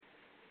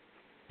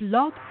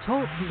Blog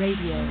Talk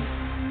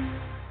Radio.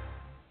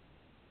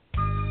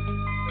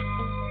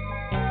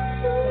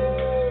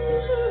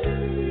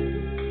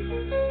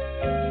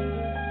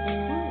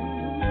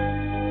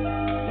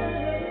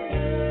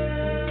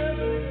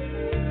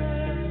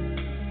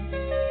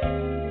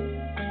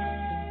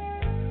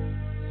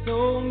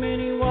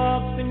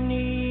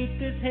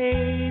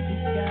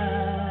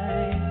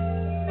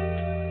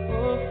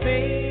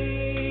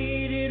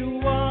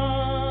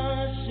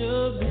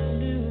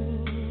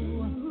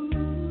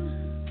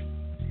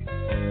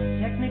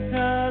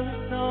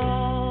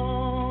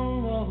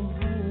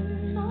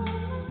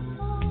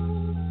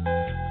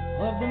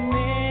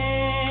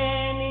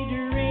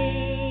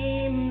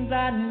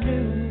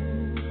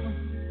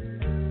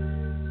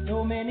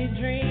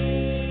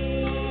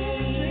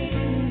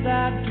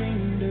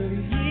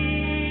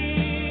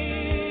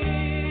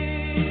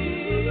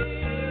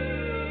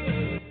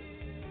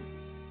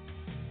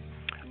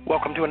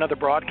 Welcome to another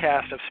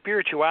broadcast of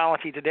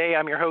Spirituality Today.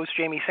 I'm your host,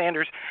 Jamie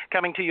Sanders,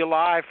 coming to you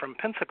live from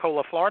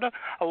Pensacola, Florida,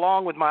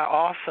 along with my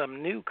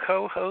awesome new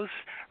co-host,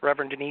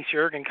 Reverend Denise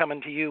Yeargin,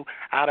 coming to you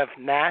out of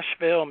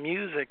Nashville,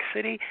 Music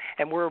City.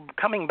 And we're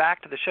coming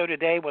back to the show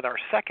today with our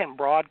second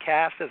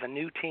broadcast as a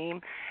new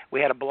team.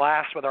 We had a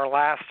blast with our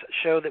last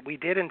show that we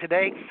did, and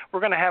today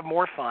we're going to have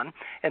more fun.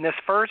 In this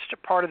first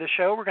part of the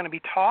show, we're going to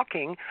be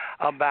talking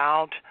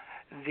about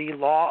the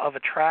law of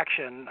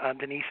attraction.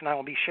 Denise and I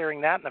will be sharing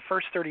that in the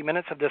first 30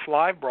 minutes of this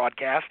live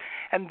broadcast.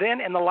 And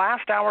then in the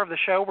last hour of the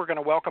show, we're going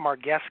to welcome our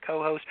guest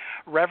co-host,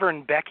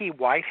 Reverend Becky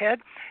Whitehead.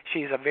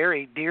 She's a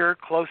very dear,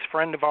 close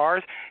friend of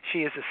ours.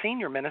 She is a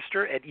senior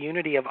minister at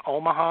Unity of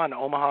Omaha in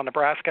Omaha,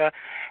 Nebraska.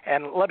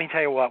 And let me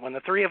tell you what, when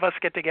the three of us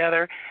get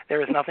together,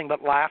 there is nothing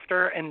but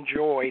laughter and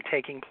joy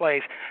taking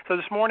place. So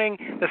this morning,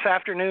 this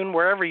afternoon,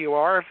 wherever you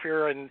are, if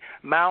you're in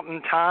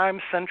Mountain Time,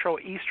 Central,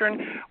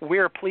 Eastern,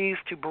 we're pleased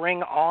to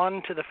bring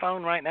on to the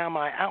phone right now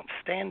my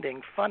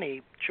outstanding,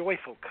 funny,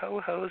 joyful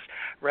co-host,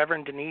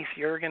 Reverend Denise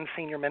Yeargin,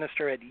 Senior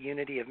Minister at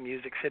Unity of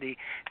Music City.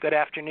 Good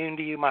afternoon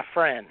to you, my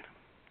friend.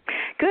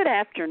 Good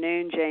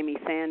afternoon, Jamie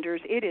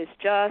Sanders. It is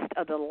just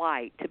a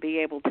delight to be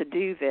able to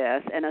do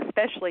this, and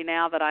especially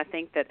now that I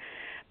think that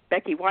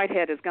Becky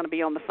Whitehead is going to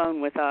be on the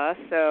phone with us,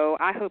 so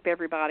I hope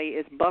everybody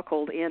is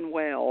buckled in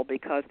well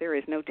because there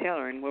is no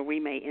telling where we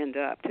may end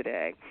up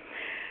today.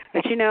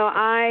 But, you know,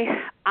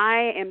 I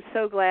am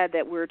so glad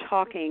that we're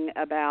talking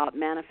about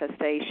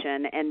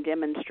manifestation and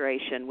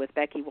demonstration with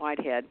Becky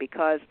Whitehead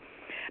because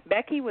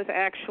Becky was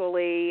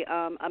actually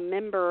a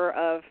member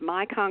of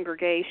my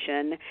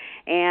congregation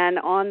and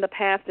on the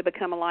path to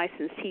become a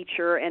licensed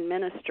teacher and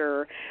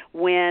minister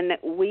when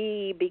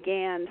we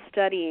began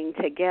studying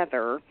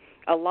together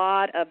a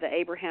lot of the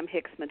Abraham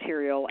Hicks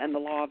material and the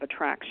law of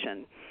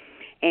attraction.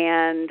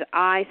 And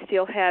I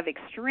still have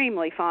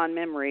extremely fond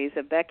memories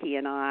of Becky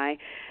and I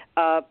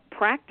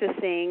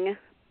practicing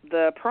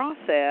the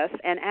process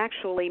and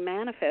actually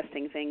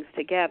manifesting things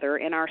together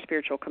in our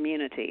spiritual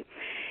community.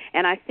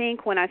 And I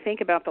think when I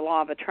think about the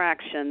law of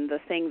attraction, the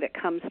thing that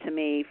comes to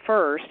me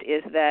first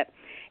is that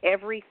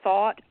every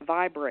thought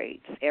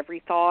vibrates,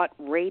 every thought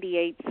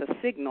radiates a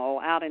signal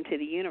out into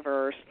the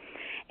universe,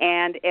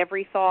 and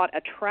every thought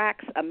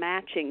attracts a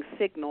matching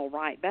signal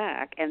right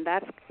back, and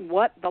that's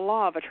what the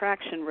law of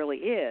attraction really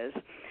is.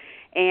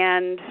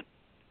 And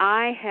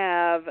I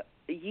have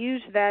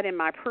used that in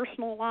my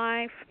personal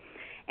life,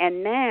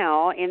 and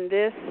now in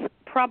this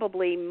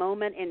probably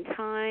moment in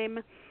time,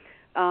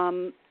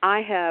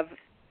 I have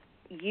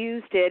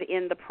used it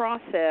in the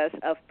process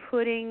of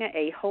putting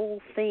a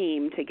whole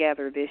theme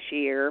together this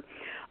year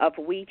of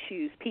We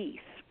Choose Peace.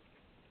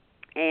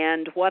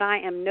 And what I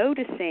am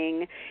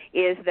noticing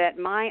is that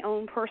my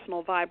own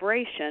personal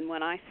vibration,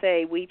 when I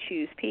say we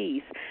choose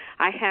peace,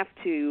 I have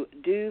to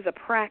do the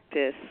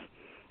practice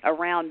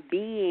around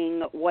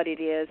being what it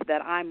is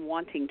that I'm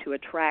wanting to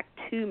attract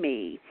to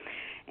me.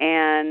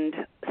 And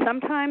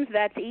sometimes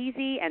that's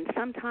easy and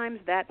sometimes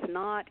that's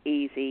not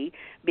easy,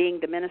 being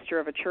the minister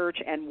of a church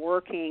and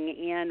working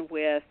in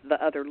with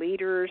the other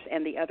leaders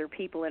and the other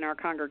people in our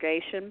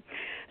congregation.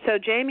 So,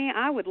 Jamie,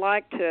 I would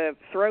like to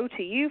throw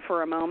to you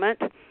for a moment,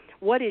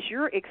 what is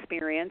your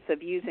experience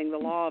of using the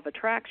law of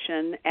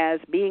attraction as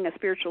being a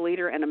spiritual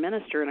leader and a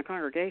minister in a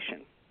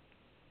congregation?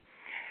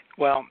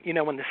 Well, you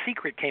know, when The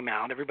Secret came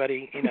out,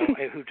 everybody, you know,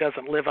 who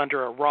doesn't live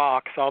under a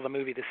rock saw the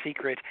movie The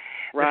Secret.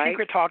 Right. The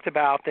Secret talked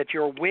about that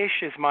your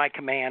wish is my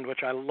command,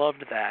 which I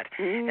loved that.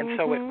 Mm-hmm. And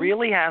so it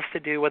really has to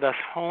do with us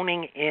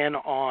honing in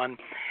on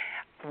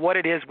what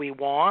it is we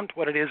want,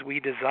 what it is we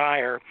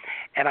desire.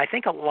 And I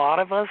think a lot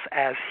of us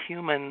as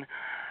human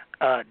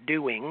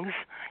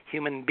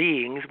human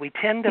beings, we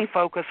tend to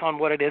focus on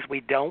what it is we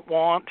don't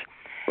want.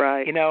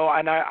 Right. You know,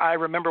 and I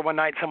remember one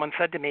night someone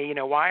said to me, you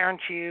know, why aren't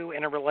you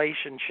in a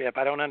relationship?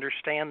 I don't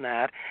understand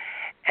that.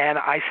 And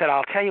I said,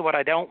 I'll tell you what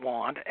I don't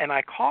want. And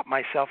I caught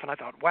myself and I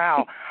thought,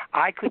 wow,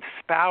 I could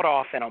spout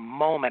off in a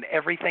moment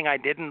everything I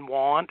didn't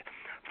want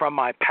from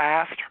my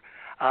past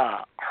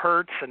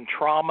hurts and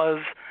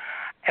traumas,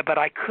 but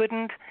I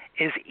couldn't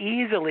as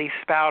easily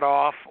spout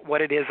off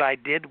what it is I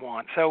did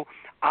want. So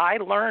I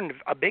learned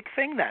a big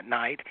thing that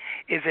night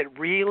is it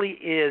really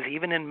is,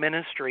 even in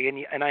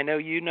ministry, and I know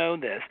you know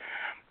this,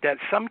 that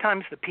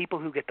sometimes the people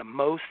who get the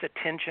most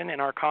attention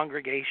in our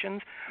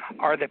congregations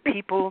are the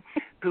people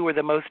who are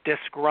the most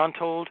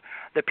disgruntled,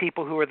 the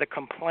people who are the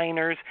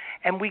complainers,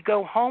 and we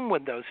go home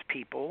with those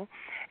people.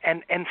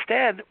 And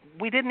instead,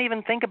 we didn't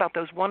even think about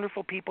those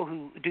wonderful people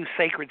who do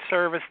sacred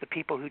service, the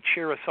people who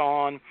cheer us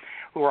on,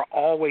 who are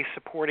always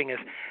supporting us.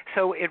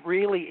 So it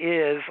really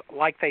is,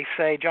 like they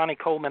say, Johnny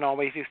Coleman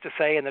always used to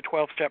say, and the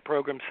 12-step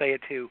program say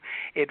it too,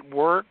 it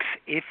works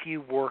if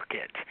you work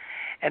it.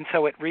 And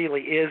so it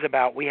really is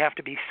about, we have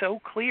to be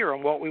so clear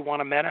on what we want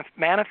to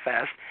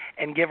manifest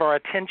and give our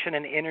attention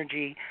and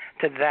energy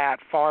to that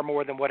far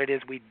more than what it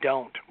is we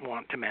don't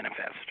want to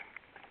manifest.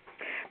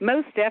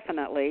 Most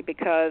definitely,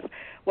 because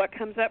what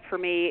comes up for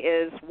me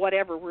is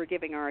whatever we're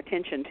giving our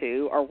attention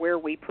to or where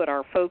we put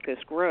our focus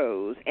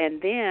grows.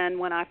 And then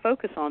when I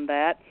focus on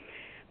that,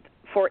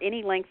 for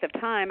any length of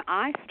time,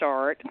 I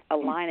start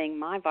aligning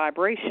my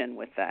vibration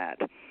with that.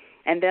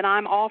 And then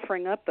I'm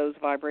offering up those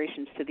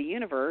vibrations to the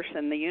universe,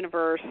 and the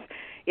universe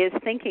is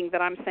thinking that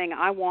I'm saying,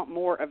 I want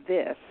more of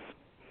this.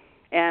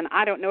 And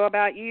I don't know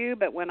about you,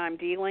 but when I'm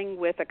dealing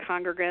with a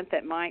congregant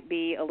that might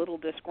be a little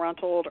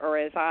disgruntled, or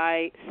as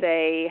I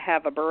say,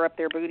 have a burr up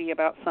their booty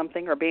about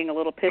something or being a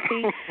little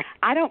pissy,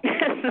 I don't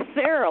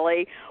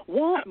necessarily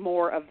want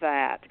more of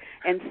that.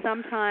 And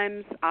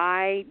sometimes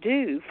I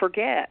do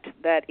forget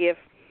that if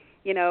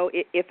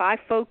I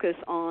focus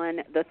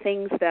on the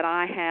things that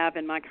I have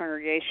in my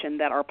congregation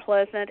that are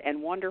pleasant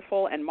and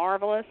wonderful and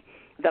marvelous,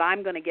 that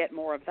I'm going to get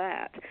more of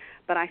that.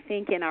 But I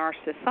think in our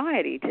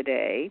society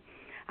today,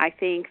 I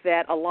think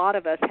that a lot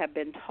of us have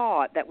been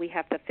taught that we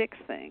have to fix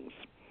things.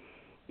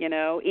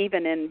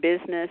 Even in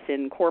business,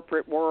 in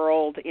corporate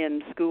world,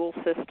 in school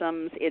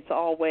systems, it's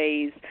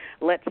always,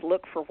 let's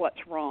look for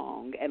what's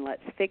wrong and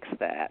let's fix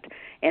that.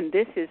 And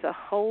this is a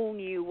whole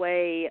new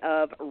way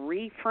of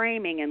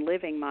reframing and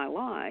living my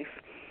life,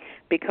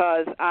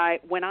 because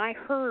when I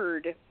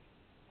heard,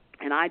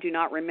 and I do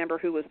not remember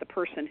who was the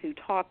person who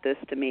taught this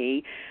to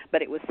me,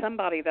 but it was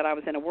somebody that I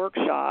was in a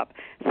workshop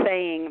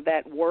saying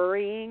that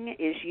worrying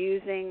is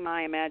using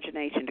my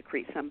imagination to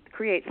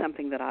create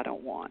something that I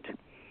don't want.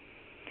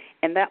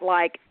 And that,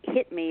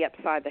 hit me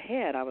upside the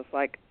head. I was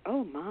like,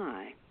 oh,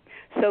 my.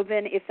 So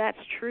then if that's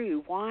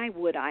true, why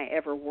would I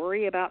ever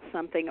worry about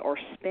something or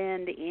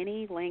spend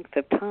any length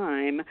of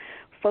time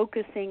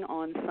focusing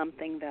on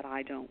something that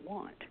I don't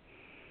want?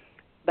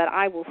 But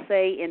I will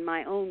say in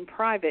my own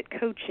private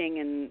coaching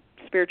and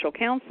spiritual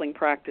counseling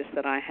practice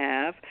that I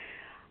have,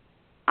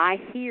 I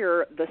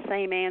hear the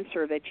same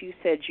answer that you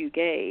said you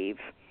gave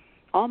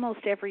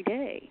almost every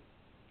day.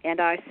 And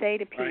I say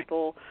to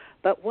people,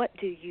 but what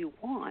do you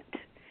want?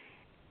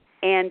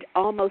 And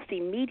almost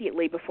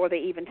immediately before they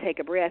even take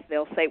a breath,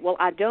 they'll say, well,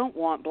 I don't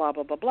want blah,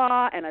 blah, blah,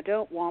 blah, and I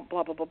don't want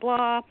blah, blah, blah,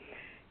 blah.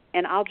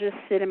 And I'll just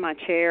sit in my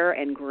chair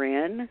and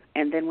grin.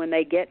 And then when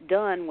they get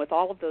done with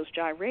all of those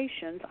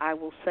gyrations, I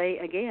will say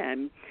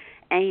again,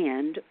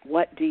 and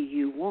what do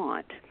you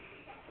want?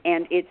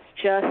 And it's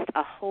just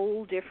a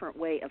whole different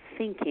way of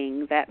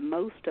thinking that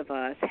most of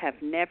us have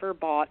never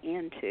bought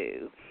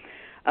into,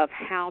 of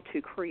how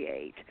to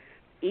create.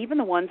 Even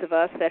the ones of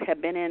us that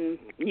have been in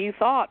New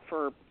Thought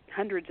for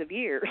hundreds of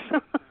years.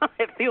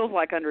 It feels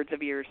like hundreds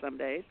of years some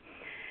days.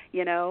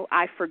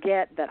 I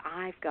forget that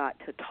I've got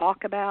to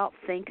talk about,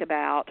 think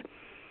about,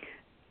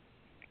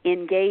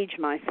 engage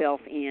myself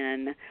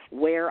in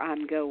where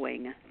I'm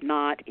going,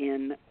 not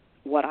in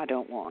what I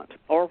don't want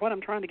or what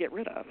I'm trying to get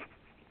rid of.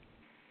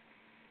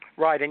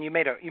 Right, and you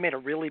made a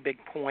really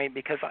big point,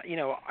 because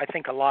I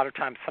think a lot of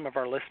times some of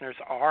our listeners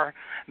are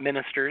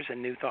ministers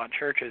in New Thought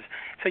churches.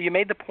 So you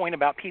made the point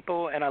about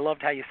people, and I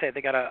loved how you said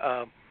they got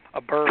a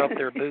burr up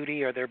their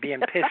booty or they're being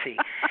pissy.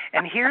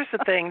 And here's the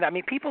thing,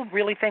 people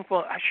really think,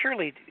 well,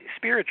 surely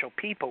spiritual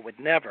people would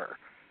never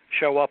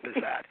show up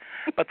as that.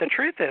 But the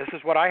truth is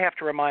what I have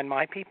to remind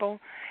my people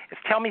is,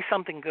 tell me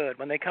something good.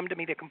 When they come to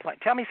me to complain,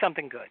 tell me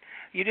something good.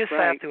 You just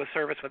sat through a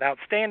service with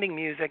outstanding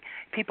music,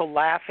 people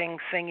laughing,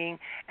 singing,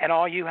 and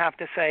all you have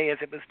to say is,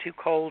 it was too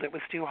cold, it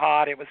was too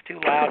hot, it was too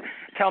loud.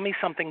 Tell me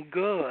something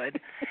good,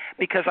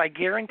 because I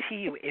guarantee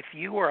you, if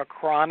you are a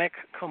chronic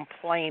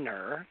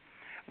complainer,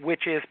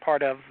 which is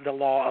part of the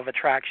law of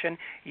attraction,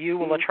 you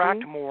will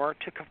attract more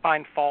to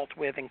find fault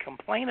with and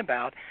complain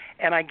about,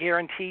 and I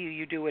guarantee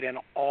you do it in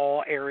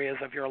all areas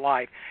of your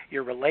life,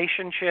 your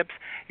relationships,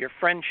 your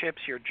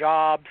friendships, your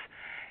jobs,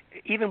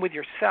 even with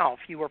yourself.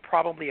 You are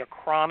probably a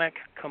chronic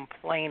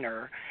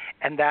complainer,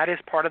 and that is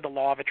part of the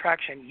law of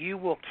attraction. You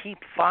will keep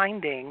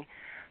finding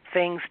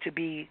things to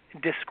be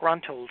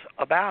disgruntled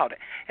about.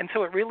 And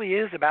so it really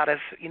is about us,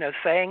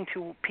 saying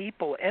to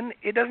people, and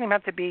it doesn't even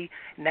have to be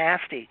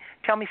nasty,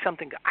 tell me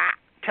something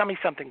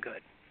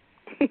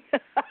good.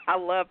 I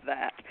love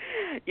that.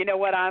 You know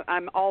what,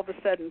 I'm all of a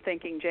sudden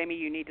thinking, Jamie,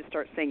 you need to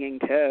start singing,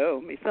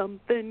 tell me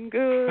something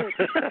good.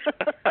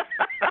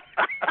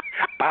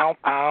 Bow,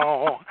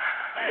 bow.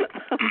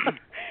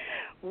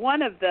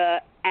 One of the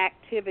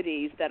activities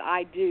activities that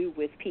I do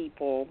with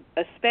people,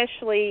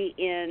 especially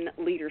in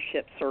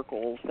leadership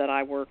circles that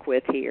I work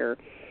with here,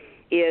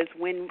 is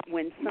when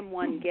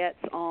someone gets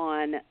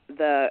on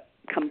the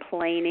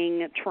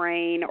complaining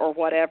train or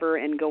whatever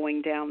and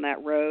going down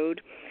that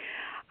road,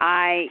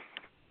 I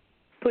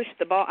push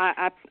the ball.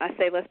 I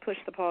say, let's push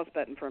the pause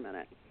button for a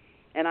minute.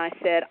 And I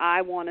said,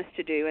 I want us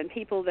to do, and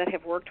people that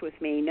have worked with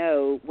me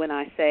know when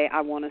I say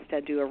I want us to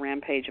do a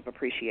rampage of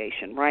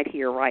appreciation right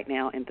here, right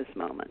now, in this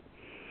moment.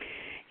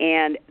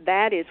 And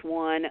that is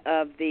one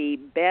of the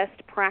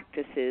best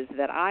practices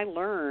that I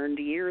learned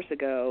years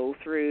ago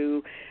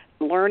through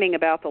learning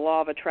about the law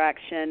of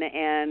attraction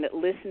and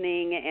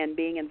listening and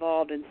being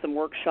involved in some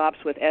workshops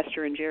with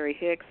Esther and Jerry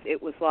Hicks.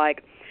 It was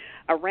like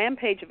a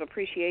rampage of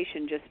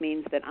appreciation just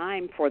means that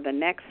I'm, for the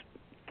next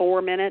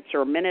 4 minutes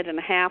or a minute and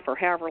a half or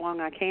however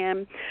long I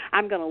can,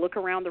 I'm going to look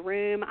around the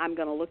room. I'm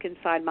going to look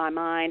inside my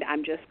mind.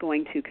 I'm just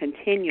going to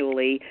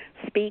continually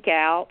speak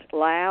out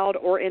loud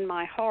or in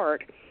my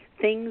heart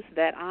things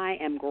that I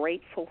am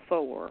grateful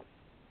for.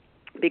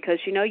 Because,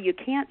 you know, you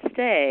can't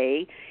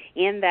stay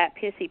in that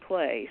pissy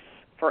place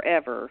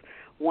forever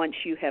once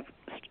you have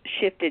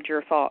shifted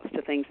your thoughts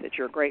to things that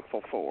you're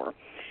grateful for.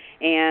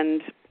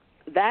 And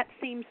that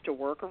seems to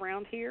work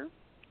around here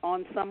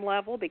on some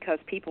level because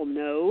people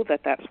know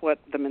that that's what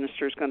the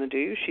minister's going to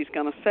do. She's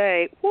going to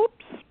say,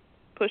 whoops,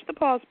 push the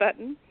pause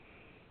button.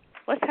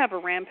 Let's have a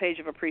rampage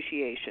of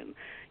appreciation.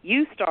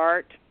 You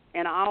start,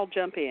 and I'll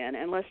jump in,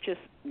 and let's just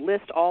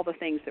list all the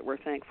things that we're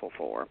thankful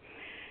for.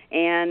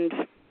 And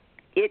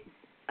it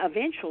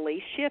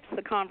eventually shifts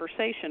the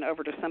conversation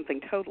over to something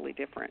totally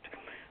different.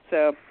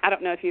 So I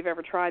don't know if you've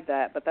ever tried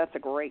that, but that's a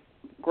great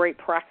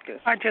practice.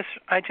 I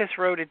just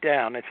wrote it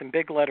down. It's in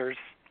big letters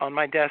on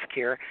my desk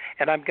here,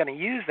 and I'm going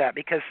to use that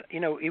because,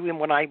 you know, even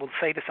when I will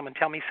say to someone,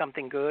 tell me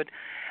something good,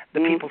 the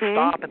people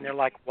stop and they're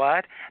like,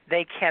 what?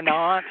 They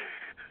cannot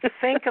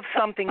think of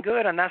something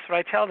good, and that's what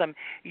I tell them.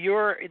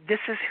 This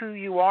is who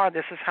you are.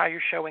 This is how you're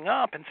showing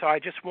up, and so I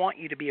just want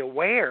you to be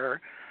aware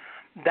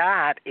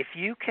that if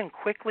you can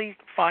quickly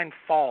find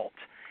fault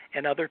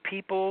in other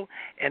people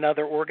and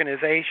other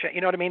organizations,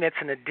 you know what I mean? It's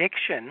an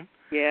addiction.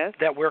 Yes.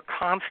 That we're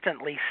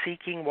constantly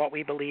seeking what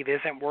we believe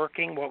isn't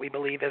working, what we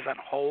believe isn't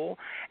whole,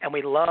 and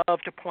we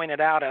love to point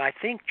it out. And I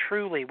think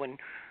truly when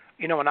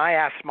I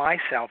ask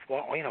myself,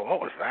 well, you know,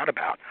 what was that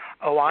about?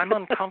 Oh, I'm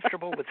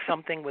uncomfortable with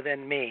something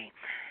within me.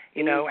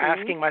 You know,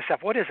 asking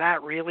myself, what is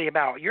that really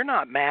about? You're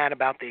not mad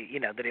about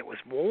that it was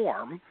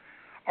warm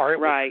or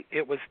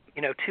it was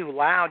too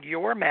loud.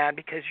 You're mad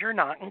because you're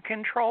not in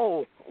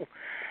control.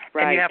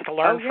 Right. And you have to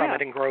learn from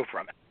it and grow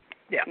from it.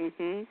 Yeah.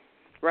 Mhm.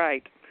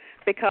 Right.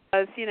 Because,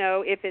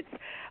 if it's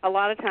a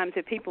lot of times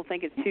if people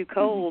think it's too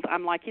cold,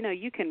 I'm like,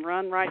 you can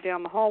run right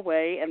down the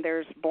hallway and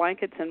there's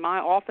blankets in my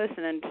office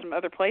and in some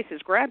other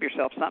places. Grab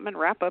yourself something and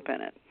wrap up in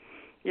it.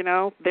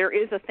 There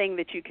is a thing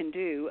that you can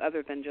do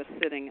other than just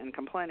sitting and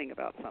complaining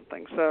about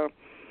something. So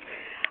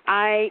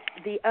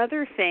the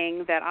other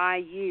thing that I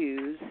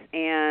use,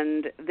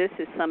 and this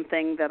is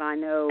something that I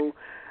know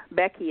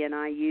Becky and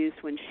I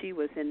used when she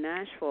was in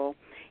Nashville,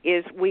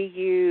 is we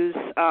use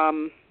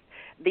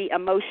the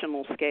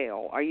emotional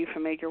scale. Are you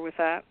familiar with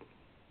that?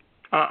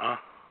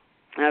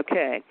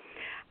 Okay.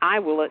 I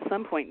will at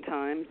some point in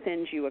time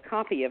send you a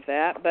copy of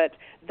that, but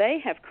they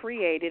have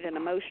created an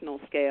emotional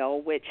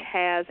scale which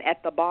has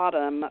at the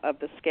bottom of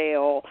the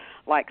scale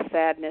like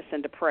sadness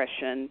and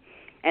depression,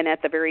 and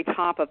at the very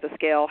top of the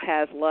scale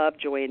has love,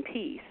 joy, and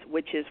peace,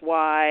 which is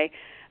why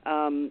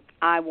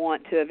I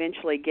want to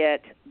eventually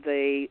get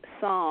the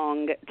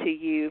song to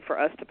you for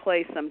us to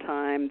play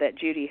sometime that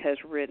Judy has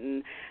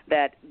written,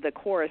 that the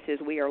chorus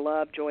is, we are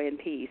love, joy, and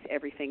peace,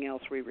 everything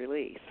else we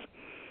release.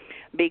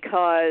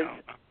 Because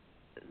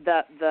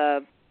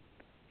the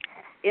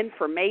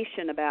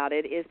information about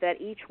it is that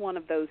each one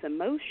of those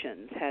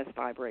emotions has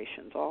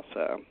vibrations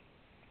also.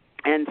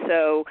 And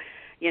so,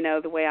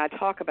 the way I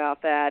talk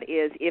about that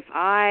is if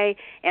I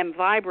am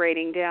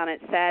vibrating down at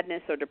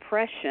sadness or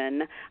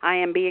depression, I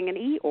am being an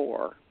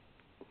Eeyore.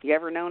 You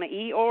ever known an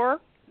Eeyore?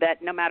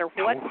 That no matter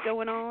what's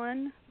going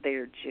on,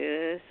 they're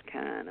just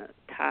kind of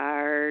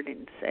tired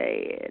and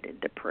sad and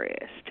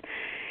depressed.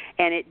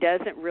 And it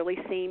doesn't really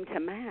seem to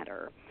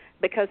matter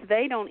because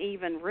they don't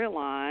even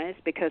realize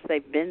because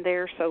they've been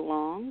there so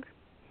long.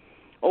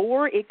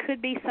 Or it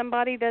could be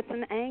somebody that's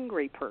an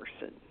angry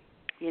person.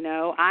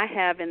 I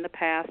have in the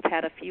past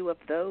had a few of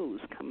those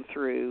come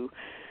through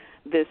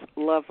this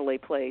lovely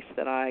place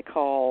that I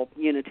call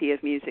Unity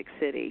of Music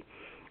City.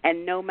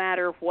 And no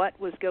matter what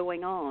was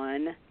going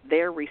on,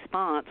 their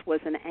response was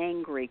an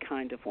angry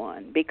kind of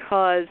one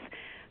because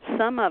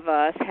some of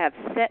us have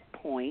set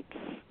points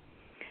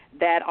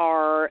that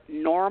are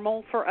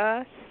normal for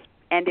us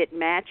and it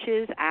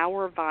matches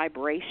our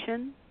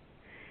vibration.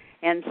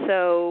 And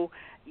so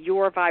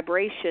your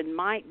vibration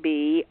might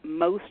be,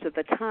 most of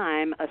the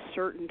time, a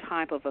certain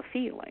type of a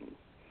feeling.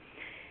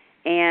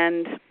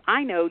 And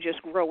I know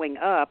just growing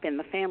up in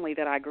the family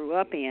that I grew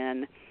up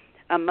in,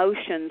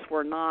 emotions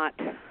were not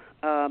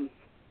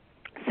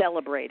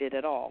celebrated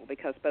at all,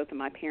 because both of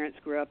my parents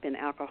grew up in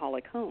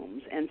alcoholic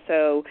homes. And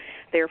so,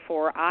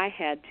 therefore, I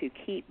had to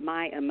keep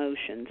my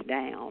emotions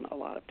down a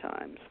lot of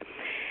times.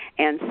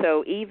 And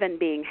so even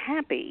being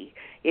happy,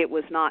 it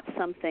was not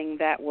something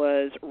that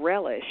was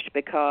relished,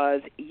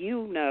 because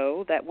you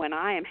know that when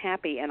I am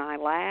happy and I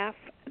laugh,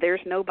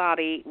 there's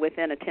nobody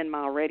within a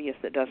 10-mile radius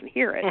that doesn't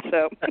hear it.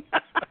 So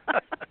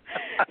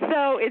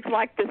so it's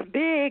like this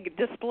big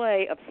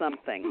display of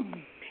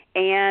something.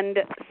 And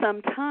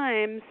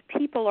sometimes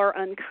people are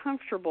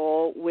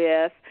uncomfortable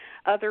with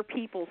other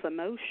people's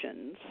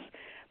emotions,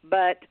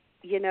 but,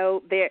 you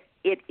know, it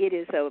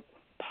is a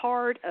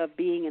part of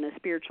being in a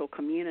spiritual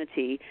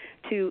community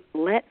to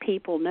let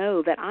people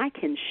know that I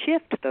can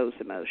shift those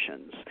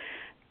emotions,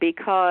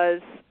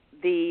 because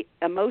the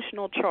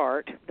emotional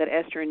chart that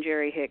Esther and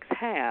Jerry Hicks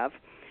have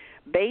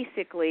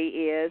basically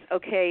is,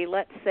 okay,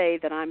 let's say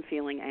that I'm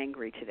feeling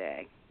angry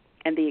today.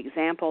 And the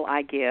example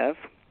I give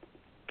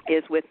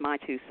is with my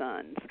two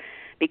sons,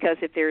 because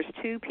if there's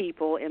two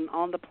people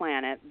on the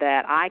planet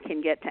that I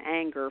can get to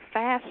anger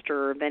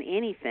faster than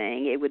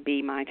anything, it would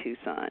be my two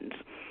sons.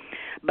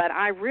 But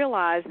I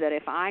realize that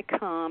if I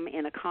come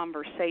in a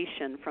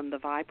conversation from the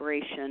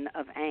vibration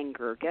of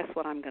anger, guess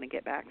what I'm going to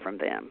get back from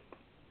them?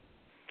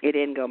 It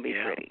isn't going to be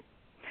pretty.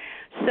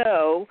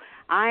 So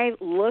I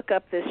look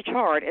up this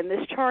chart, and this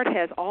chart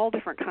has all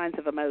different kinds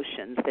of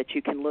emotions that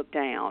you can look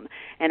down.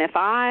 And if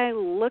I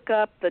look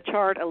up the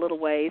chart a little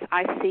ways,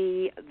 I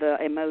see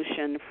the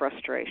emotion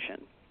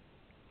frustration.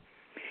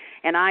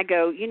 And I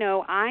go, you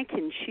know, I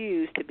can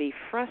choose to be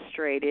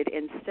frustrated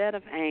instead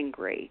of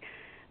angry,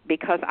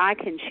 because I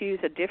can choose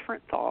a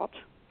different thought,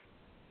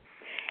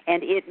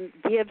 and it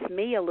gives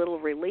me a little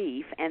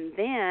relief, and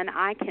then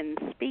I can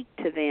speak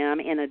to them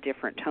in a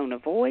different tone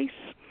of voice,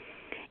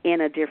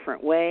 in a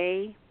different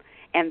way,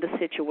 and the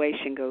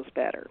situation goes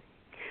better.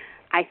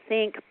 I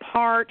think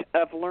part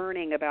of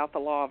learning about the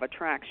law of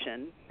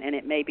attraction, and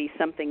it may be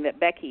something that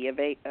Becky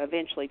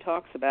eventually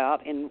talks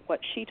about in what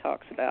she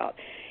talks about,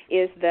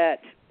 is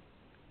that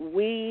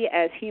we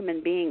as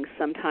human beings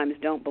sometimes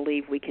don't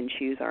believe we can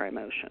choose our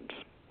emotions,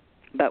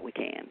 but we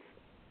can.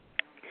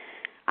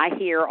 I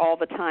hear all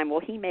the time,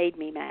 well, he made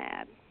me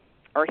mad,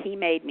 or he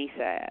made me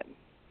sad.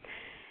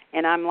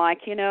 And I'm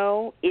like, you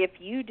know, if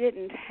you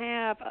didn't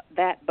have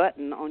that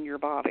button on your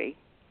body,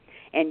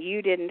 and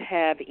you didn't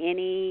have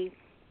any,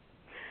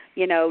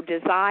 you know,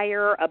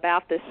 desire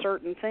about this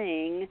certain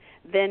thing,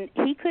 then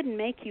he couldn't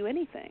make you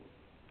anything.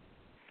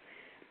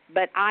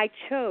 But I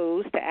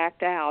chose to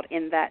act out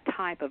in that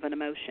type of an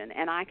emotion,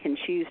 and I can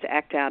choose to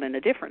act out in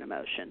a different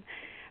emotion,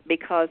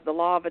 because the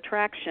law of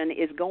attraction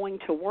is going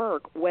to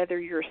work whether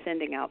you're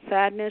sending out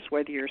sadness,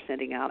 whether you're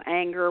sending out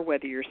anger,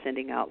 whether you're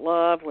sending out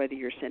love, whether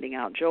you're sending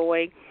out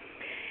joy.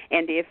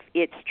 And if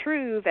it's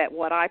true that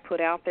what I put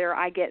out there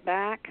I get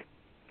back,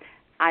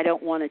 I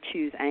don't want to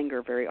choose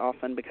anger very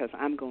often, because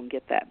I'm going to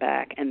get that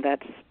back, and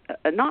that's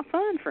not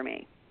fun for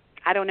me.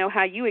 I don't know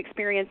how you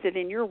experience it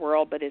in your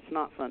world, but it's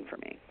not fun for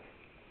me.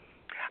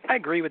 I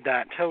agree with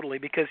that totally,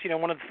 because, you know,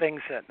 one of the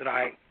things that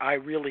I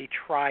really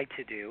try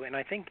to do, and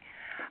I think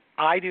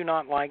I do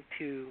not like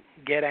to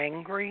get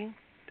angry.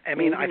 I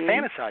mean, I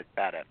fantasize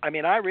about it. I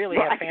mean, I really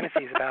have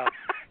fantasies about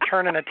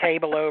turning a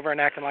table over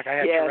and acting like I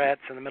had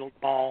Tourette's in the middle of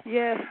the mall.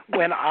 Yes.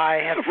 When I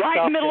have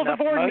right in the middle of a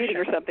board emotion. meeting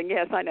or something.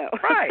 Yes, I know.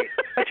 Right.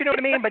 But you know what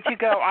I mean? But you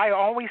go, I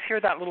always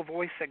hear that little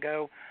voice that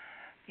go,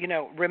 you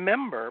know,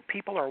 remember,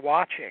 people are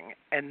watching,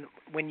 and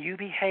when you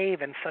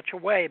behave in such a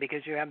way,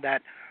 because you have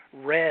that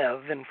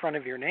Rev in front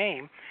of your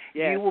name,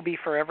 you will be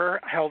forever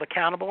held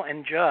accountable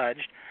and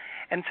judged.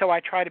 And so I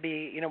try to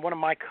be, you know, one of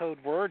my code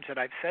words that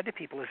I've said to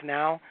people is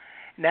now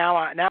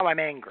I'm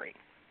angry.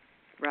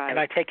 Right. And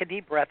I take a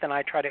deep breath and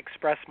I try to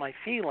express my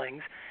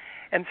feelings.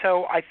 And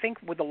so I think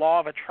with the law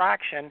of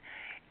attraction,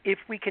 if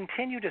we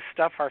continue to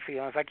stuff our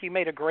feelings, like you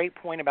made a great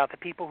point about the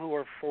people who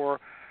are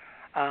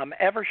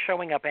ever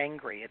showing up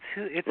angry.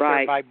 It's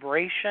their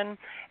vibration.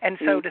 And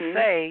so to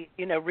say,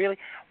 you know, really,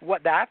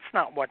 that's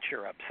not what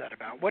you're upset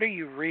about. What are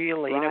you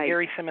really? You know,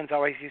 Gary Simmons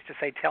always used to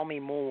say, "Tell me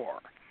more."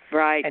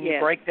 Right. And you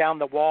break down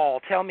the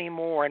wall. Tell me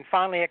more. And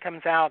finally, it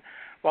comes out,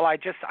 "Well,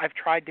 I've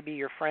tried to be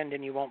your friend,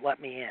 and you won't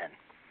let me in."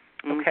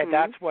 Okay,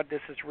 that's what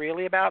this is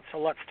really about. So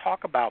let's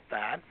talk about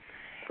that.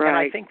 Right. And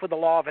I think with the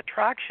law of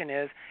attraction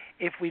is,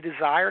 if we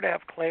desire to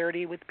have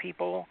clarity with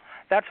people,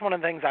 that's one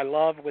of the things I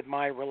love with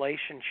my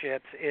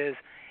relationships is,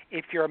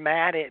 if you're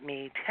mad at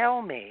me,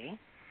 tell me.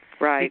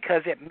 Right.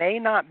 Because it may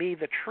not be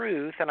the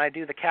truth, and I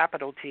do the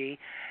capital T.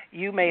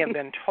 You may have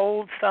been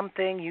told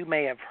something, you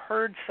may have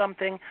heard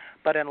something,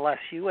 but unless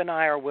you and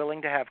I are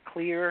willing to have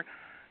clear,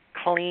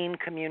 clean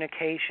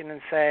communication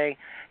and say,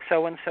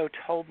 so-and-so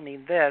told me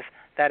this,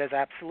 that is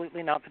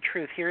absolutely not the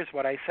truth. Here's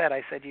what I said.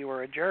 I said you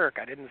were a jerk.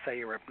 I didn't say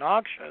you were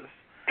obnoxious.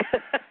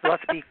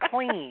 Let's be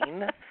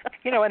clean.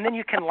 You know, and then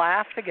you can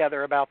laugh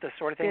together about this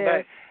sort of thing,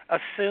 but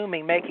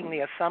making the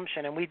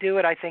assumption, and we do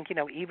it, I think, you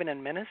know, even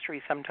in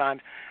ministry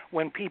sometimes,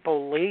 when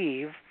people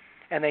leave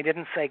and they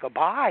didn't say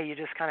goodbye, you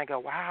just kind of go,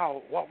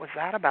 wow, what was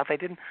that about? They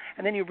didn't,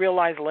 and then you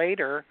realize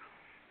later,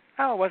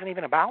 oh, it wasn't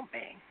even about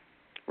me.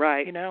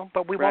 Right. You know,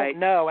 but we Right. won't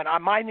know.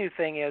 And my new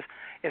thing is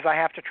I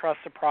have to trust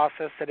the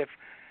process. That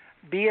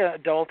be an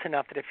adult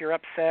enough that if you're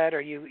upset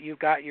or you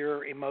got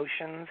your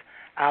emotions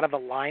out of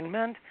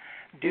alignment,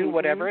 do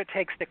whatever it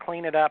takes to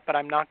clean it up. But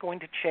I'm not going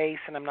to chase,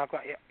 and I'm not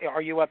going.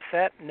 Are you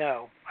upset?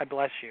 No. I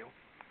bless you.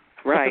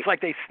 Right. It's like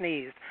they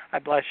sneezed. I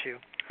bless you.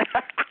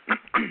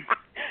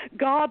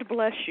 God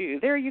bless you.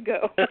 There you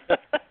go.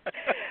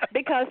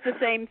 Because the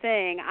same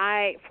thing,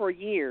 I, for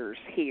years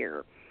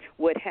here,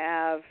 would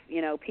have,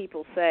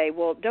 people say,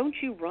 well, don't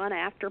you run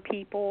after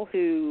people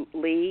who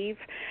leave?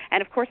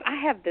 And, of course, I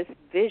have this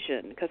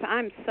vision, because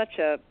I'm such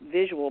a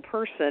visual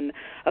person,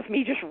 of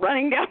me just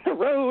running down the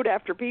road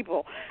after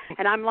people.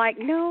 And I'm like,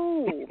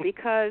 no,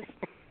 because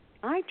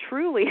I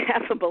truly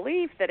have a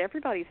belief that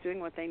everybody's doing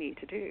what they need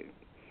to do.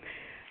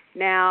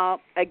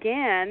 Now,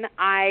 again,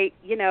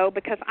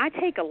 because I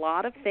take a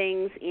lot of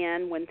things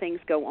in when things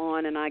go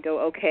on, and I go,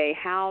 okay,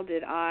 how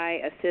did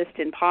I assist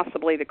in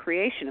possibly the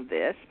creation of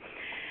this?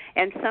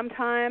 And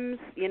sometimes,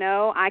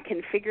 I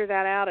can figure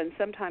that out, and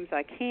sometimes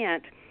I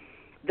can't.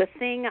 The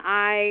thing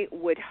I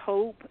would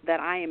hope that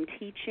I am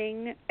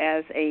teaching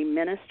as a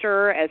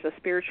minister, as a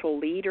spiritual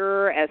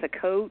leader, as a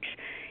coach,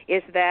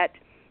 is that,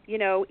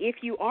 if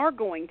you are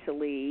going to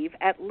leave,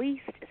 at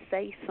least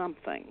say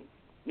something,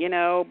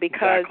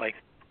 because Exactly.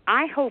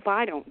 I hope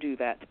I don't do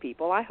that to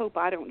people. I hope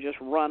I don't just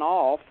run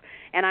off.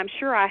 And I'm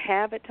sure I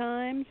have at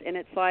times. And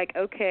it's like,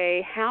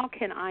 okay, how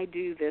can I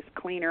do this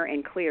cleaner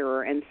and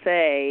clearer and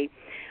say,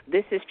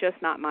 this is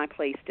just not my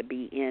place to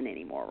be in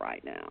anymore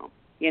right now?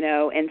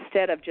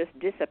 Instead of just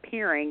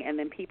disappearing, and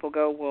then people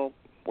go, well,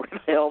 where the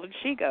hell did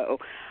she go?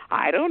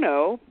 I don't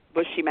know.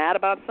 Was she mad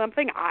about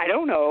something? I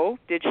don't know.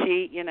 Did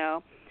she,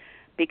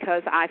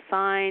 because I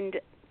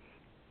find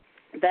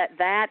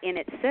that in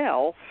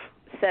itself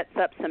sets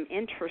up some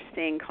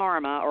interesting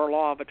karma or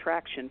law of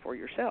attraction for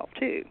yourself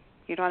too.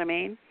 You know what I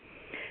mean?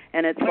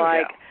 And it's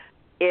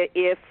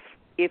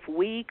if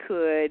we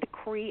could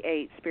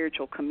create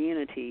spiritual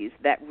communities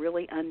that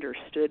really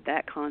understood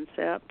that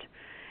concept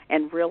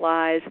and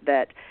realized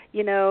that,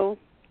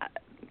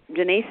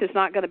 Denise is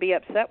not going to be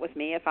upset with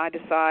me if I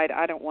decide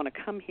I don't want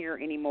to come here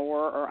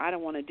anymore, or I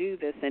don't want to do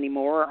this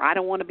anymore, or I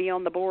don't want to be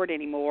on the board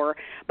anymore,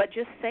 but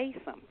just say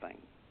something,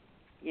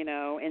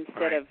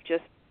 instead of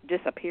just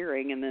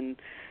disappearing, and then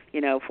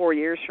 4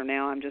 years from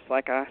now I'm just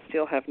like, I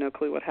still have no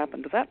clue what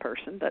happened to that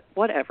person, but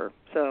whatever.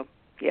 So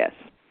yes,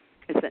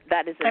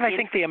 that is and I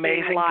think the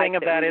amazing thing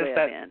of that is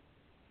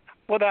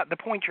that the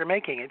point you're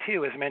making it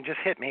too is, man, just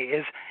hit me,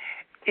 is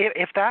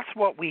if that's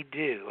what we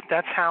do, if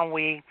that's how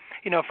we,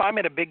 if I'm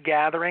at a big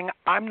gathering,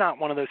 I'm not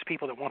one of those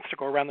people that wants to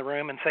go around the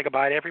room and say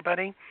goodbye to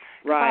everybody.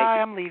 Right.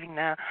 Goodbye, I'm leaving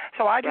now.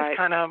 So I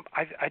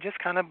just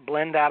kind of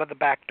blend out of the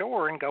back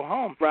door and go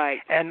home. Right.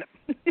 And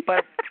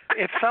but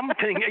if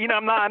something,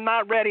 I'm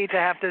not ready to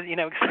have to,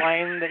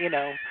 explain that,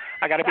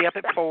 I got to be up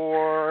at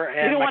 4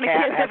 and you don't my want to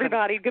cat kiss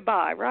everybody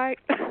goodbye, right?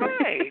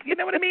 Right. You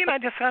know what I mean? I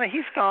just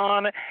he's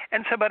gone.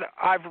 And so, but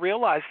I've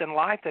realized in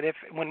life that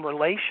when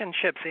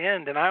relationships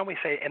end, and I always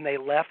say, and they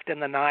left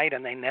in the night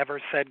and they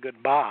never said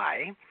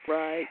goodbye.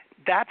 Right.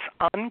 That's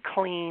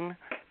unclean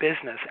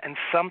business. And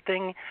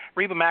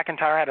Reba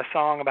McEntire had a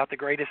song about the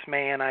greatest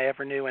man I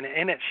ever knew, and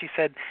in it she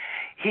said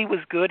he was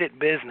good at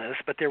business,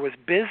 but there was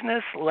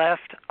business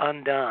left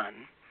undone.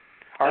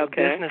 Or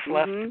business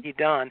left to be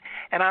done.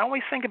 And I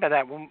always think about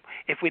that.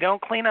 If we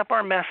don't clean up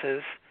our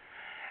messes,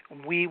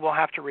 we will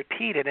have to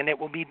repeat it, and it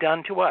will be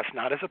done to us,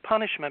 not as a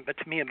punishment, but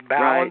to me it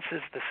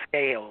balances the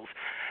scales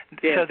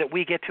so that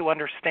we get to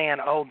understand,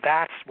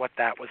 that's what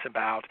that was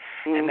about,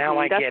 and now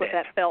I get it.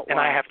 That felt and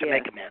like. I have to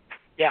make amends.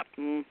 Yeah.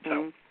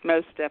 So.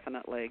 Most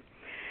definitely.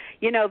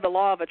 The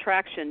law of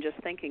attraction, just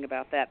thinking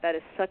about that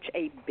is such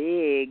a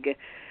big,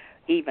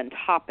 even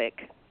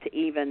topic to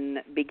even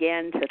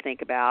begin to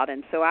think about.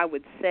 And so I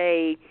would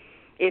say,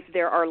 if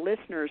there are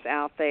listeners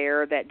out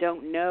there that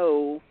don't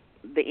know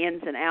the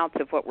ins and outs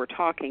of what we're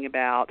talking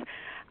about,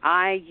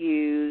 I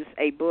use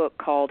a book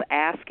called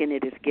Ask and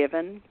It Is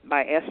Given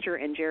by Esther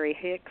and Jerry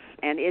Hicks,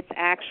 and it's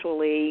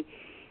actually,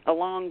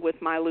 along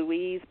with my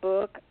Louise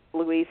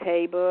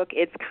Hay book,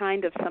 it's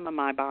kind of some of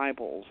my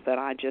Bibles that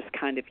I just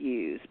kind of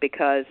use,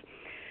 because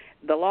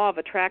the law of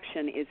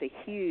attraction is a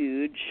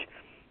huge,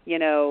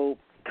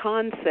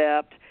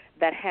 concept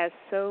that has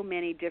so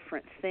many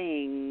different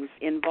things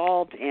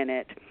involved in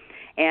it.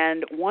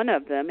 And one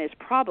of them is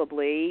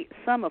probably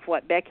some of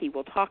what Becky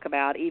will talk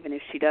about, even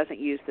if she doesn't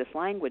use this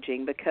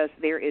languaging, because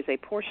there is a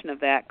portion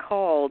of that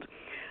called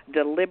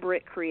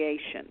deliberate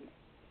creation.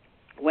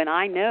 When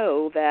I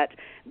know that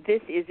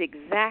this is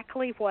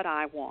exactly what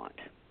I want,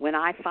 when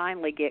I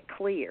finally get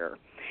clear,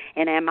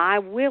 and am I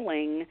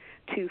willing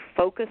to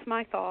focus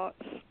my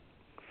thoughts,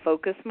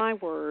 focus my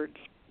words,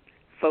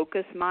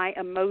 focus my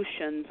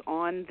emotions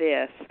on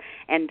this,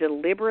 and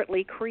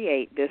deliberately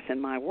create this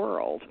in my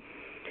world.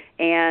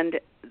 And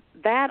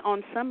that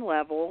on some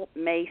level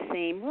may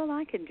seem, well,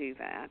 I can do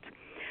that.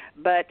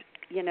 But,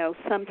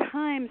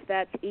 sometimes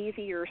that's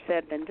easier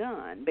said than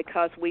done,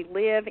 because we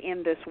live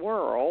in this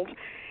world,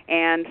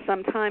 and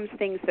sometimes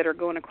things that are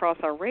going across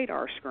our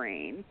radar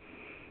screen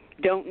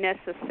don't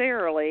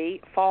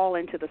necessarily fall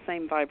into the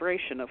same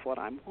vibration of what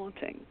I'm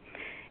wanting.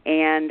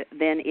 And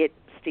then it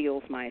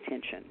steals my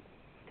attention.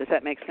 Does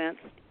that make sense?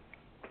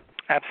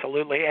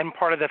 Absolutely. And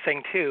part of the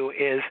thing, too,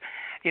 is,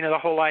 the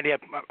whole idea,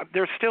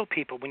 there's still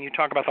people, when you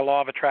talk about the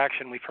law of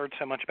attraction, we've heard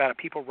so much about it,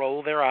 people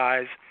roll their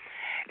eyes.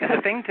 And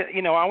the thing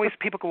always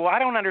people go, well, I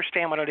don't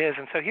understand what it is.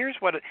 And so here's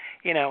what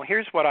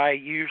I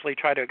usually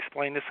try to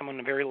explain to someone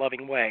in a very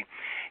loving way.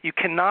 You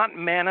cannot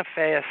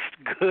manifest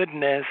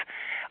goodness,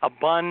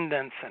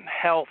 abundance, and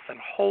health and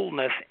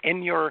wholeness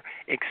in your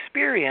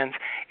experience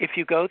if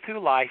you go through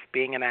life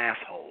being an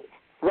asshole.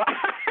 Right.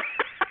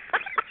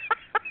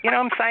 You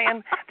know what I'm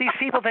saying? These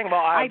people think,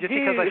 well,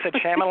 because I said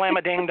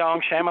shamalama ding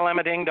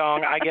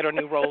dong, I get a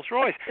new Rolls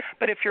Royce.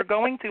 But if you're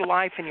going through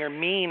life and you're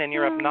mean and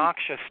you're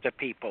obnoxious to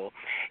people,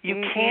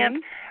 you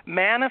can't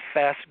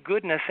manifest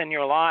goodness in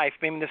your life.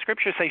 I mean, the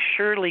scriptures say,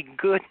 surely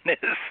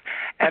goodness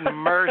and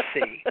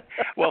mercy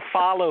will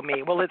follow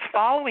me. Well, it's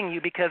following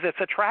you because it's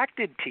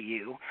attracted to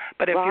you.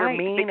 But if you're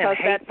mean and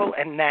hateful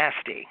and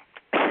nasty,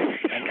 ain't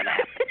going to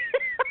happen.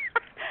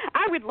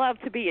 I would love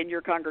to be in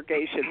your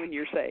congregation when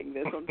you're saying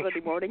this on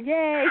Sunday morning.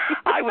 Yay!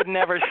 I would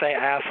never say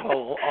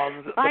asshole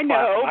on the I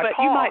know, but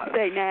pause. you might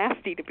say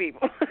nasty to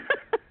people.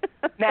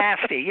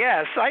 Nasty,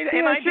 yes, I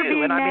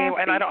do, and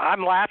nasty.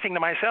 I'm laughing to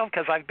myself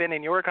because I've been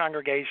in your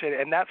congregation,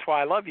 and that's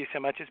why I love you so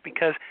much. Is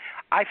because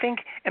I think,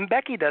 and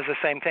Becky does the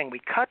same thing.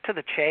 We cut to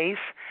the chase.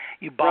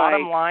 You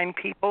bottom line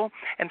people,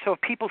 and so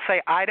if people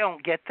say I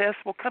don't get this,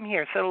 well, come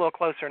here, sit a little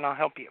closer, and I'll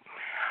help you.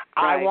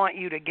 I want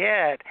you to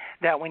get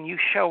that when you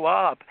show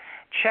up,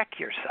 check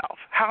yourself.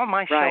 How am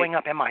I showing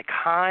up? Am I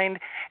kind?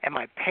 Am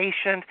I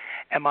patient?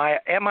 Am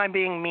I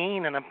being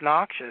mean and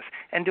obnoxious?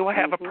 And do I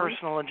have a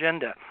personal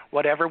agenda?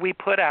 Whatever we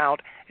put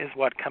out is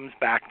what comes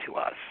back to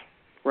us.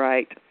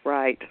 Right.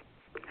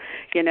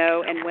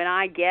 And when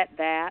I get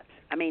that,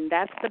 I mean,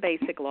 that's the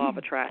basic law of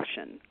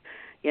attraction.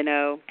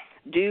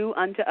 Do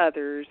unto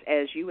others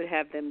as you would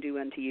have them do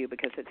unto you,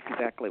 because it's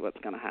exactly what's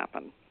going to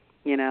happen.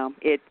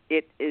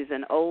 It is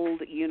an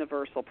old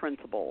universal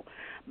principle,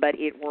 but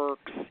it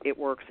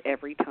works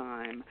every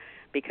time,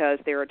 because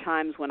there are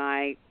times when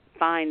I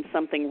find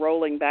something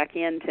rolling back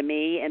into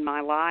me in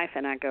my life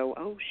and I go,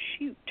 oh,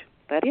 shoot,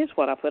 that is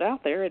what I put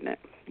out there, isn't it?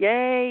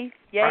 Yay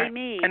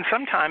me. And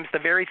sometimes the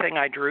very thing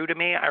I drew to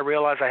me, I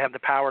realize I have the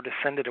power to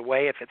send it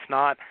away if it's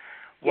not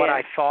what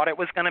I thought it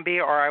was going to be,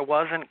 or I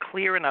wasn't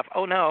clear enough.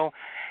 Oh, no.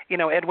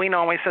 Edwina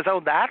always says,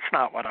 oh, that's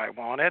not what I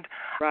wanted.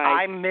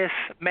 Right. I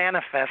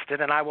mismanifested,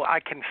 and I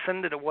can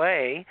send it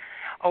away.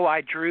 Oh,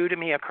 I drew to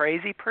me a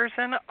crazy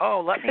person.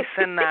 Oh, let me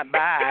send that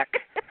back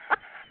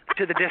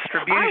to the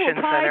distribution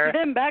center. I will tie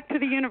them back to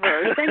the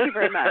universe. Thank you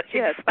very much.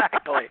 Yes.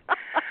 Exactly.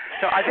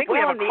 So I think we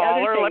have a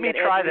caller. Let me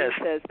try this.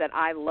 Says that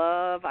I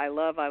love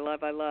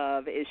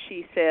is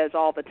she says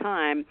all the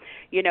time,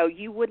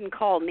 you wouldn't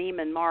call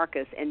Neiman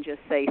Marcus and just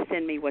say,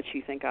 send me what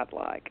you think I'd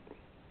like.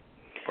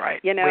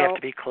 Right. We have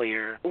to be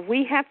clear.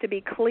 We have to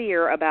be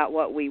clear about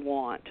what we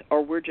want,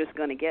 or we're just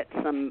going to get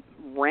some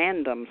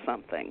random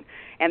something.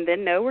 And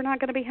then, no, we're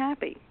not going to be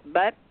happy.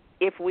 But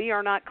if we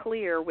are not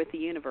clear with the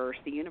universe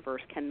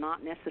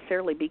cannot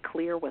necessarily be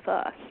clear with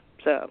us.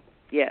 So,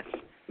 yes,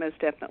 most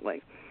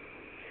definitely.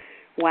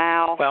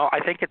 Wow. Well, I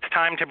think it's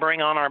time to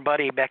bring on our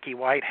buddy Becky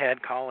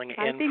Whitehead calling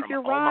in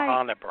from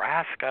Omaha,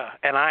 Nebraska.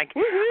 And I'm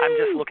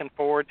just looking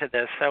forward to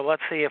this. So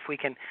let's see if we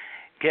can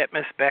get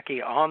Miss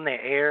Becky on the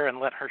air and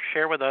let her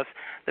share with us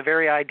the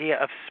very idea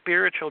of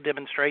spiritual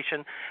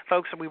demonstration.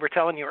 Folks, we were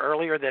telling you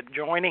earlier that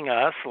joining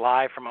us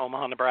live from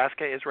Omaha,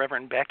 Nebraska is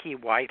Reverend Becky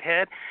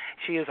Whitehead.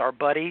 She is our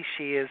buddy.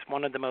 She is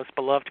one of the most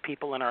beloved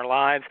people in our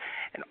lives,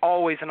 and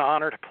always an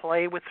honor to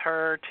play with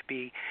her, to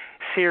be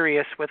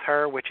serious with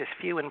her, which is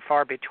few and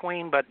far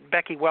between. But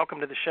Becky, welcome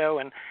to the show,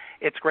 and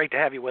it's great to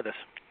have you with us.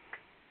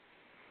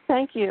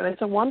 Thank you.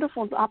 It's a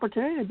wonderful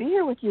opportunity to be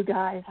here with you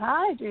guys.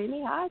 Hi,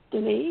 Jamie. Hi,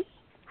 Denise.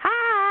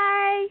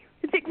 Hi.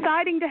 It's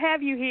exciting to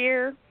have you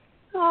here.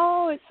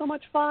 Oh, it's so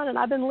much fun, and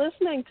I've been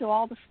listening to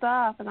all the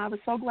stuff, and I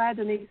was so glad,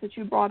 Denise, that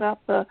you brought up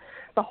the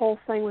whole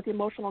thing with the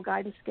emotional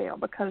guidance scale,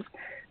 because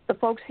the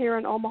folks here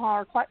in Omaha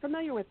are quite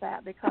familiar with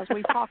that, because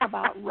we talk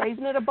about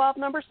raising it above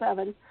number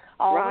 7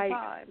 all the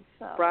time.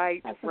 So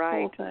that's a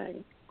cool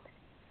thing.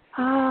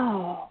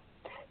 Oh.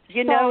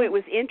 It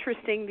was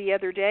interesting the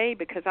other day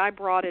because I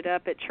brought it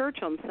up at church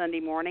on Sunday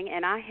morning,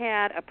 and I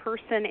had a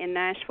person in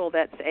Nashville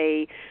that's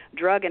a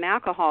drug and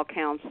alcohol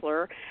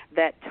counselor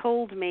that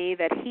told me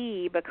that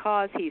he,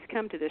 because he's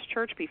come to this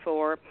church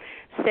before,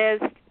 says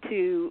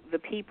to the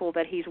people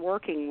that he's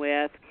working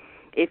with,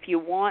 if you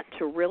want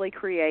to really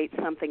create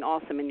something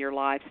awesome in your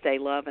life, stay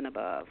love and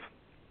above.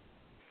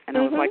 And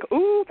I was like,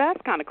 ooh,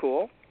 that's kind of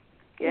cool.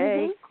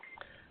 Yay.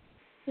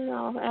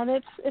 And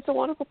it's a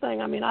wonderful thing.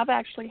 I mean, I've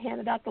actually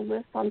handed out the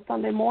list on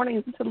Sunday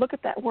mornings and said, look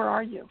at that, where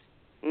are you?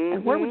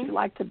 And where would you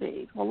like to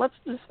be? Well, let's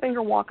just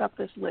finger walk up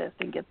this list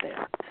and get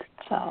there.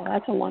 So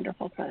that's a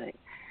wonderful thing.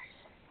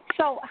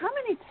 So how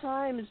many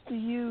times do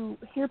you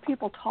hear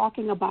people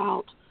talking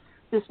about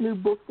this new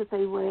book that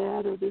they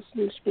read or this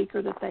new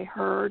speaker that they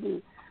heard?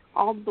 And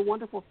all the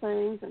wonderful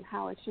things and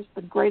how it's just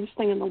the greatest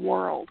thing in the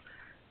world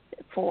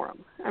for them.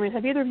 I mean,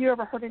 have either of you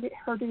ever heard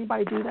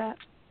anybody do that?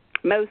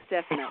 Most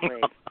definitely,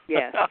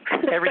 yes.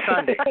 Every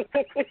Sunday.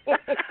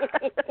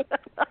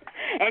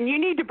 And you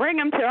need to bring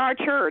them to our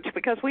church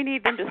because we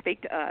need them to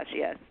speak to us,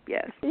 yes.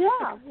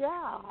 Yeah,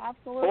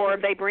 absolutely. Or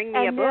they bring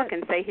me a book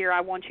and say, here, I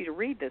want you to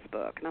read this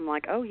book. And I'm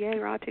like, oh, yay,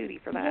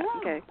 rah-tootie for that. Yeah,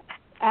 okay.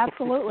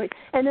 Absolutely.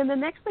 And then the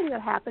next thing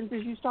that happens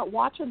is you start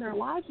watching their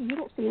lives and you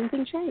don't see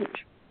anything change.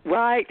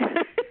 Right.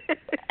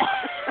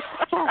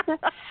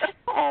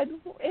 And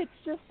it's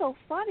just so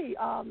funny.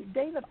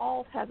 David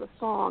Alt has a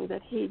song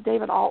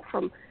David Alt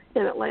from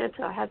in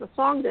Atlanta has a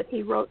song that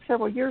he wrote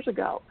several years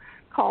ago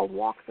called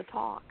Walk the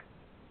Talk.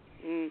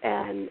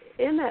 And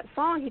in that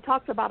song, he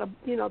talks about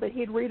that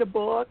he'd read a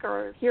book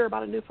or hear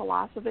about a new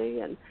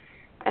philosophy, and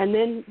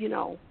then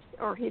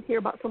or he'd hear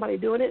about somebody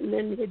doing it, and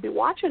then he'd be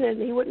watching it,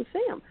 and he wouldn't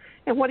see them.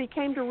 And what he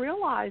came to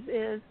realize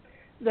is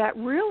that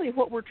really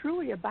what we're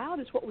truly about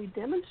is what we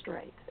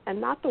demonstrate, and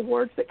not the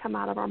words that come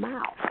out of our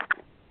mouth.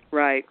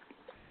 Right.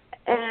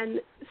 And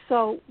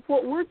so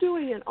what we're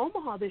doing in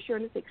Omaha this year,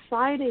 and it's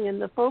exciting,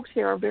 and the folks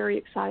here are very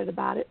excited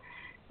about it.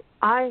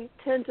 I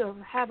tend to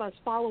have us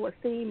follow a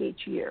theme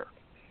each year.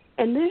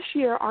 And this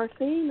year, our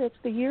theme is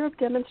the year of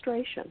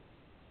demonstration.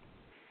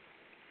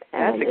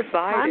 And That's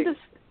exciting.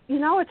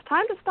 It's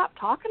time to stop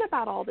talking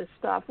about all this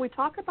stuff. We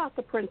talk about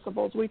the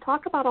principles. We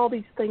talk about all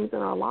these things in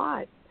our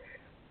lives.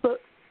 But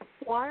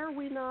why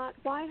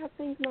have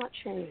things not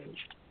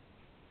changed?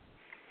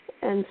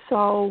 And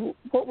so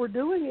what we're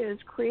doing is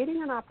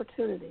creating an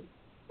opportunity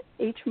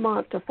each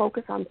month to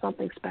focus on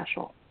something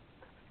special.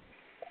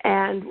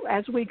 And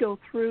as we go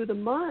through the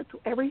month,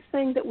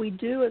 everything that we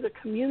do as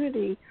a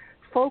community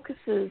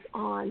focuses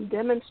on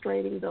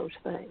demonstrating those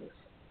things,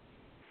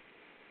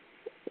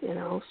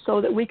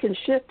 so that we can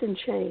shift and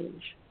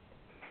change.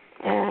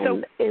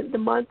 And in the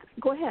month,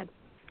 go ahead.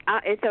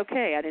 It's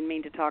okay. I didn't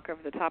mean to talk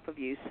over the top of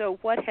you. So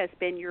what has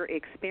been your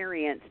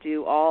experience?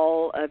 Do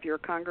all of your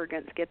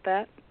congregants get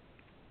that?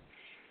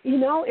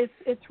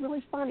 It's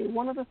really funny.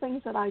 One of the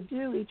things that I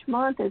do each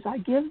month is I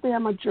give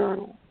them a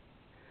journal.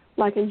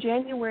 Like in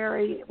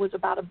January, it was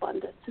about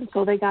abundance, and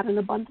so they got an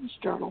abundance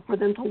journal for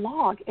them to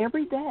log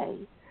every day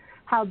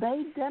how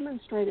they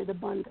demonstrated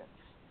abundance.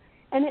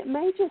 And it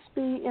may just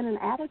be in an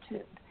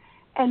attitude.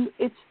 And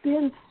it's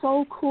been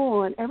so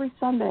cool, and every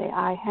Sunday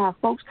I have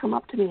folks come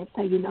up to me and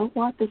say, you know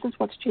what, this is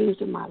what's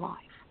changed in my life.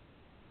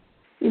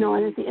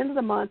 And at the end of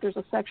the month, there's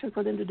a section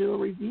for them to do a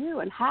review,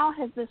 and how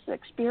has this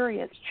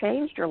experience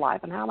changed your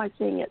life, and how am I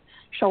seeing it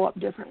show up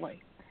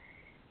differently?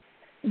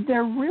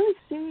 They're really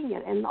seeing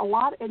it, and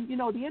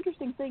the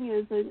interesting thing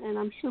is, and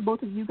I'm sure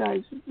both of you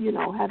guys,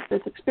 have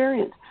this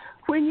experience,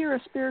 when you're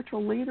a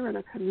spiritual leader in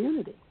a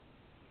community,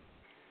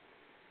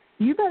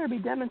 you better be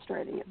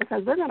demonstrating it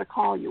because they're going to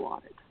call you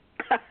on it.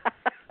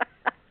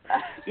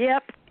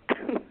 Yep.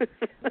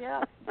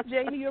 Yeah.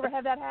 Jamie, you ever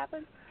had that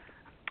happen?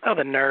 Oh,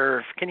 the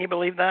nerve. Can you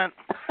believe that?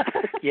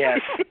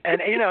 Yes.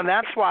 And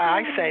that's why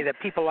I say that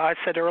I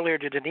said earlier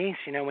to Denise,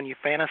 when you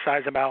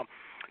fantasize about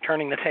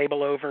turning the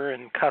table over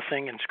and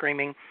cussing and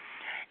screaming,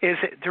 is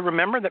to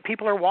remember that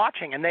people are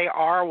watching, and they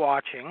are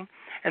watching.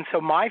 And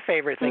so my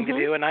favorite thing to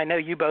do, and I know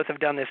you both have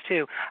done this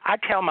too, I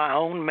tell my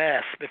own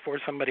mess before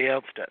somebody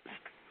else does.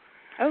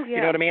 Oh, yeah.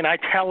 You know what I mean? I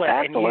tell it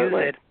Absolutely. and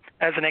use it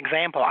as an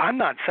example. I'm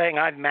not saying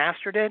I've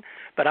mastered it,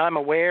 but I'm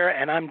aware,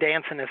 and I'm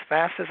dancing as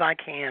fast as I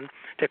can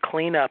to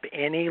clean up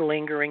any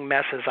lingering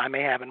messes I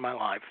may have in my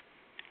life.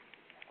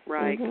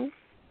 Right.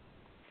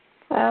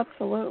 Mm-hmm.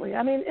 Absolutely.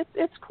 I mean,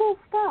 it's cool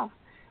stuff,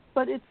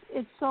 but it's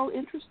so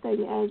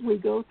interesting as we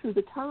go through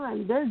the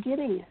time. They're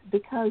getting it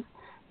because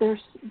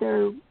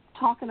they're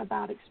talking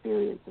about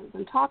experiences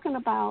and talking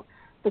about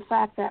the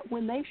fact that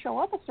when they show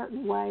up a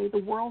certain way, the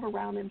world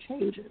around them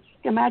changes.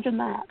 Imagine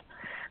that.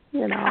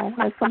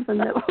 That's something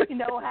that we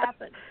know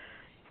happens.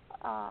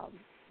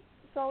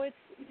 So it's,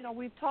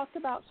 we've talked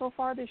about so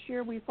far this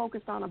year, we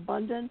focused on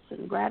abundance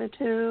and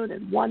gratitude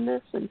and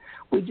oneness, and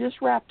we just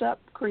wrapped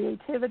up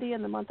creativity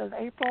in the month of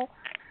April.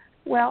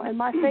 Well, and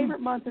my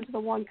favorite month is the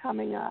one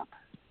coming up,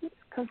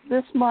 because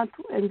this month,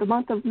 in the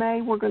month of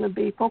May, we're going to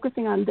be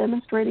focusing on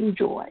demonstrating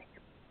joy.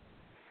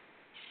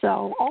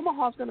 So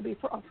Omaha's going to be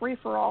a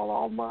free-for-all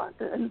all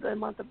month, in the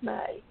month of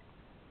May.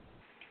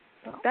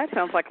 So. That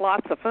sounds like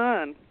lots of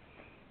fun.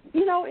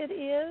 It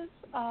is.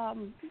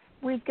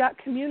 We've got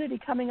community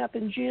coming up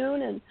in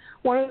June, and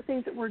one of the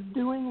things that we're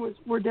doing was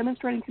we're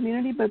demonstrating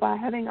community by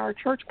having our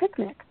church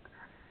picnic.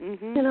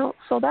 Mm-hmm.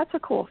 So that's a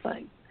cool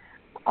thing.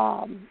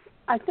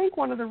 I think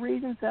one of the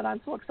reasons that I'm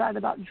so excited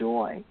about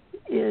joy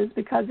is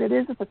because it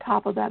is at the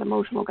top of that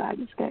emotional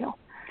guidance scale.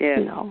 Yes.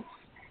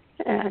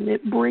 And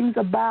it brings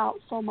about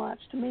so much.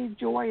 To me,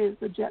 joy is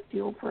the jet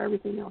fuel for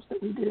everything else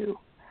that we do.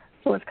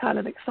 So it's kind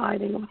of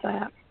exciting with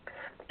that.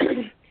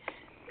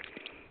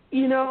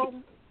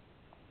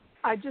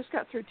 I just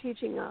got through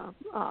teaching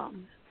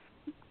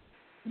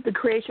the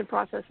creation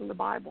process in the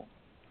Bible.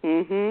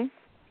 Mm-hmm.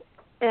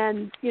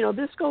 And,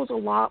 this goes a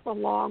lot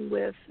along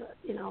with,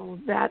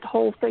 that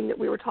whole thing that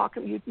we were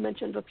talking, you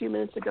mentioned a few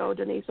minutes ago,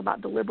 Denise,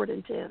 about deliberate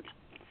intent.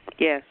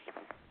 Yes.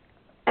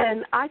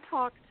 And I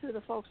talk to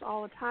the folks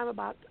all the time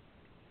about,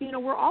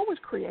 we're always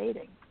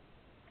creating.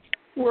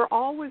 We're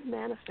always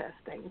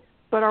manifesting.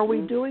 But are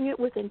we doing it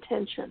with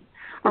intention?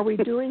 Are we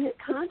doing it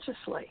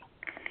consciously?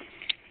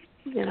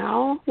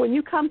 When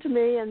you come to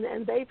me,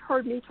 and they've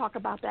heard me talk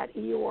about that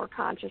Eeyore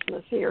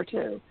consciousness here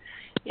too,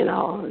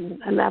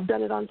 and I've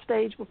done it on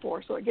stage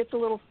before, so it gets a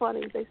little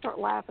funny. They start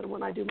laughing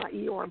when I do my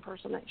Eeyore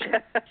impersonation.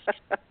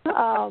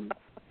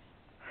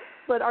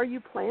 But are you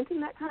planting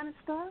that kind of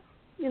stuff?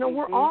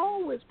 We're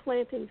always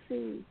planting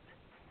seeds.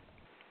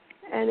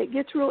 And it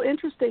gets real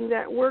interesting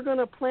that we're going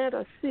to plant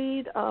a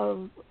seed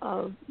of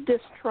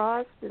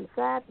distrust and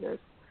sadness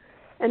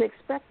and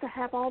expect to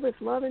have all this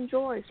love and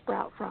joy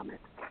sprout from it.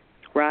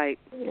 Right.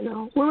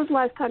 When was the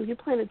last time you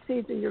planted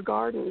seeds in your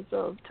gardens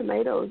of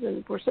tomatoes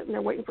and we're sitting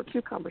there waiting for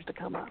cucumbers to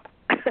come up?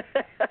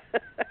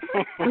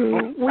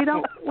 We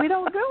don't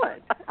do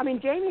it. I mean,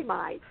 Jamie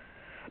might.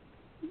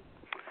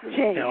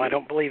 Jamie. No, I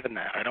don't believe in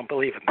that. You don't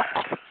believe in the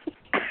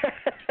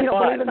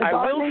I will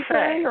gardening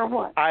thing or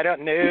what? I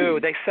don't know.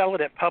 They sell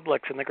it at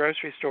Publix in the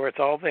grocery store. It's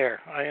all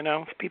there.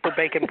 It's people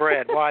baking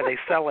bread. Why? They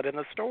sell it in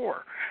the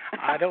store.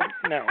 I don't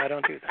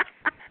do that.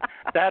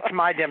 That's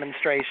my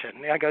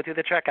demonstration. I go through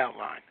the checkout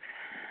line.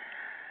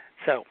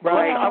 So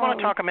I want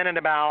to talk a minute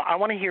about, I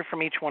want to hear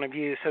from each one of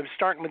you. So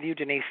starting with you,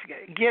 Denise,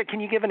 can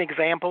you give an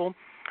example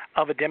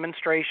of a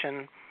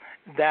demonstration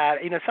that,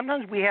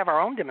 sometimes we have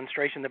our own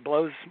demonstration that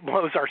blows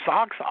our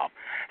socks off.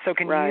 So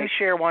can you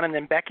share one, and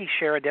then Becky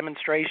share a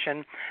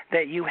demonstration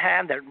that you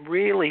had that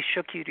really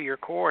shook you to your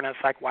core, and it's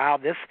like, wow,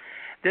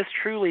 this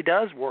truly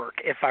does work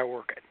if I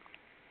work it.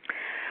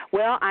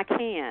 Well, I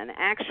can.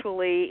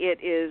 Actually,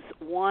 it is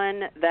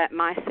one that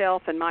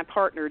myself and my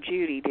partner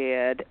Judy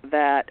did,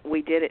 that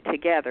we did it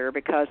together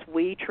because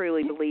we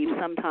truly believe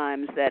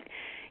sometimes that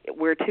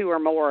where two or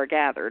more are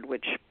gathered,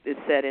 which is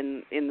said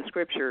in the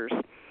scriptures,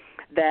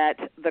 that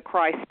the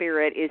Christ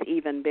Spirit is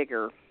even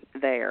bigger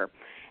there.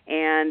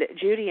 And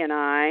Judy and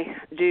I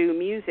do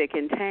music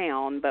in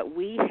town, but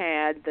we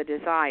had the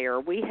desire.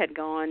 We had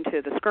gone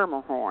to the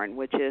Skirmerhorn,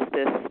 which is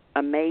this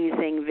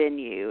amazing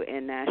venue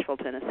in Nashville,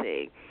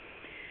 Tennessee.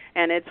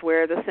 And it's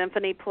where the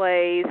symphony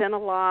plays and a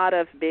lot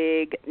of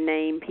big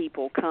name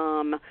people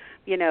come,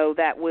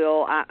 that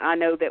will, I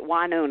know that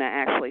Winona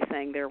actually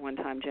sang there one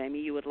time,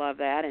 Jamie. You would love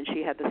that. And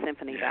she had the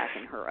symphony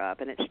backing her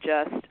up. And it's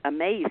just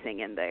amazing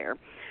in there.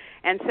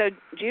 And so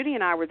Judy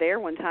and I were there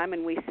one time,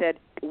 and we said,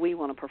 we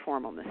want to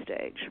perform on this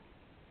stage.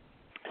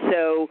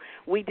 So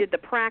we did the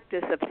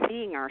practice of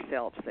seeing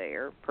ourselves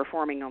there,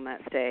 performing on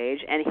that stage,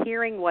 and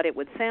hearing what it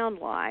would sound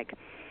like.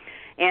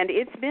 And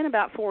it's been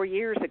about 4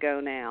 years ago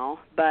now,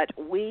 but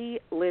we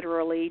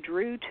literally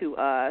drew to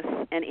us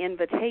an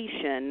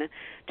invitation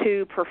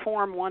to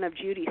perform one of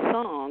Judy's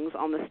songs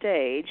on the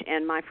stage,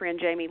 and my friend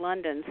Jamie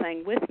London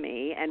sang with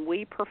me, and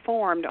we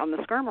performed on the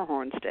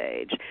Skirmerhorn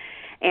stage.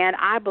 And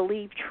I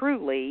believe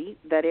truly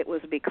that it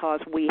was because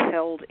we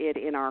held it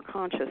in our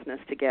consciousness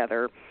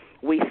together.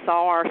 We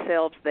saw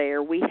ourselves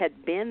there. We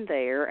had been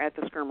there at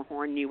the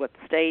Skirmerhorn, knew what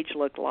the stage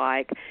looked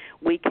like.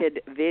 We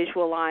could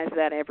visualize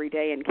that every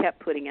day and kept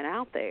putting it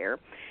out there.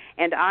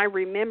 And I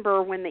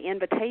remember when the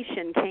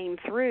invitation came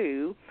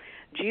through,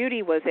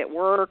 Judy was at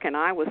work and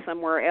I was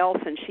somewhere else,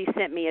 and she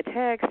sent me a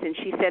text, and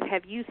she said,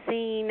 have you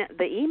seen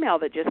the email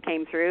that just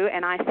came through?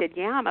 And I said,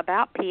 yeah, I'm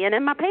about peeing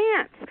in my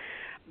pants.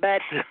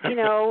 But,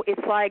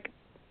 it's like,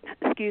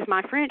 excuse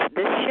my French,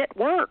 this shit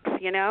works,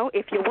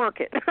 if you work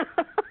it.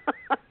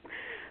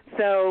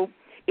 So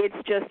it's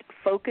just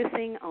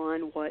focusing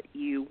on what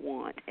you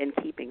want and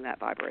keeping that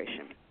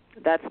vibration.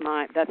 That's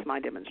my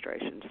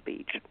demonstration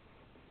speech.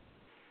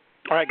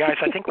 All right, guys,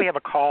 I think we have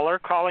a caller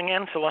calling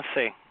in, so let's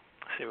see.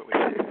 Let's see what we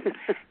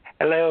have.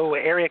 Hello,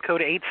 area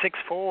code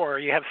 864.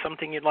 You have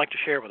something you'd like to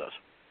share with us?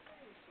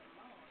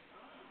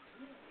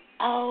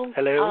 Oh.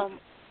 Hello?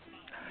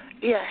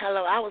 Yeah,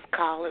 hello. I was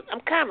calling.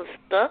 I'm kind of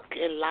stuck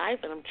in life,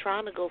 and I'm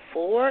trying to go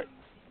forward,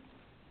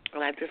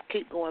 and I just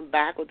keep going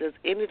backward. There's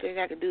anything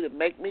I can do to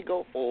make me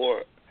go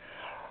forward?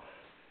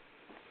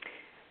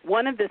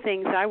 One of the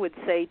things I would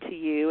say to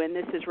you, and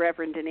this is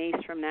Reverend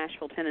Denise from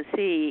Nashville,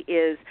 Tennessee,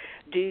 is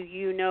do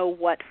you know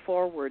what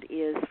forward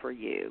is for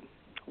you?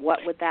 What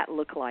would that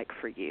look like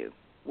for you?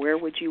 Where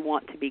would you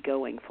want to be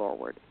going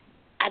forward?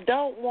 I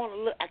don't want to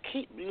look. I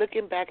keep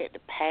looking back at the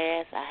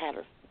past. I had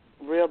a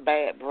real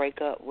bad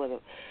breakup with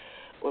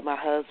my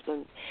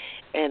husband,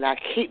 and I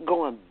keep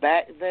going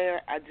back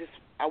there.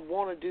 I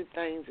want to do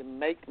things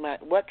and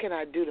what can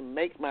I do to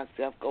make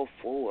myself go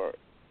forward?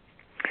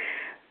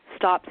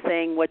 Stop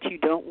saying what you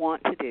don't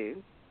want to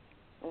do,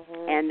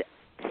 and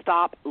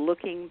stop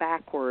looking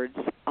backwards,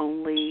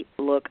 only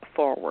look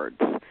forwards.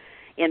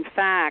 In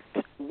fact,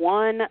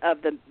 one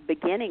of the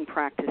beginning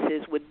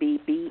practices would be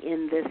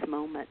in this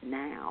moment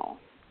now.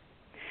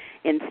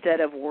 Instead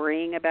of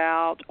worrying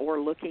about or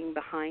looking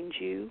behind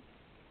you,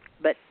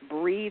 but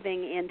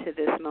breathing into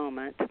this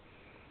moment,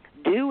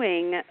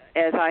 doing,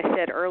 as I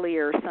said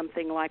earlier,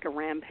 something like a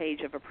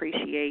rampage of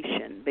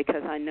appreciation,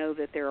 because I know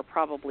that there are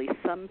probably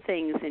some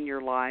things in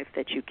your life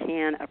that you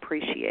can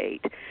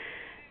appreciate.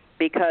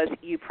 because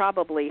you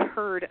probably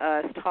heard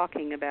us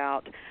talking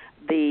about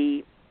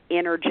the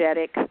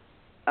energetic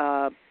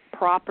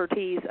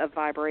properties of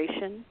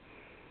vibration,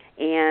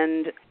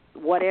 and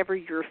whatever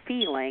you're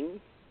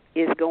feeling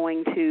is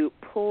going to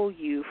pull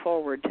you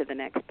forward to the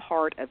next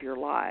part of your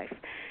life.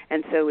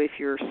 And so if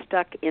you're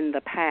stuck in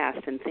the past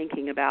and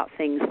thinking about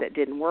things that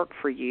didn't work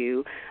for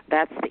you,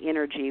 that's the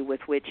energy with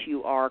which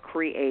you are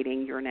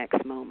creating your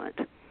next moment.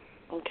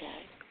 Okay.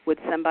 Would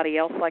somebody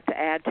else like to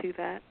add to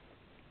that?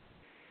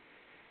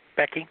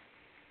 Becky?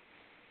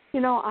 You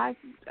know,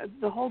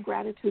 the whole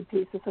gratitude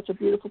piece is such a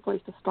beautiful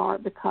place to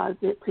start because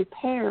it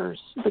prepares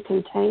the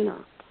container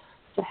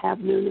to have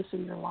newness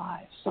in your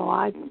life. So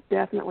I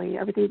definitely,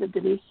 everything that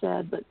Denise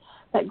said, but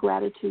that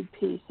gratitude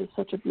piece is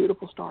such a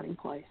beautiful starting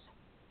place.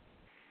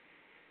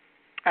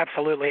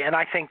 Absolutely. And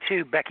I think,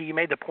 too, Becky, you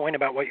made the point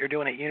about what you're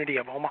doing at Unity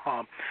of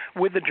Omaha.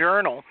 With the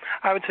journal,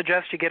 I would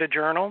suggest you get a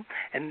journal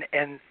and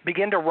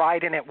begin to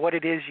write in it what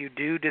it is you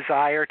do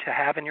desire to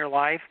have in your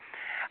life.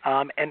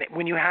 And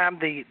when you have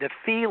the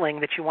feeling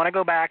that you want to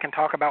go back and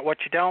talk about what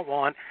you don't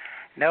want,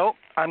 no,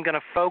 I'm going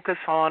to focus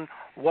on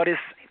what is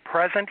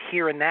present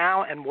here and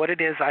now and what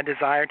it is I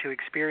desire to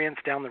experience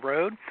down the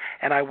road,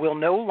 and I will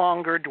no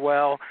longer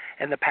dwell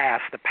in the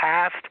past. The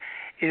past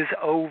is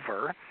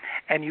over,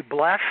 and you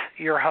bless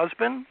your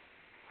husband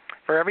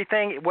for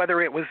everything,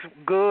 whether it was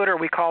good or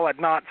we call it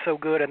not so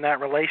good in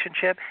that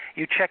relationship.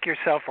 You check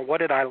yourself for what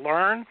did I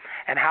learn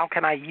and how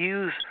can I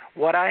use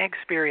what I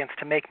experienced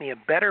to make me a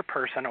better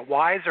person, a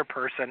wiser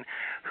person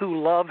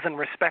who loves and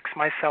respects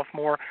myself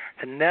more,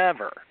 to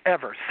never,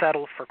 ever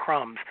settle for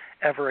crumbs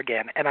ever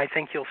again. And I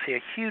think you'll see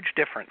a huge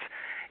difference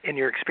in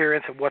your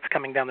experience of what's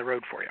coming down the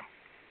road for you.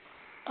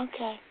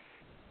 Okay.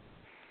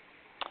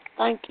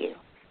 Thank you.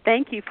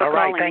 Thank you for calling.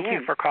 calling. All right, thank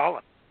you for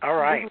calling. All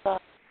right.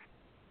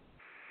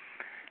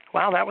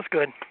 Wow, that was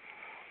good.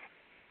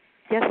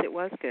 Yes, it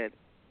was good.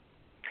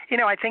 You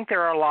know, I think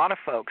there are a lot of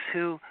folks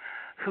who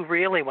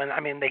really,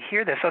 they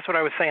hear this. That's what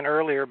I was saying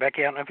earlier,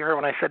 Becky. I don't know if you heard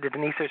when I said to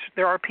Denise,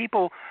 there are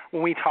people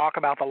when we talk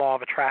about the law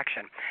of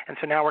attraction, and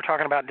so now we're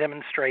talking about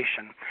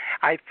demonstration.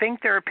 I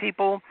think there are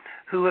people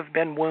who have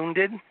been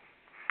wounded.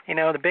 You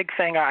know, the big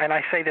thing, and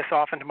I say this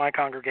often to my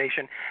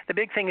congregation, the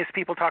big thing is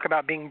people talk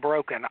about being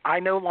broken. I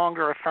no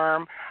longer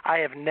affirm I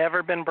have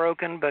never been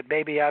broken, but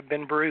baby, I've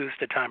been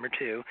bruised a time or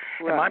two.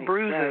 Right, and my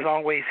bruises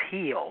always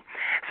heal.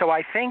 So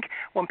I think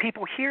when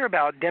people hear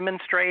about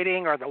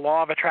demonstrating or the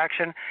law of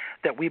attraction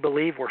that we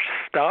believe we're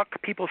stuck,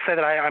 people say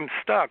that I'm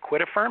stuck.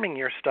 Quit affirming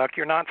you're stuck.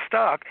 You're not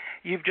stuck.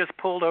 You've just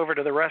pulled over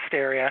to the rest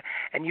area,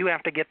 and you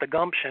have to get the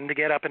gumption to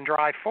get up and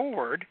drive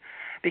forward,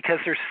 because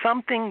there's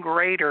something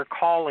greater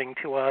calling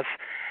to us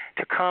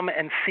to come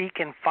and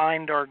seek and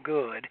find our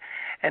good.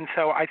 And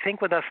so I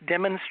think with us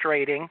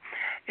demonstrating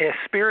a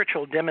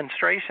spiritual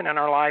demonstration in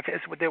our life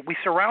is that we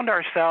surround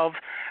ourselves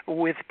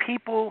with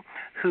people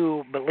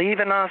who believe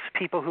in us,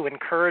 people who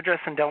encourage us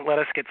and don't let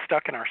us get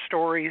stuck in our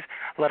stories,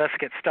 let us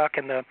get stuck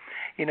in the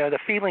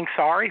feeling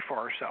sorry for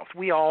ourselves.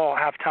 We all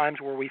have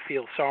times where we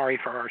feel sorry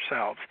for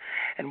ourselves.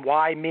 And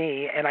why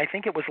me? And I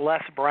think it was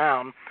Les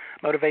Brown,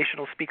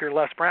 motivational speaker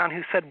Les Brown,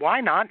 who said,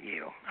 why not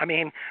you? I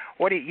mean,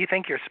 what do you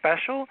think you're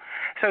special?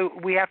 So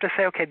we have to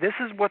say, okay, this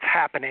is what's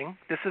happening.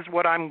 This is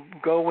what I'm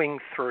going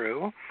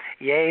through.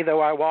 Yea, though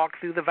I walk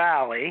through the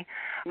valley.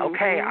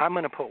 Okay, I'm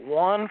going to put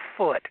one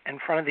foot in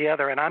front of the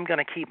other, and I'm going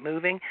to keep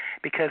moving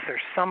because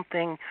there's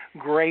something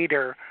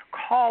greater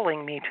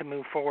calling me to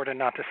move forward and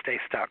not to stay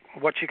stuck.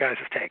 What's you guys'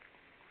 take?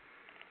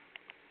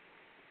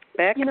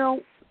 Beck? You know,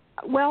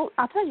 well,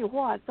 I'll tell you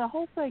what, the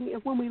whole thing,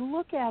 when we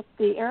look at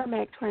the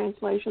Aramaic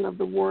translation of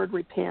the word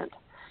repent,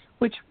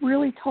 which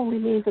really totally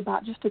means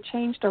about just to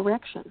change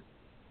direction.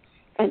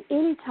 And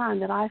any time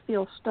that I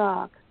feel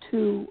stuck,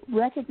 to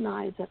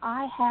recognize that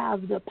I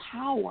have the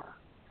power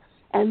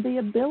and the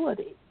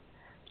ability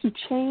to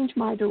change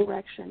my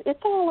direction.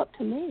 It's all up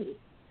to me.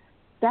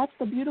 That's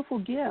the beautiful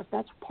gift.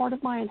 That's part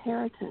of my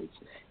inheritance,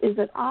 is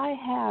that I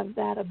have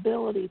that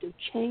ability to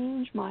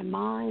change my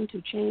mind,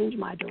 to change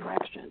my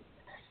direction,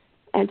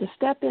 and to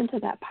step into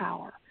that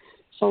power.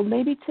 So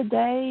maybe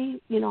today,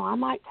 I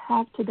might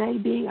have today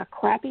being a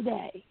crappy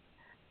day,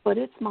 but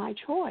it's my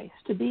choice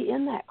to be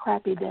in that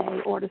crappy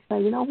day or to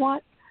say, you know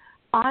what,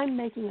 I'm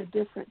making a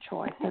different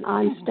choice and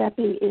I'm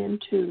stepping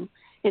into,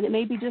 and it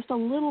may be just a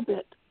little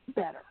bit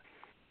better,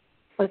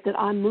 but that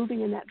I'm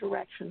moving in that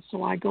direction.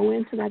 So I go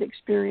into that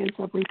experience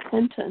of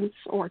repentance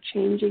or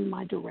changing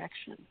my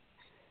direction.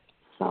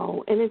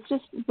 So, and it's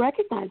just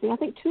recognizing, I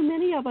think too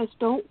many of us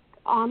don't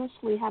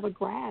honestly have a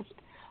grasp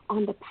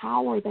on the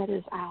power that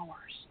is ours.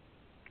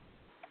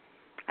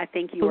 I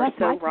think you are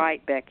so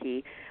right,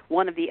 Becky.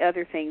 One of the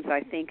other things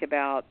I think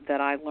about that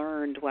I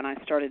learned when I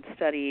started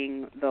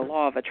studying the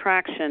law of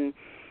attraction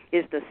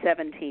is the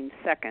 17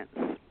 seconds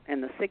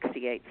and the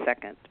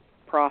 68-second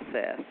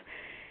process.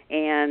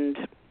 And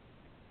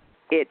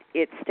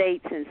it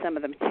states in some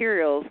of the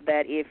materials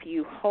that if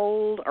you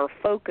hold or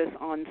focus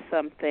on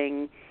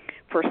something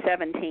for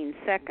 17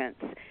 seconds,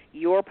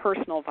 your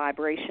personal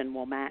vibration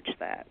will match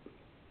that.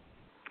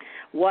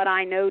 what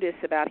I notice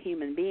about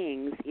human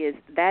beings is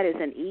that is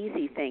an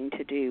easy thing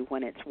to do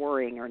when it's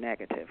worrying or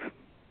negative.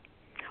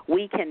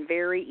 We can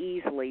very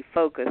easily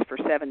focus for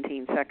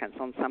 17 seconds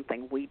on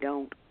something we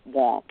don't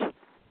want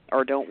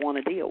or don't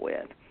want to deal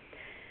with.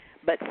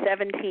 But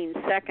 17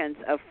 seconds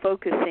of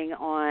focusing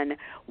on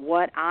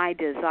what I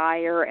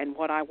desire and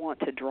what I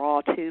want to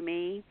draw to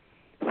me,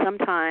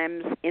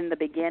 sometimes in the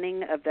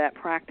beginning of that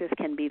practice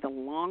can be the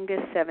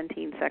longest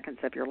 17 seconds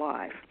of your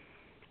life.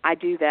 I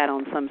do that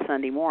on some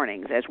Sunday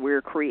mornings as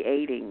we're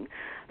creating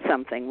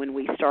something. When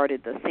we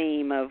started the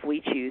theme of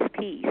We Choose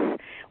Peace,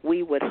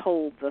 we would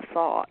hold the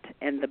thought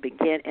and the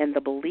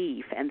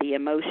belief and the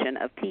emotion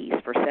of peace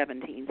for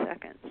 17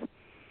 seconds.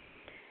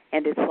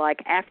 And it's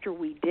like after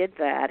we did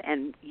that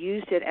and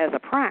used it as a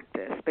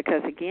practice,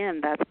 because, again,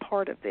 that's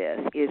part of this,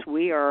 is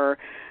we are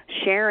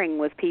sharing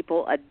with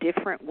people a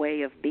different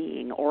way of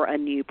being or a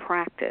new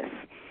practice.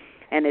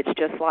 And it's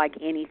just like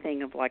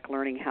anything of like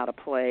learning how to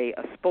play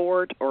a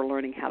sport or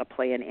learning how to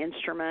play an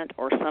instrument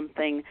or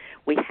something.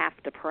 We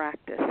have to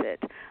practice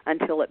it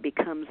until it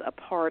becomes a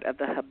part of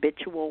the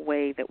habitual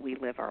way that we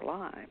live our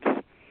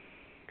lives.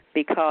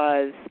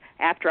 Because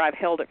after I've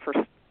held it for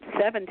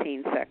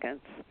 17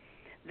 seconds,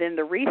 then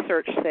the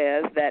research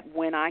says that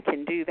when I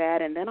can do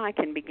that and then I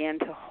can begin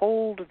to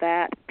hold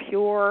that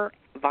pure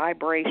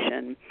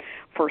vibration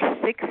for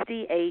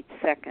 68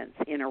 seconds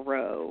in a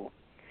row,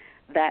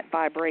 that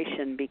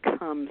vibration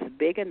becomes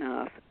big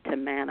enough to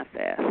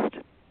manifest.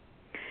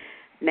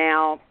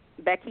 Now,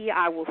 Becky,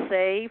 I will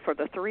say for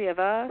the three of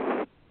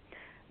us,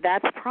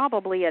 that's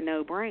probably a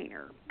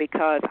no-brainer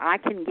because I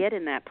can get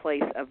in that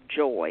place of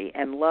joy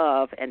and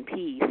love and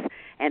peace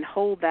and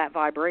hold that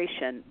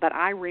vibration. But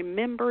I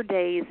remember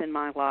days in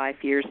my life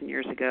years and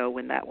years ago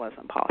when that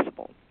wasn't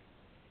possible.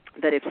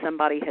 That if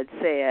somebody had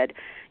said,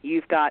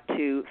 you've got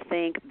to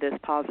think this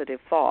positive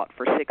thought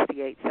for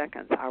 68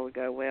 seconds, I would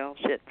go, well,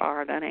 shit,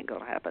 fire, that ain't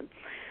going to happen.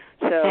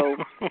 So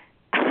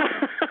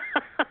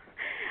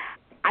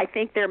I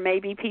think there may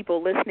be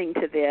people listening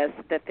to this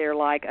that they're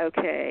like,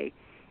 okay.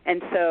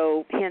 And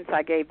so hence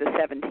I gave the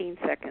 17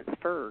 seconds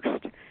first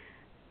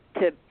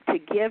to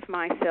give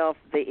myself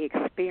the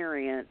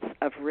experience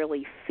of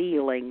really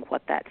feeling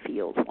what that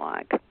feels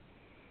like. Does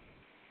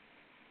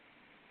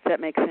that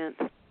make sense?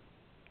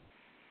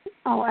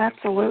 Oh,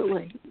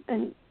 absolutely.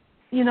 And,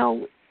 you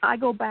know, I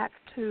go back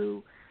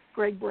to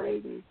Greg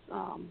Braden's,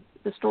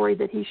 the story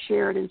that he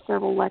shared in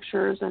several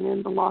lectures and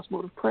in the Lost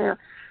Mode of Prayer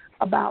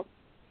about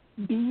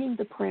being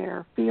the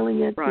prayer, feeling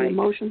it, right. The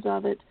emotions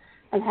of it,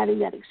 and having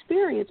that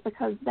experience,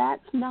 because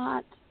that's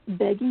not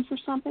begging for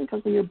something,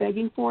 because when you're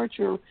begging for it,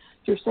 you're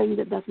saying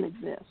that it doesn't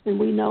exist. And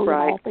we know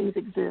right. that all things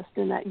exist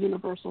in that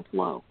universal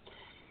flow.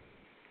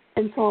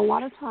 And so a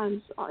lot of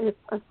times if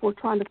we're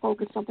trying to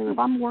focus something, if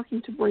I'm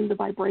working to bring the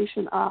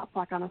vibration up,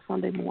 like on a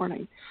Sunday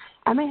morning,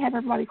 I may have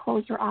everybody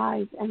close their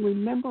eyes and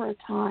remember a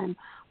time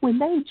when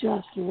they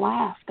just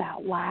laughed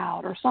out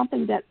loud or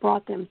something that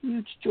brought them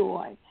huge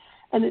joy.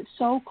 And it's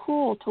so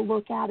cool to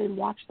look out and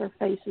watch their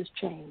faces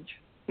change.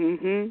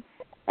 Mm-hmm.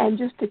 And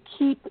just to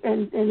keep,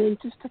 and then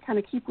just to kind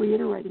of keep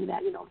reiterating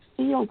that, you know,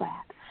 feel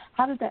that.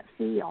 How did that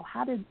feel?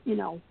 How did, you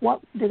know,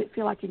 what did it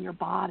feel like in your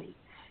body?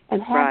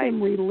 And have right.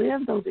 them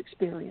relive those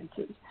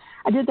experiences.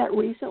 I did that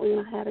recently,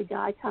 and I had a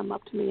guy come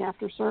up to me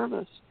after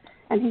service,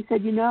 and he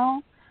said, you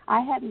know, I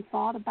hadn't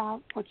thought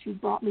about what you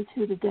brought me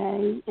to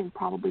today in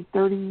probably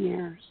 30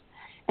 years,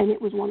 and it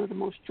was one of the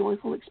most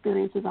joyful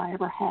experiences I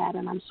ever had,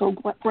 and I'm so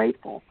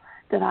grateful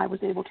that I was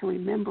able to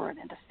remember it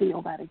and to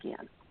feel that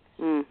again.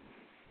 Mm.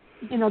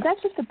 You know,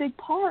 that's just a big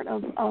part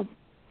of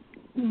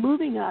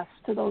moving us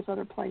to those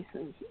other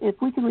places. If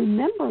we can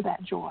remember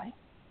that joy,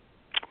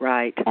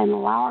 right, and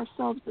allow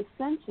ourselves to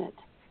sense it,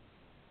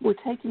 we're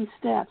taking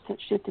steps at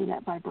shifting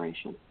that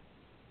vibration.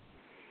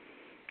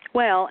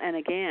 Well, and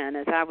again,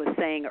 as I was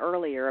saying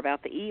earlier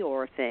about the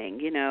Eeyore thing,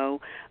 you know,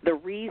 the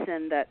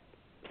reason that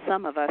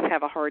some of us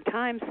have a hard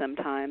time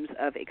sometimes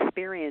of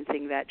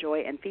experiencing that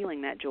joy and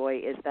feeling that joy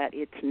is that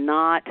it's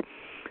not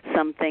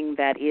something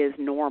that is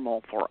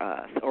normal for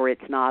us, or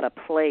it's not a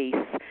place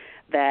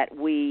that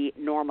we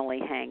normally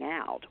hang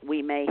out.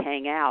 We may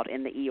hang out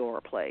in the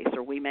Eeyore place,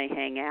 or we may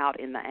hang out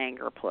in the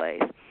anger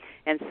place.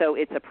 And so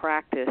it's a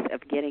practice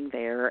of getting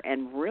there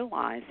and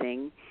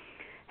realizing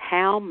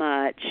how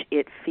much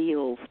it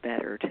feels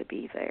better to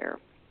be there.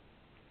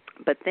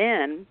 But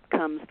then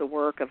comes the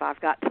work of I've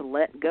got to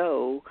let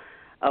go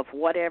of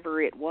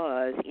whatever it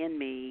was in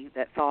me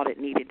that thought it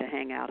needed to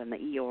hang out in the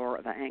Eeyore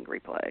or the angry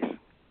place.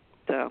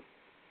 So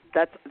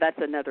that's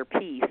another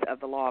piece of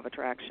the law of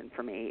attraction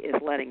for me, is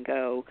letting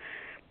go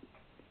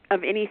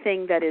of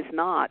anything that is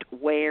not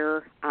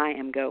where I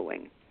am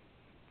going.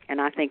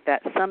 And I think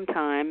that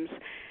sometimes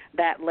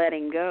that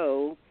letting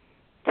go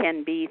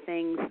can be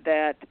things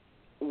that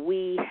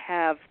we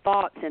have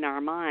thoughts in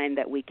our mind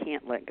that we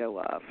can't let go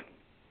of.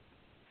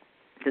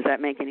 Does that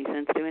make any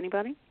sense to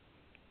anybody?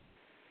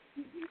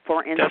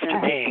 For instance,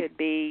 it could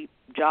be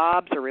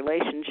jobs or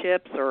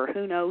relationships or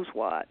who knows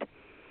what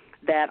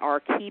that are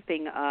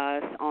keeping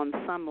us on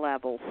some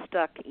level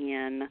stuck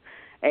in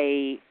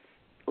a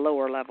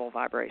lower level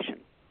vibration.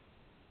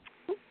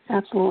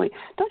 Absolutely.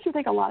 Don't you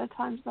think a lot of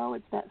times, though,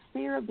 it's that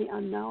fear of the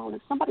unknown?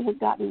 If somebody has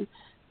gotten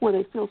where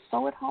they feel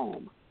so at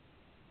home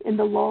in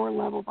the lower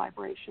level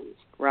vibrations.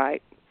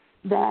 Right.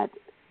 That,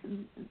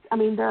 I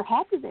mean, they're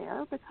happy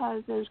there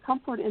because there's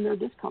comfort in their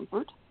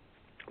discomfort.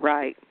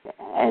 Right.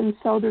 And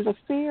so there's a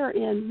fear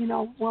in,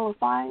 well,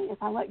 if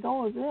I let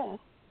go of this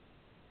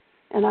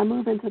and I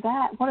move into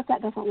that, what if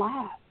that doesn't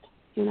last?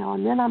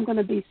 And then I'm going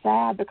to be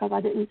sad because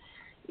I didn't,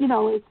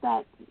 it's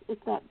that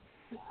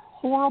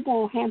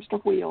horrible hamster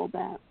wheel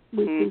that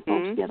we see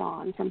folks get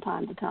on from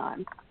time to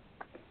time.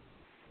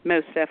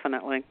 Most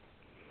definitely.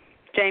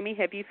 Jamie,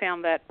 have you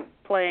found that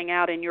playing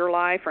out in your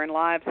life or in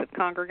lives of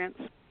congregants?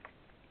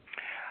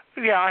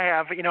 Yeah, I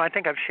have. I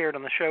think I've shared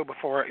on the show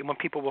before when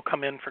people will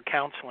come in for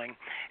counseling,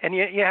 and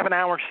you have an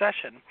hour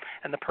session,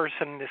 and the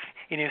person is,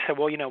 say,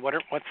 well,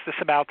 what's this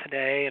about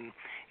today, and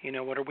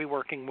what are we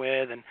working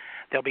with, and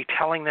they'll be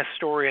telling this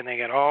story, and they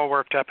get all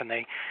worked up, and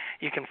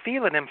you can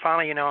feel it, and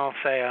finally, I'll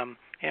say,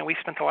 we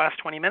spent the last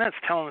 20 minutes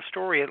telling the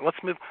story. Let's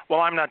move. Well,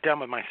 I'm not done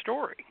with my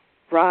story.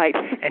 Right.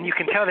 And you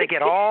can tell they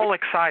get all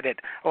excited,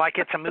 like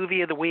it's a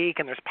movie of the week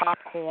and there's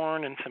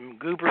popcorn and some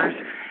goobers,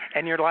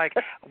 and you're like,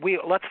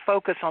 let's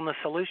focus on the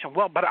solution.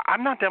 Well, but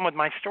I'm not done with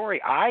my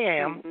story. I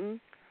am.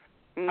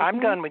 I'm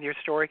done with your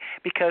story,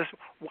 because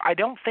I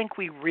don't think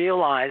we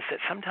realize that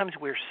sometimes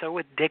we're so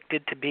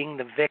addicted to being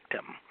the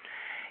victim.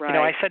 Right.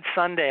 I said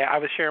Sunday, I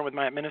was sharing with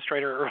my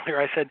administrator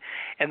earlier, I said,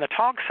 in the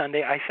talk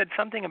Sunday, I said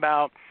something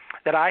about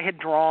that I had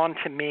drawn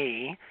to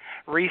me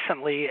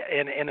recently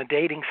in a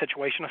dating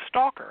situation, a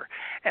stalker.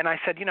 And I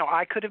said,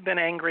 I could have been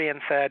angry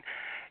and said,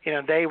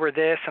 they were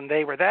this and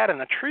they were that.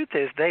 And the truth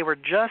is they were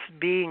just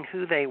being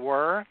who they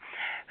were.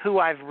 Who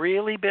I've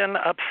really been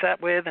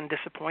upset with and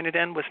disappointed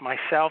in was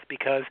myself,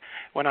 because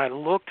when I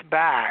looked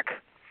back,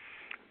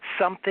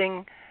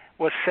 something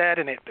was said,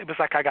 and it was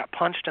like I got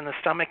punched in the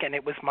stomach, and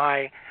it was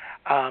my,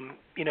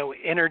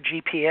 inner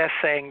GPS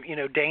saying,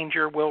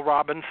 danger, Will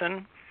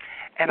Robinson.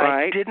 And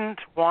right. I didn't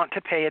want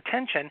to pay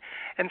attention.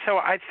 And so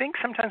I think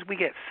sometimes we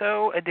get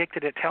so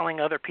addicted at telling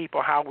other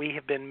people how we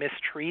have been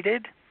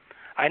mistreated.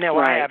 I know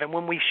right. I have. And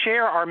when we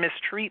share our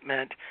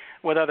mistreatment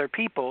with other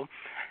people,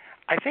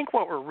 I think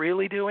what we're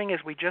really doing is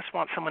we just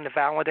want someone to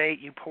validate,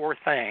 you poor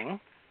thing.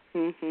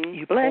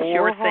 You Bless poor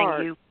your thing.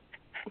 Heart.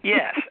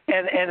 Yes,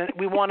 and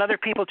we want other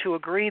people to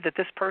agree that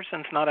this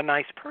person's not a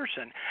nice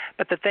person.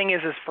 But the thing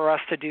is for us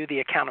to do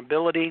the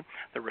accountability,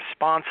 the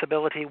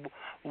responsibility.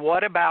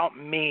 What about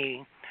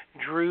me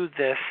drew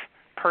this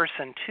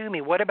person to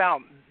me? What about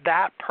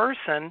that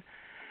person?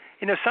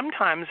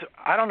 Sometimes,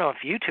 I don't know if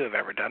you two have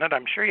ever done it.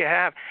 I'm sure you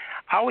have.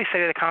 I always say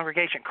to the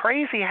congregation,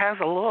 crazy has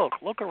a look.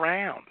 Look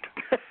around.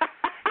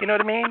 You know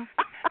what I mean?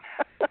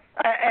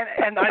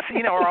 And I,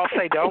 or I'll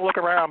say, don't look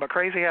around, but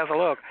crazy has a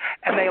look.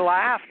 And they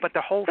laugh, but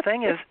the whole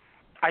thing is,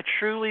 I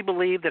truly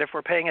believe that if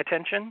we're paying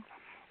attention,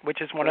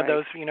 which is one of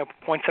those,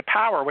 points of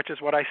power, which is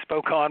what I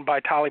spoke on by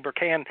Tali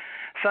Burkhan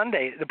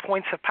Sunday, the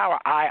points of power,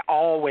 I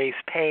always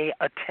pay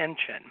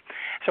attention.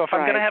 So if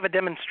I'm going to have a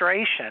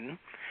demonstration,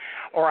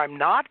 or I'm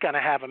not going to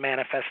have a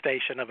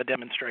manifestation of a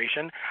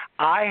demonstration,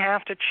 I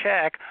have to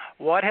check,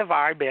 what have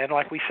I been,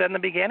 like we said in the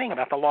beginning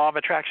about the law of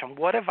attraction,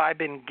 what have I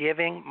been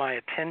giving my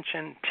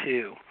attention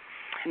to?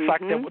 It's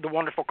like the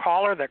wonderful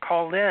caller that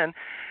called in,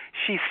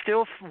 she's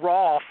still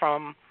raw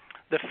from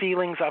the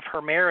feelings of her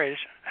marriage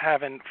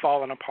having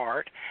fallen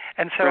apart.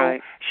 And so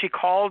she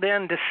called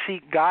in to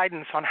seek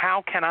guidance on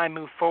how can I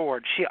move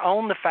forward. She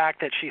owned the fact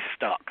that she's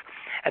stuck.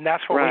 And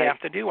that's what we have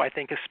to do, I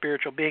think, as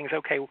spiritual beings.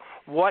 Okay,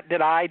 what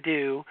did I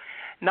do?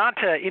 Not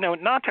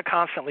to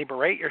constantly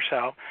berate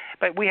yourself,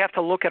 but we have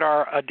to look at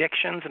our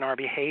addictions and our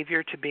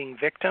behavior to being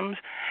victims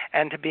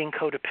and to being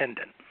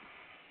codependent.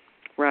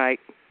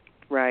 Right.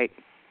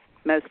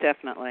 Most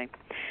definitely.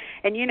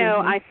 And,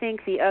 I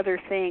think the other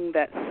thing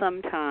that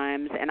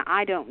sometimes, and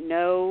I don't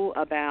know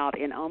about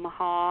in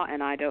Omaha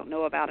and I don't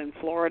know about in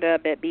Florida,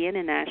 but being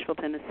in Nashville,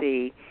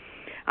 Tennessee,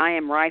 I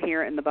am right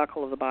here in the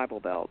buckle of the Bible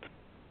Belt.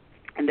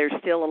 And there's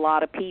still a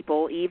lot of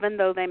people, even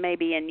though they may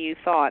be in New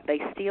Thought, they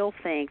still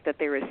think that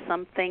there is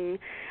something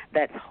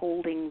that's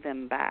holding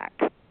them back,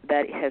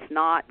 that has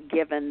not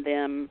given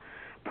them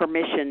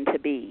permission to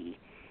be.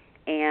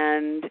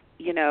 And,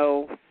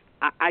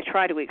 I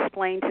try to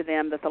explain to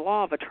them that the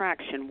law of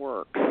attraction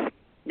works,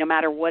 no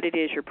matter what it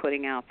is you're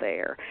putting out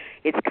there.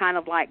 It's kind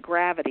of like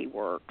gravity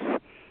works.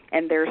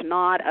 And there's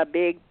not a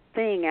big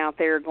thing out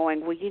there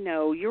going, well,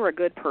 you're a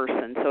good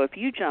person, so if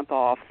you jump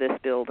off this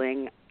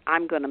building,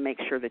 I'm going to make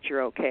sure that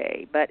you're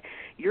okay. But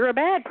you're a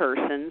bad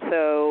person,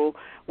 so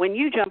when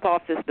you jump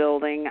off this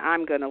building,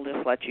 I'm going to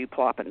just let you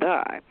plop and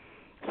die.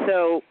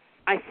 So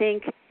I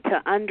think to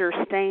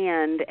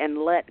understand and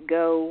let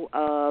go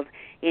of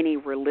any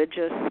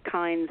religious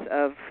kinds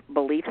of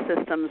belief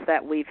systems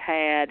that we've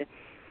had,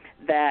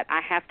 that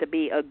I have to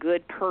be a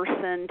good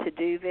person to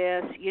do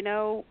this,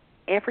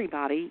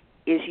 everybody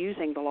is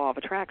using the law of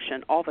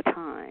attraction all the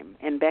time,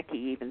 and Becky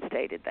even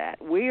stated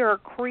that. We are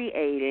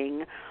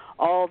creating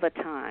all the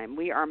time.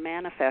 We are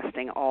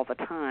manifesting all the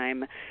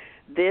time.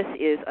 This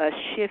is us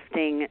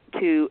shifting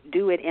to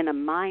do it in a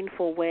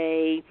mindful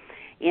way,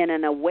 in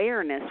an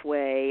awareness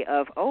way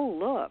of, oh,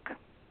 look,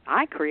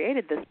 I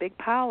created this big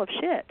pile of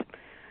shit.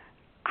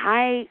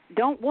 I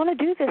don't want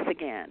to do this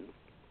again,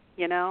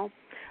 you know.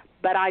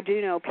 But I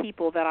do know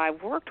people that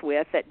I've worked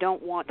with that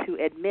don't want to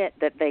admit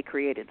that they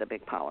created the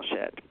big pile of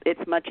shit.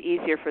 It's much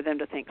easier for them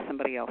to think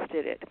somebody else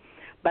did it.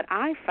 But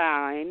I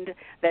find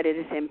that it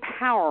is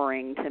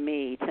empowering to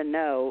me to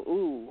know,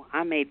 ooh,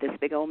 I made this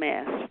big old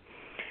mess,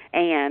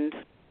 and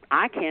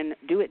I can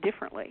do it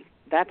differently.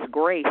 That's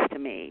grace to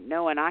me,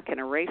 knowing I can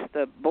erase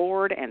the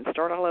board and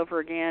start all over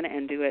again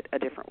and do it a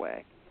different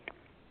way.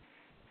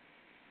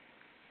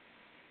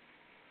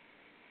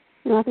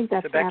 No, I think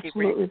that's so Becky,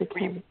 absolutely the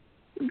case.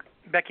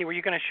 Becky, were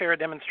you going to share a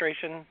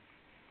demonstration?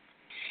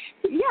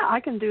 Yeah, I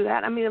can do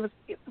that. I mean,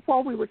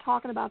 while we were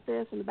talking about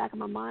this, in the back of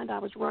my mind, I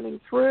was running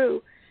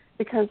through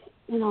because,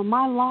 you know,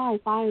 my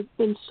life, I've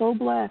been so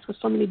blessed with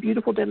so many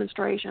beautiful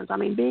demonstrations. I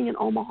mean, being in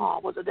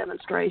Omaha was a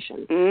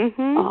demonstration.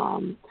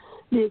 Mm-hmm.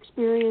 The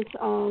experience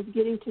of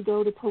getting to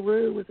go to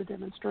Peru was a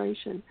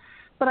demonstration.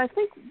 But I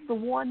think the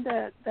one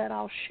that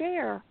I'll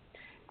share,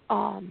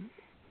 and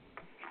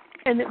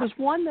it was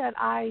one that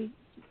I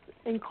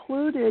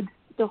included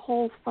the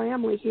whole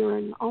family here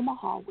in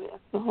Omaha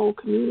with, the whole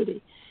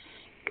community.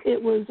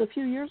 It was a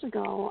few years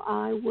ago.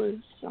 I was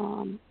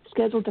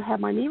scheduled to have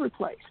my knee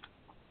replaced.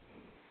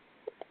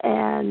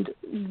 And,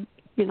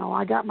 you know,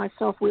 I got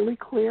myself really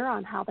clear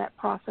on how that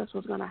process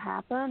was going to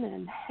happen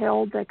and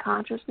held the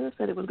consciousness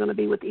that it was going to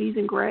be with ease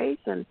and grace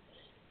and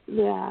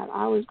that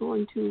I was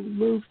going to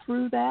move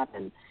through that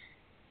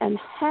and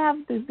have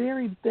the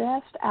very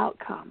best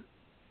outcome,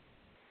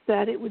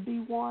 that it would be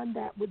one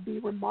that would be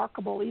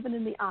remarkable even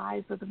in the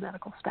eyes of the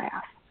medical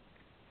staff.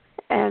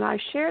 And I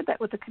shared that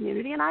with the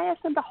community, and I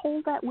asked them to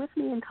hold that with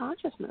me in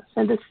consciousness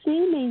and to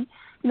see me,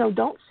 you know,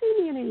 don't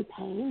see me in any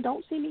pain,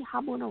 don't see me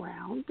hobbling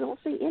around, don't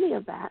see any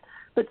of that,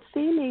 but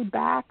see me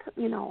back,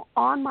 you know,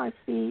 on my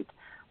feet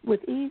with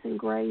ease and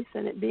grace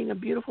and it being a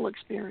beautiful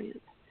experience.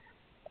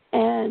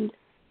 And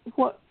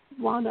what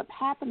wound up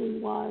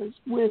happening was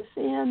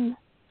within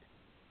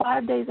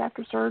 5 days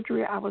after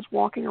surgery, I was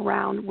walking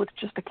around with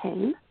just a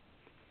cane.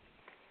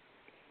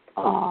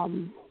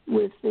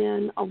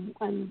 Within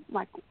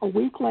a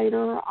week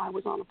later, I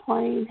was on a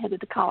plane headed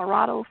to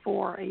Colorado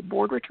for a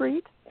board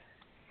retreat.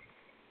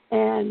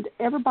 And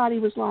everybody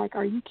was like,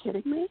 are you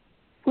kidding me?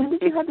 When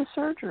did you have the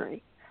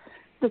surgery?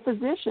 The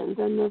physicians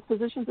and the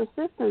physician's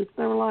assistants,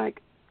 they were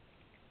like,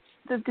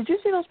 did you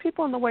see those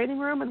people in the waiting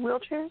room in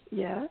wheelchairs?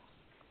 Yes.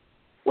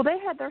 Well, they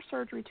had their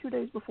surgery 2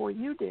 days before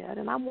you did,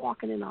 and I'm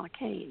walking in on a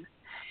cane.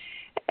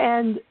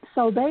 And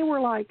so they were,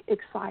 like,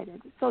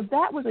 excited. So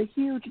that was a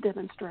huge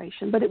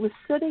demonstration, but it was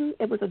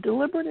a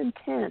deliberate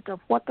intent of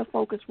what the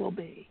focus will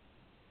be.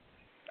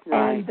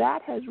 Right. And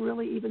that has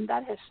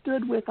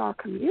stood with our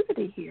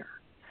community here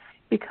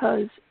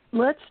because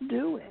let's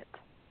do it.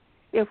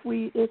 If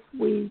we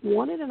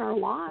want it in our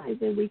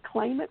lives and we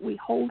claim it, we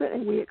hold it,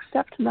 and we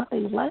accept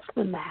nothing less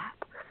than that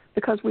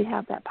because we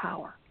have that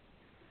power.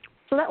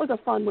 So that was a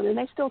fun one, and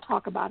they still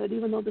talk about it,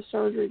 even though the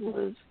surgery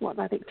was,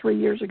 I think 3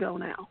 years ago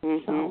now.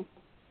 Mm-hmm. So.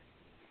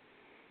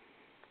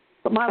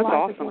 But my That's life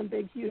awesome. is one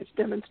big, huge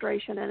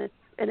demonstration,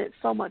 and it's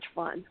so much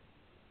fun.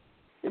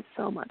 It's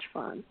so much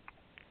fun.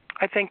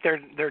 I think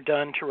they're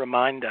done to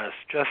remind us.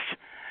 Just,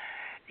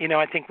 you know,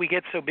 I think we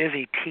get so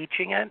busy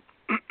teaching it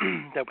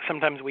that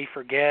sometimes we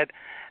forget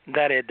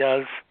that it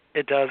does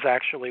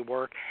actually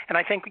work. And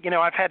I think, you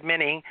know, I've had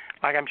many,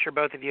 like I'm sure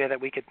both of you,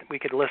 that we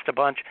could list a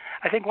bunch.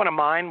 I think one of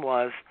mine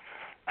was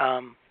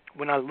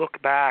when I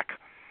look back,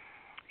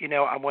 you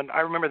know, I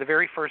remember the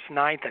very first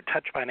night that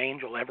Touched by an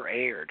Angel ever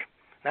aired.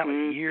 That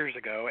was years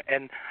ago.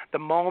 And the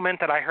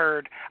moment that I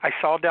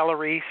saw Della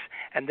Reese,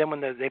 and then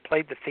when they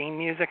played the theme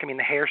music, I mean,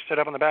 the hair stood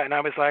up on the back, and I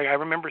was like, I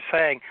remember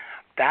saying,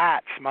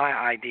 that's my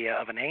idea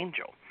of an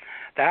angel.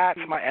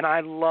 And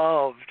I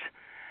loved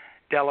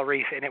Della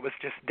Reese, and it was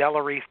just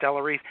Della Reese.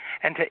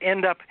 And to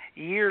end up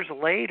years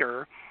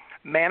later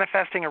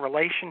manifesting a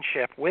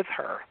relationship with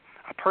her,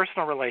 a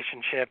personal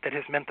relationship that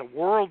has meant the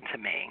world to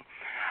me.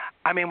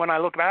 I mean, when I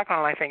look back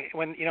on it, I think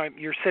when, you know,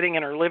 you're sitting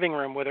in her living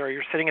room with her, or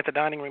you're sitting at the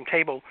dining room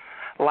table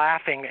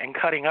laughing and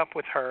cutting up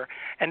with her,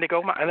 and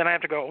then I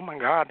have to go, oh my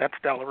God, that's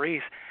Della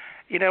Reese.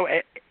 You know,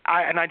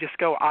 I just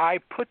go, I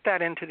put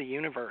that into the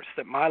universe,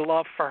 that my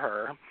love for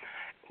her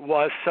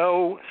was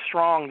so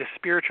strong, the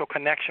spiritual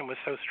connection was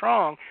so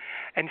strong.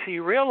 And so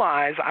you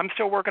realize I'm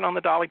still working on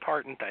the Dolly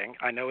Parton thing.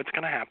 I know it's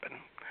going to happen.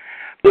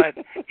 But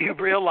you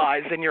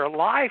realize in your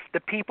life the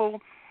people,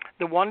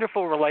 the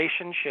wonderful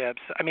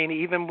relationships. I mean,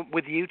 even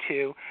with you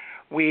two,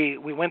 we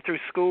went through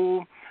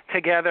school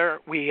together.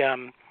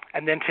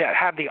 And then to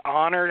have the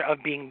honor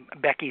of being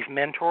Becky's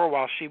mentor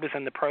while she was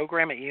in the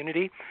program at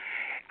Unity.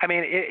 I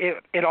mean,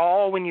 it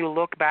all, when you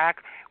look back,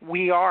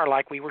 we are,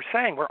 like we were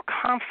saying, we're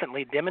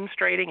constantly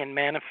demonstrating and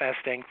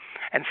manifesting.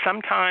 And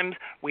sometimes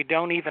we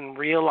don't even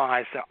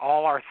realize that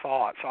all our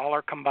thoughts, all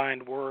our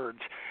combined words,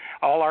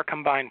 all our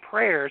combined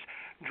prayers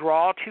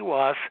draw to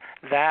us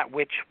that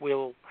which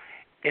will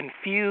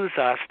infuse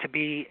us to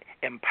be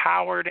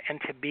empowered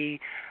and to be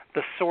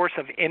the source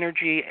of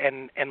energy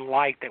and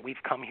light that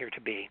we've come here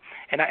to be.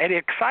 And it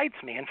excites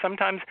me, and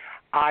sometimes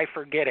I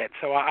forget it.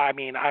 So, I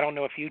mean, I don't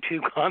know if you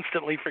two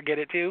constantly forget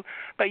it too,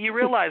 but you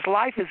realize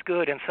life is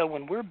good. And so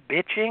when we're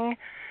bitching,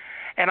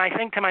 and I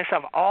think to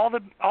myself, all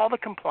the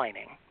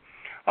complaining,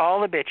 all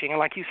the bitching, and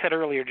like you said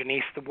earlier,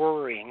 Denise, the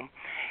worrying,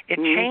 it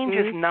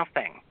changes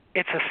nothing.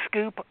 It's a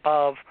scoop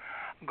of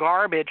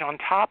garbage on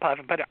top of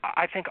it. But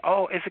I think,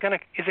 is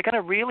it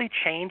gonna really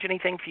change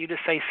anything for you to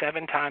say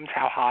 7 times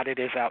how hot it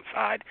is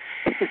outside?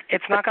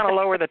 It's not going to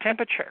lower the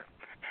temperature.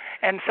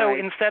 And so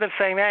instead of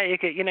saying that,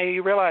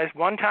 you realize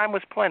one time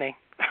was plenty.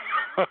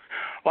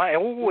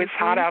 It's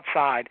hot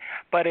outside,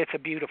 but it's a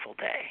beautiful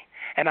day,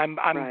 and I'm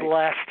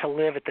blessed to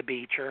live at the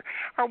beach or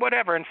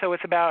whatever. And so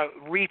it's about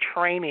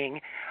retraining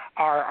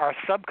our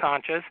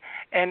subconscious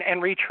and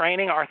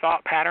retraining our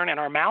thought pattern and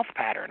our mouth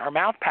pattern. Our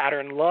mouth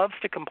pattern loves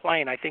to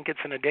complain. I think it's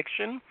an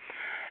addiction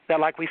that,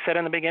 like we said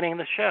in the beginning of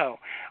the show,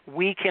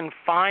 we can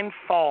find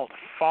fault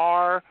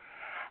far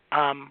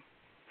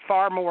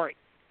more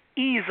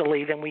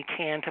easily than we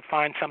can to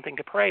find something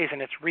to praise,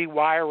 and it's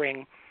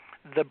rewiring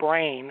the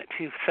brain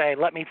to say,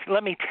 let me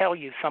tell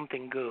you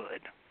something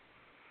good.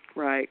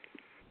 Right.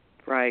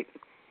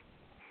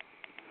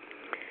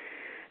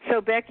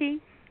 So, Becky,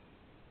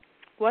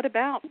 what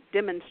about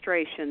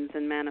demonstrations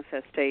and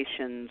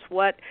manifestations?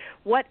 What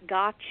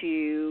got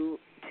you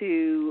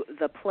to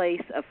the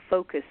place of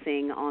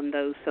focusing on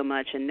those so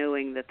much and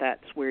knowing that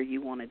that's where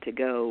you wanted to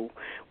go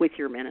with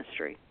your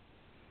ministry?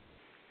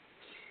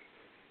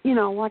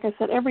 Like I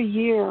said, every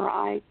year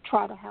I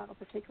try to have a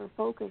particular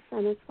focus,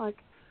 and it's like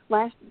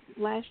last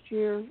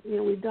year,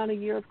 we've done a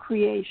year of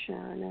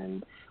creation,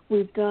 and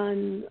we've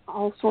done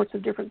all sorts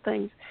of different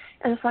things,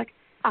 and it's like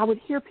I would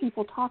hear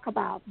people talk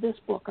about this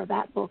book or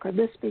that book or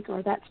this speaker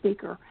or that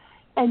speaker,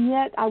 and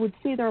yet I would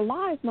see their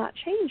lives not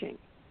changing.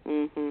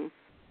 Mm-hmm.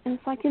 And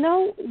it's like,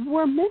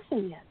 we're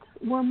missing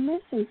it. We're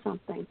missing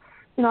something.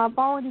 I've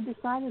already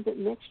decided that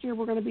next year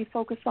we're going to be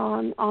focused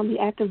on the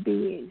act of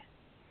being,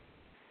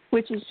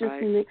 which is just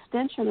an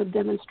extension of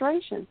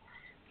demonstration.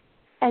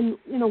 And,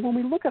 when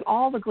we look at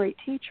all the great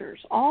teachers,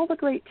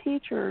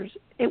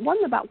 it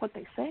wasn't about what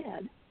they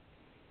said.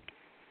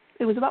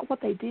 It was about what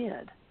they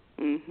did.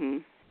 Mm-hmm.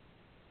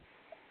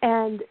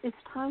 And it's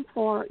time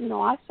for,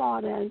 I saw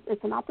it as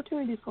it's an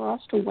opportunity for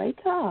us to wake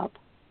up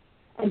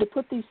and to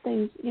put these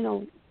things,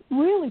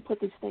 really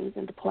put these things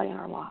into play in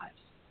our lives.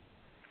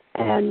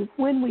 And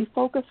when we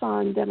focus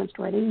on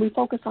demonstrating, we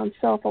focus on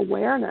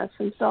self-awareness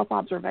and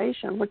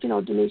self-observation, which,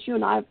 Denise, you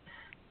and I have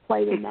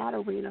played in that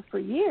arena for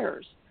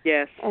years.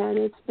 Yes. And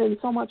it's been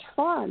so much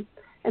fun.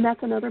 And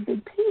that's another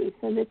big piece.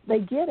 And they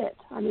get it.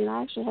 I mean,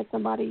 I actually had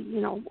somebody,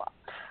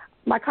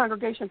 my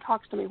congregation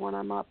talks to me when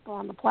I'm up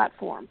on the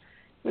platform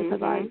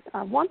because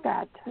I want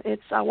that.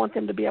 I want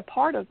them to be a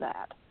part of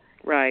that.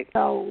 Right.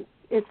 So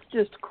it's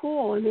just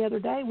cool. And the other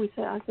day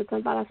I said,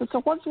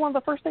 so what's one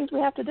of the first things we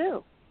have to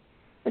do?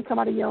 And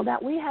somebody yelled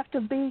out, we have to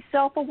be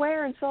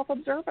self-aware and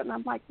self-observant. And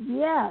I'm like,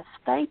 yes,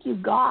 thank you,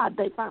 God,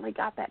 they finally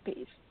got that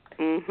piece.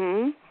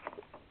 Mm-hmm.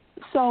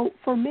 So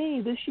for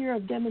me, this year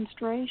of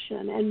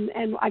demonstration,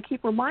 and I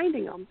keep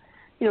reminding them,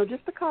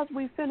 just because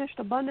we finished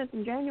Abundance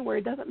in January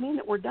doesn't mean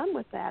that we're done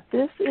with that.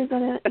 This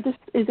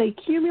is a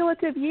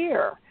cumulative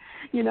year.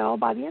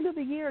 By the end of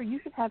the year, you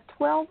should have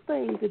 12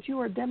 things that you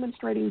are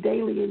demonstrating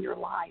daily in your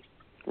life.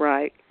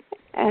 Right.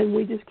 And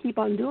we just keep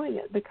on doing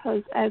it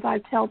because, as I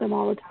tell them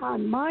all the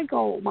time, my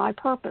goal, my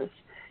purpose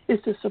is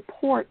to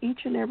support each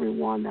and every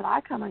one that I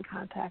come in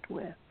contact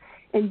with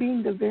in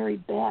being the very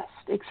best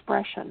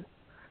expression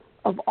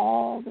of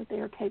all that they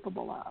are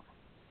capable of.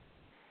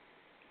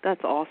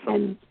 That's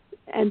awesome.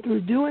 And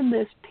through doing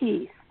this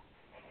piece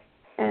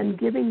and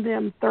giving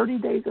them 30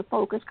 days of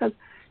focus, because,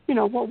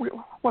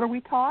 what are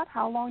we taught?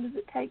 How long does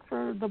it take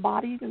for the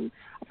bodies and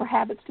for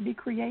habits to be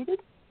created?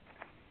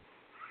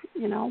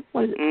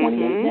 What is it,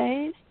 28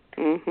 days?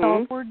 Mm-hmm.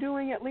 So if we're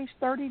doing at least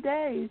 30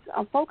 days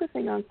of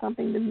focusing on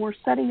something, then we're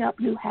setting up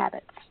new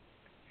habits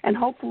and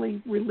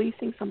hopefully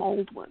releasing some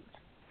old ones.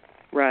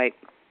 Right.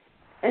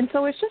 And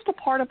so it's just a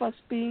part of us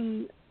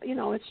being,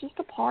 it's just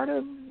a part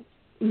of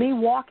me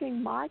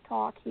walking my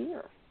talk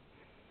here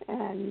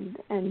and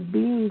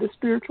being the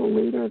spiritual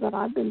leader that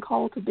I've been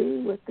called to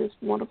be with this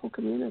wonderful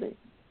community.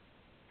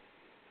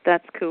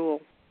 That's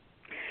cool.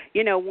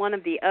 One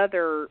of the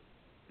other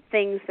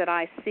things that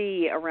I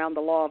see around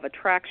the law of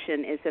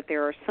attraction is that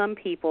there are some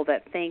people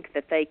that think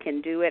that they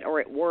can do it or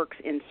it works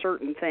in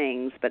certain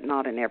things but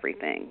not in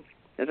everything.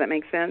 Does that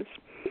make sense?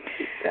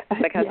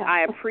 Because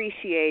I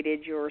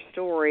appreciated your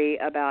story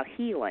about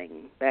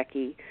healing,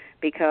 Becky,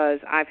 because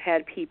I've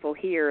had people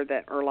here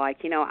that are like,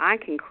 I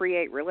can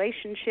create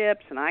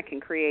relationships and I can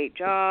create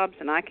jobs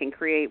and I can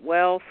create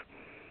wealth,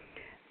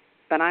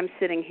 but I'm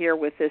sitting here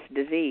with this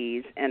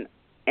disease, and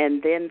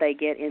then they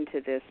get into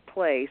this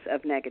place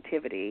of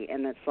negativity,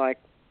 and it's like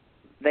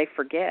they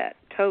forget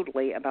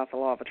totally about the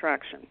law of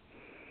attraction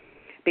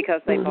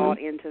because they bought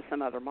into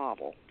some other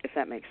model, if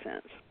that makes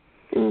sense.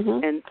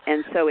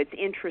 And so it's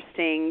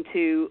interesting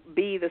to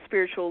be the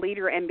spiritual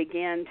leader and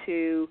begin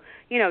to,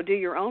 do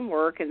your own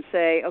work and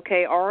say,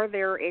 okay, are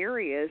there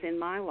areas in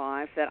my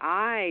life that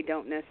I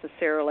don't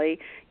necessarily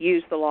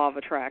use the law of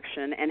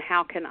attraction, and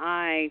how can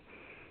I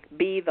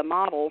be the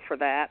model for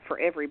that for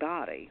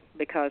everybody?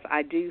 Because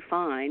I do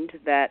find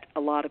that a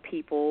lot of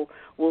people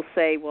will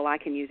say, well, I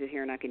can use it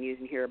here and I can use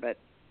it here, but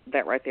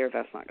that right there,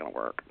 that's not going to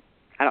work.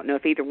 I don't know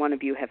if either one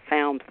of you have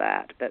found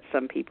that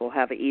some people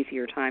have an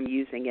easier time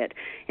using it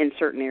in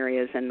certain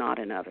areas and not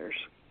in others.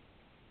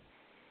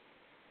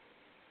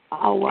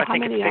 Oh, well, I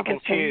think it's pick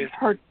and choose.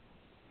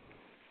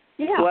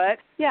 Yeah. What?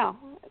 Yeah.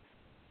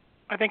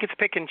 I think it's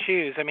pick and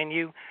choose. I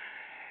mean,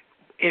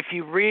 if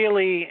you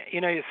really,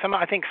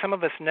 I think some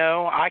of us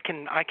know I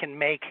can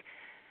make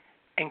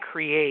and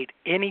create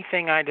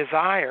anything I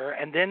desire,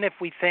 and then if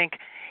we think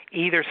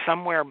either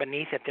somewhere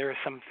beneath it there are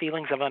some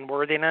feelings of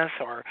unworthiness,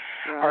 or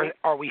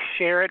we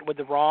share it with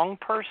the wrong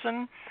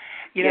person,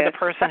 the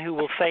person who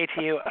will say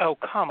to you, oh,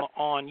 come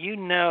on,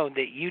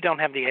 that you don't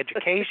have the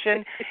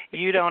education,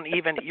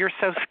 you're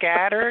so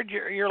scattered,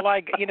 you're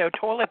like,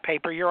 toilet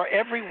paper, you're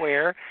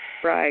everywhere.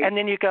 Right. And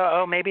then you go,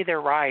 oh, maybe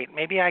they're right.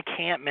 Maybe I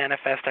can't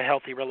manifest a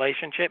healthy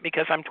relationship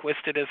because I'm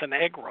twisted as an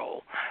egg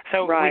roll.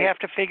 So we have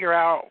to figure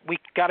out, we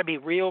got to be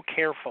real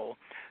careful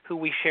who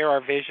we share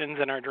our visions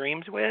and our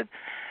dreams with.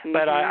 Mm-hmm.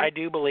 But I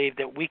do believe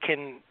that we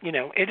can,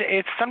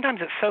 it's sometimes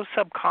it's so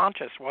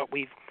subconscious what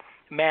we've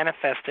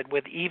manifested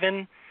with.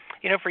 Even,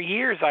 for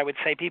years I would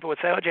say, people would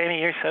say, oh, Jamie,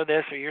 you're so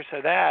this or you're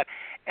so that.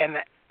 And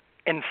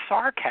in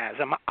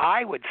sarcasm,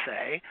 I would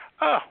say,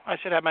 oh, I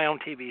should have my own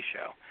TV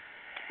show.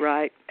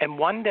 Right. And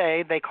one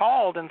day they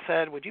called and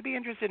said, would you be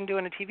interested in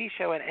doing a TV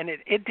show? And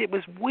it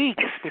was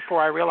weeks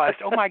before I realized,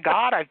 oh, my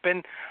God, I've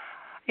been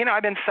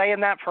saying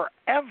that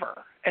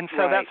forever. And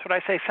so that's what I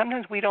say.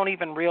 Sometimes we don't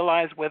even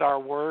realize with our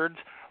words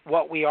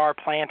what we are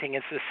planting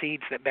is the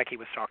seeds that Becky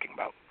was talking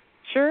about.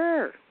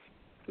 Sure.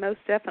 Most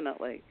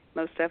definitely.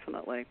 Most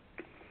definitely.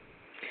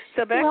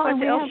 So, Beck, what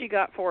else you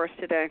got for us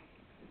today?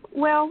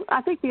 Well,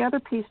 I think the other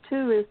piece,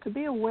 too, is to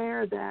be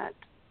aware that,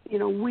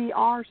 we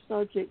are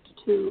subject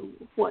to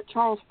what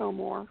Charles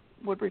Fillmore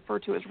would refer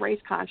to as race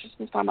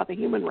consciousness, talking about the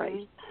human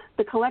race,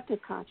 the collective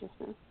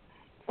consciousness,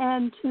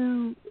 and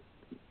to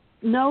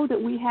know that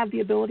we have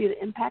the ability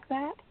to impact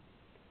that.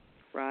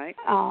 Right.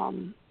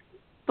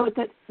 But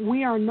that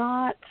we are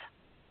not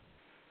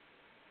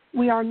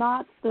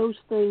those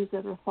things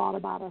that are thought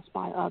about us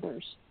by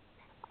others.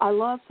 I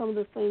love some of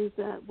the things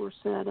that were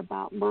said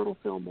about Myrtle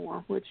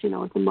Fillmore, which, is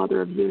the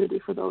mother of Unity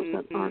for those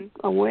that aren't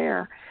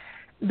aware,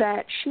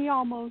 that she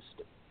almost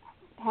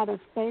had a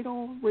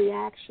fatal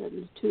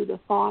reaction to the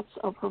thoughts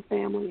of her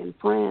family and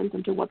friends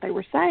and to what they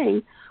were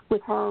saying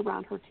with her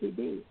around her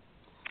TB.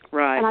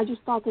 Right. And I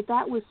just thought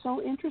that was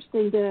so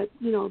interesting that,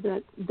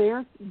 that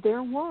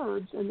their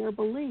words and their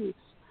beliefs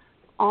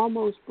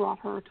almost brought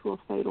her to a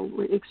fatal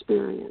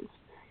experience.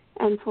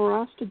 And for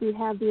us to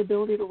have the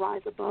ability to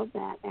rise above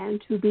that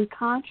and to be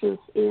conscious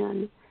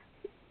in,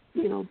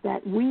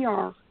 that we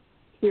are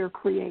here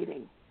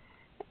creating,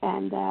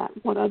 and that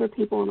what other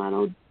people, and I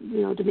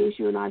know, Denise,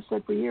 you and I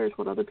said for years,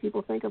 what other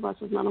people think of us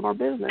is none of our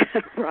business.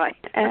 Right.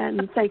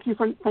 And thank you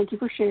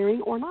for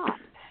sharing or not.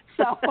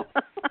 So,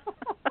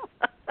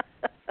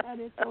 and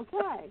it's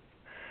okay.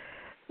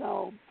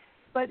 So,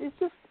 but it's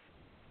just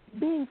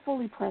being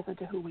fully present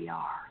to who we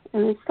are,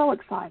 and it's so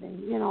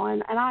exciting,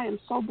 and I am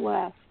so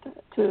blessed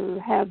to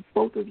have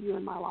both of you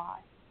in my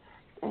life.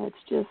 And it's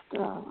just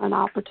an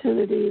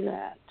opportunity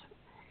that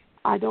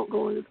I don't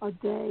go a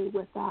day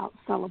without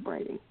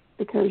celebrating,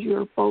 because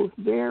you're both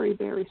very,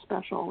 very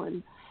special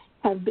and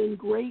have been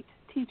great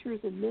teachers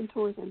and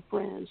mentors and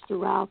friends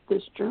throughout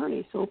this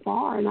journey so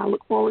far, and I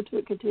look forward to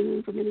it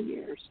continuing for many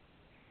years.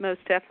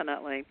 Most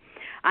definitely.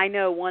 I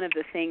know one of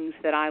the things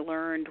that I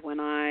learned when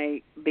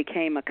I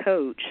became a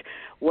coach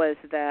was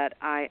that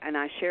I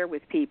share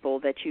with people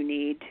that you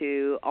need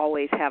to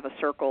always have a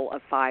circle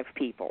of 5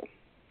 people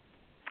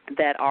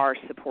that are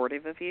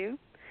supportive of you,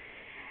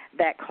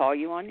 that call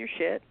you on your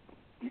shit,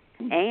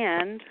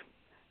 and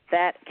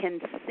that can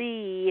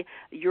see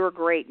your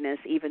greatness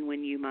even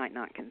when you might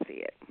not can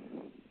see it,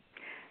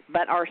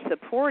 but are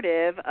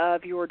supportive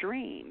of your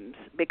dreams.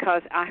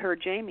 Because I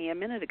heard Jamie a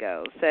minute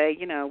ago say,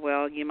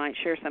 well, you might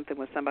share something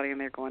with somebody and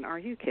they're going, are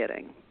you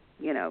kidding?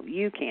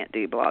 You can't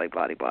do blah,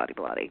 blah, blah, blah,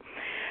 blah,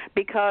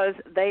 because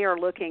they are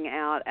looking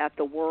out at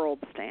the world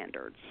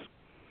standards.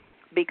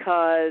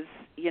 Because,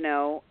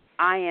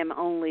 I am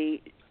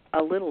only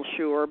a little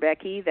sure,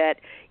 Becky, that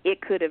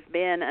it could have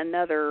been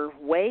another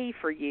way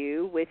for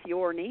you with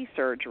your knee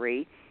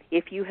surgery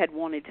if you had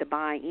wanted to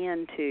buy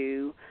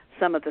into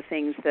some of the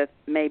things that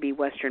maybe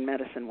Western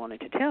medicine wanted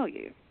to tell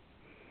you.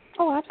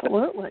 Oh,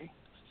 absolutely.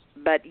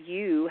 But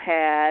you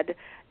had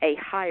a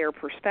higher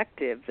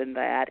perspective than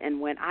that and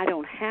went,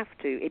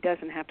 it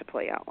doesn't have to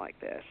play out like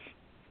this.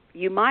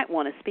 You might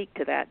want to speak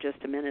to that just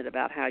a minute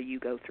about how you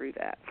go through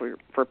that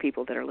for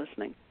people that are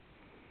listening.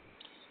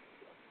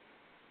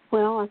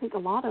 Well, I think a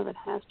lot of it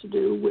has to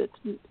do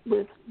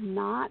with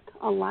not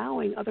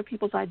allowing other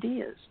people's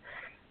ideas.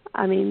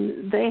 I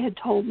mean, they had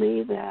told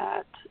me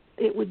that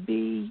it would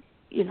be,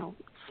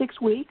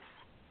 6 weeks.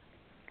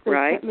 They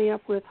set me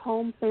up with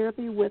home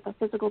therapy with a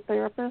physical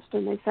therapist,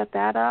 and they set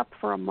that up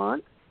for a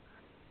month.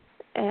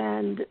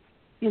 And,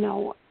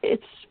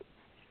 it's,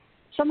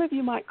 some of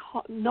you might,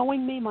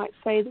 knowing me, might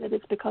say that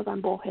it's because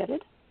I'm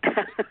bullheaded.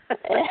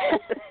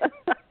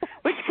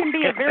 Which can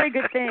be a very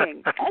good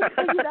thing.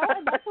 And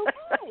that's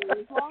okay.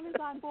 As long as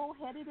I'm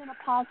bullheaded in a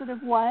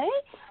positive way,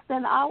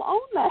 then I'll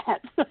own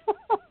that.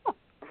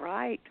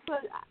 Right.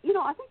 But,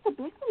 I think the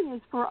big thing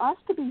is for us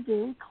to be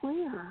very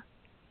clear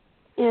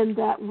in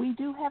that we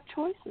do have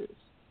choices.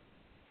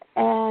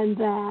 And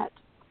that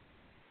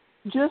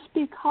just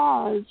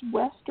because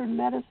Western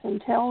medicine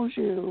tells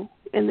you,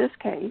 in this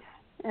case,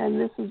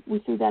 and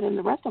we see that in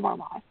the rest of our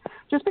life,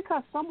 just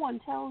because someone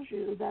tells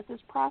you that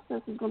this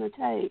process is going to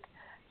take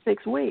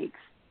 6 weeks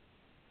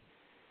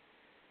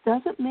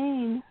doesn't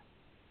mean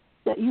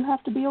that you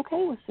have to be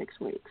okay with 6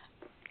 weeks.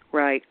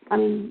 Right. I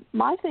mean,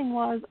 my thing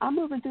was I'm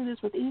moving through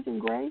this with ease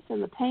and grace,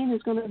 and the pain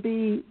is going to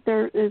be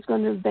there, is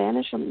going to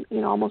vanish,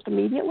 almost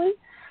immediately.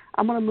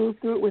 I'm going to move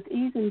through it with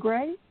ease and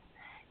grace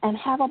and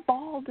have a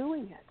ball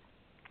doing it.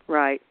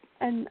 Right.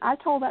 And I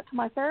told that to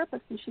my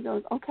therapist, and she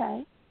goes,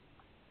 okay,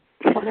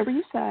 whatever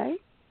you say.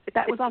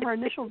 That was on her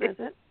initial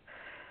visit.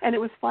 And it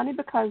was funny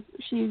because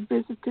she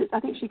visited, I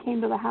think she came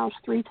to the house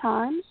 3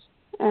 times,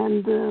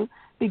 and the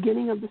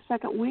beginning of the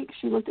second week,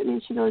 she looked at me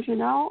and she goes,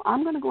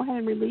 I'm going to go ahead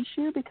and release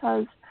you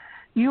because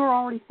you are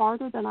already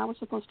farther than I was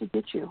supposed to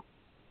get you.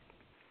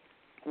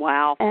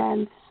 Wow.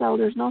 And so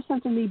there's no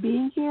sense in me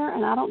being here,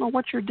 and I don't know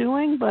what you're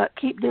doing, but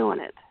keep doing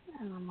it.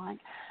 And I'm like,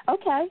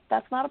 okay,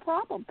 that's not a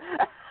problem.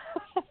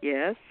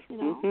 Yes.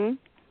 Mm-hmm.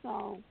 So.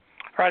 All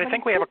right, I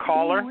think we have a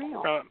caller.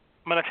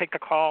 I'm going to take the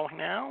call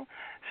now.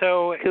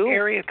 So cool.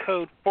 Area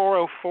code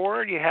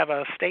 404, do you have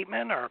a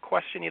statement or a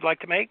question you'd like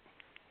to make?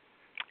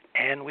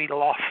 And we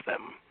lost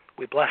them.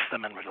 We blessed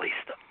them and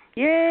released them.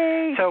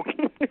 Yay! So,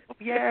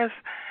 yes.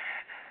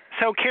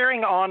 So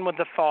carrying on with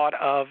the thought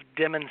of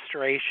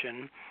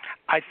demonstration,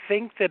 I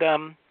think that,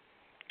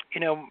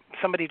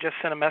 somebody just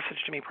sent a message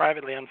to me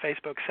privately on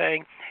Facebook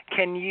saying,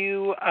 can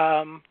you,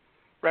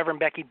 Reverend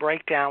Becky,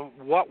 break down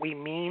what we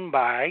mean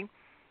by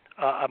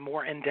a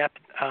more in-depth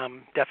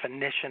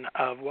definition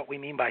of what we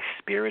mean by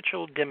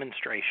spiritual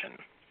demonstration?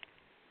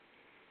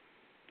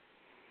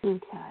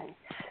 Okay.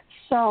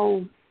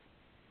 So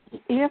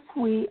if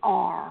we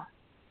are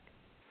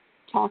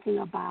talking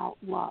about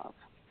love,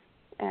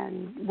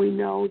 and we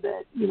know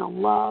that,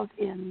 love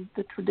in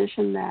the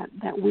tradition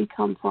that we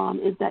come from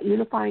is that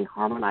unifying,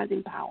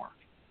 harmonizing power.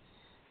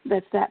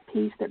 That's that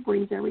peace that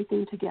brings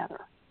everything together.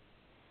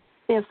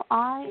 If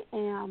I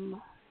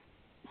am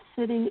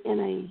sitting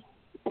in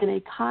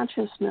a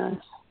consciousness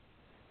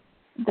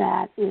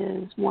that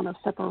is one of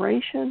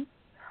separation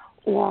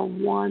or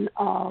one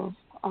of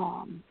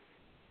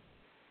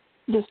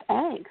just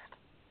angst,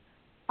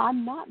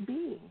 I'm not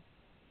being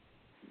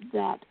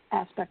that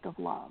aspect of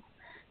love.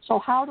 So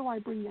how do I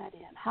bring that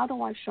in? How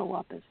do I show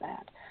up as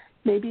that?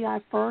 Maybe I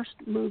first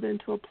move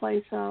into a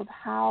place of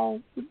how,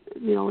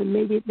 and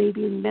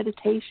maybe in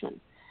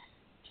meditation,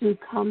 to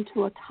come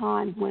to a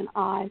time when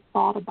I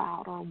thought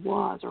about or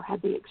was or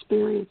had the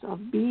experience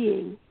of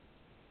being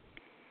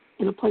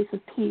in a place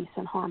of peace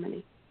and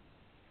harmony.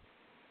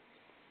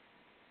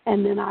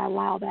 And then I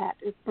allow that,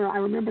 I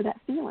remember that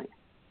feeling.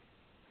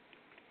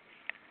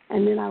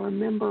 And then I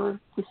remember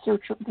the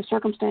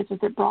circumstances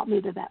that brought me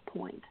to that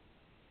point.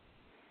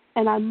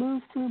 And I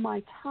move through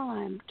my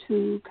time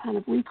to kind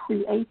of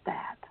recreate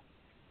that.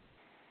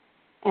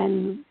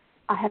 And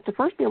I have to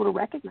first be able to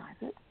recognize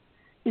it.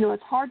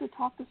 It's hard to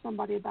talk to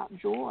somebody about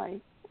joy,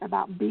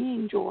 about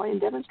being joy and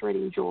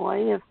demonstrating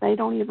joy if they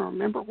don't even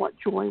remember what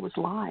joy was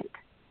like.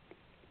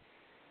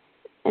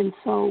 And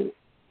so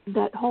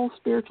that whole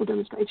spiritual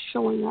demonstration, it's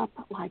showing up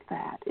like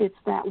that. It's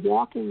that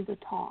walking the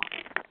talk.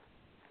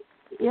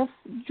 If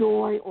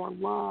joy or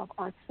love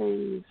are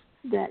things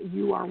that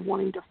you are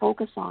wanting to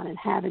focus on and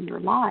have in your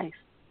life,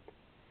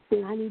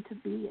 then I need to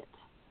be it.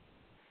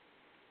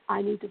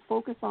 I need to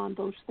focus on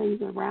those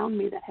things around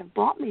me that have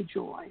brought me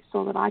joy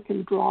so that I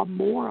can draw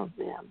more of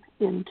them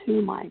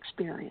into my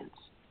experience.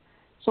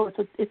 So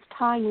it's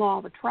tying law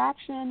of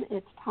attraction,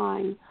 it's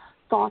tying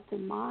thoughts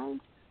and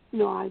minds.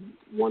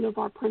 One of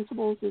our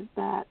principles is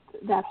that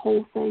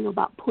whole thing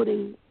about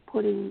putting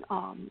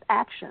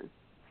action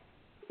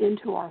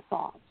into our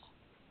thoughts.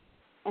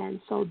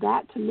 And so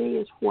that, to me,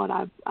 is what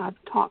I've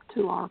talked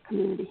to our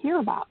community here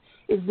about,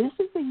 is this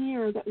is the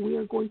year that we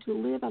are going to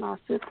live in our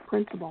 5th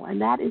principle, and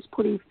that is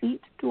putting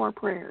feet to our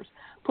prayers,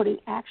 putting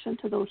action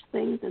to those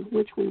things in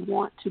which we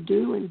want to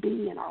do and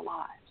be in our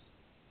lives.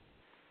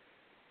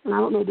 And I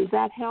don't know, does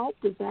that help?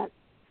 Does that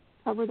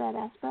cover that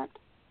aspect?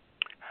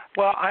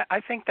 Well, I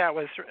think that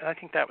was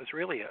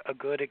really a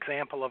good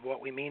example of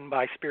what we mean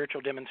by spiritual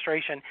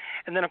demonstration.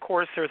 And then, of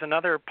course, there's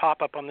another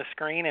pop-up on the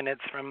screen, and it's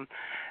from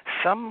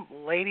some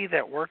lady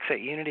that works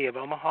at Unity of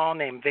Omaha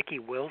named Becky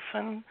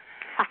Wilson,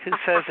 who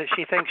says that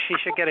she thinks she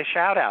should get a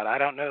shout-out. I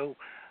don't know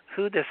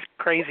who this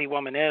crazy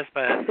woman is,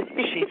 but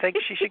she thinks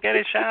she should get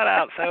a shout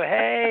out. So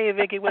hey,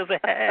 Vicki Wilson,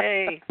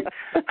 hey.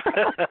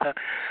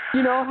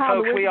 You know how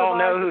folks, we all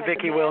know who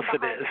Vicki Wilson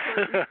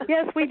is.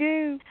 Yes, we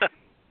do.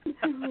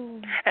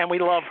 And we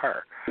love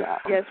her. Yeah.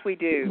 Yes, we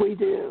do. We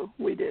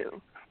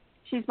do.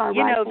 She's my You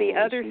know, rightful the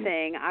one. other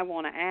thing I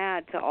want to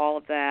add to all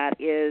of that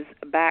is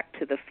back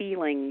to the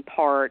feeling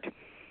part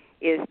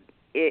is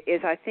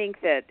I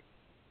think that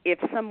if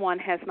someone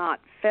has not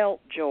felt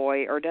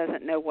joy or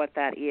doesn't know what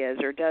that is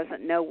or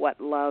doesn't know what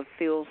love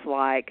feels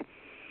like,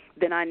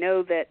 then I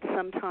know that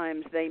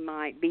sometimes they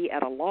might be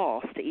at a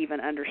loss to even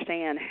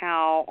understand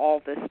how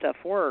all this stuff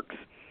works.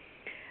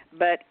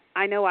 But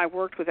I know I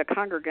worked with a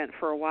congregant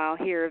for a while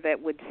here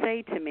that would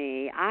say to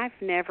me, I've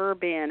never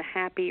been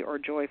happy or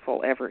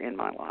joyful ever in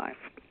my life.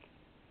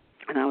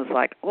 And I was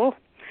like, oh,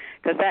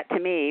 because that to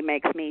me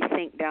makes me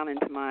sink down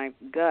into my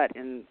gut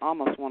and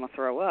almost want to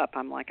throw up.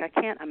 I'm like, I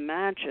can't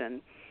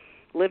imagine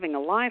living a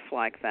life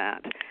like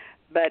that.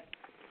 But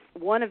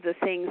one of the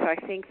things I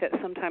think that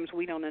sometimes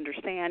we don't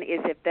understand is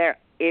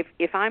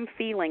if I'm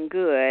feeling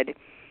good,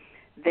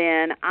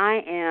 then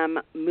I am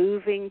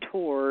moving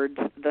towards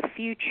the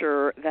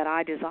future that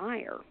I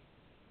desire.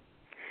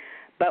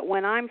 But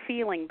when I'm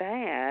feeling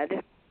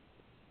bad,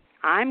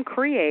 I'm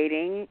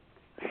creating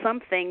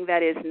something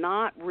that is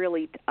not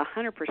really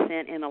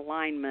 100% in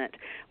alignment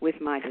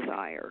with my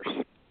desires.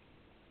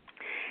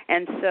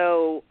 And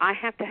so I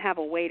have to have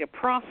a way to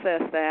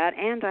process that,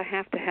 and I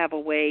have to have a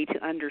way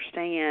to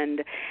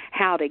understand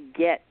how to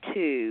get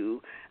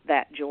to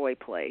that joy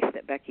place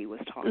that Becky was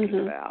talking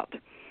about.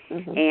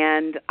 Mm-hmm.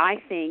 And I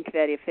think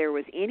that if there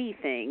was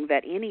anything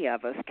that any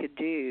of us could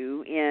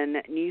do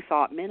in New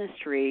Thought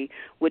Ministry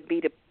would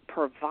be to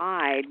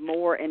provide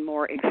more and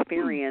more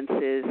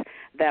experiences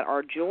that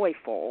are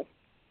joyful,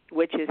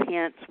 which is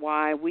hence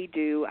why we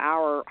do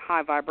our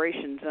high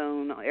vibration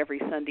zone every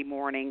Sunday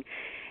morning.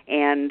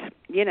 And,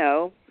 you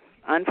know,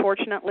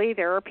 unfortunately,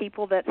 there are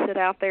people that sit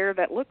out there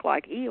that look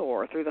like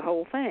Eeyore through the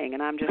whole thing.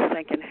 And I'm just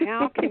thinking,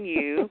 how can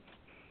you,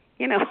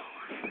 you know,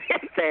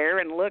 sit there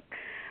and look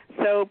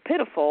so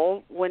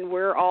pitiful when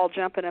we're all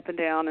jumping up and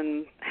down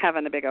and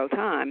having a big old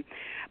time?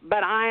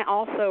 But I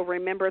also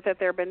remember that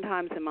there have been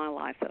times in my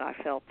life that I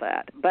felt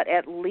that. But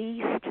at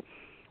least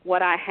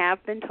what I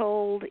have been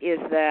told is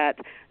that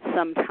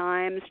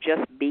sometimes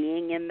just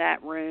being in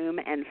that room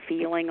and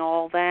feeling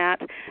all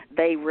that,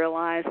 they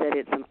realize that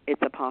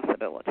it's a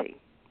possibility.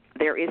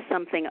 There is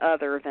something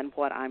other than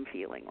what I'm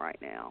feeling right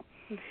now.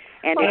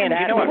 And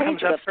you know what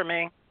comes up for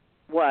me?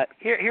 What?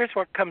 Here's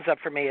what comes up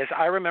for me is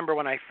I remember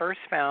when I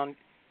first found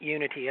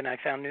Unity and I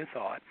found New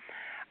Thought.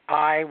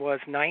 I was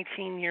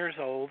 19 years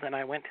old, and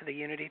I went to the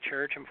Unity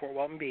Church in Fort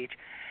Walton Beach,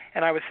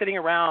 and I was sitting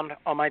around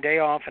on my day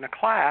off in a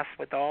class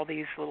with all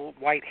these little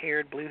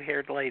white-haired,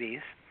 blue-haired ladies,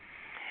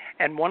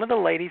 and one of the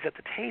ladies at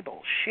the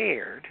table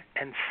shared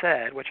and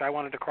said, which I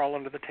wanted to crawl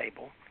under the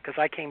table because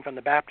I came from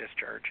the Baptist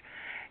church,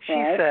 she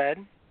said,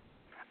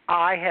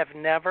 I have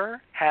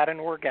never had an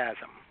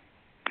orgasm.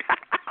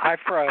 I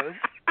froze.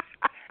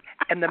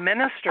 And the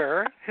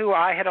minister, who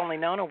I had only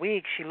known a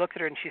week, she looked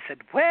at her and she said,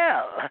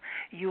 well,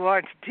 you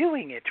aren't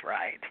doing it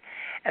right.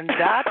 And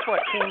that's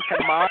what came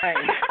to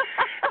mind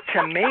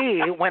to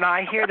me when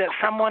I hear that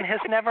someone has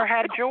never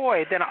had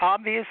joy. Then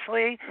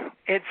obviously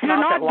it's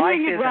not that life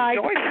isn't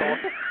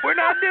joyful. We're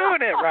not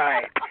doing it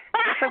right.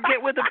 So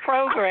get with the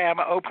program,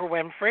 Oprah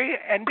Winfrey,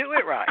 and do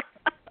it right.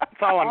 That's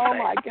all I'm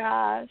saying. Oh, my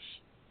gosh.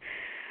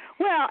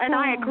 Well, and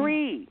I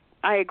agree.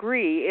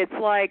 It's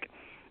like,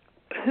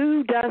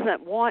 who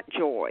doesn't want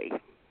joy,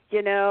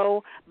 you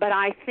know? But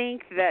I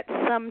think that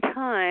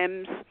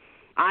sometimes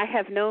I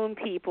have known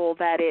people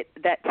that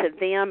to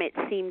them it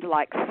seemed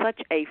like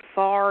such a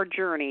far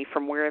journey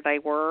from where they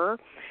were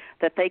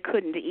that they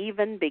couldn't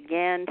even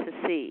begin to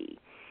see.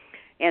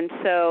 And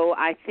so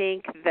I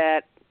think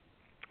that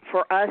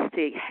for us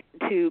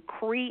to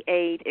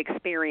create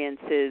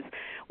experiences,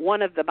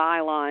 one of the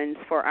bylines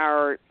for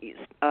our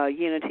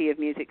Unity of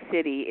Music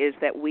City is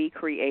that we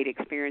create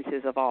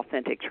experiences of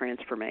authentic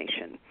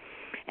transformation.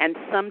 And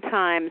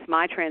sometimes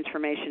my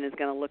transformation is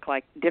going to look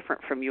like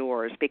different from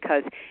yours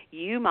because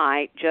you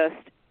might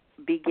just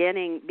be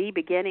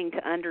beginning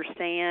to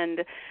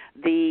understand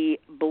the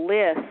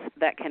bliss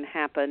that can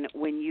happen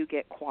when you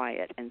get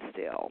quiet and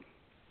still.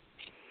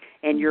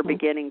 And you're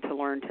beginning to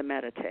learn to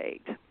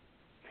meditate.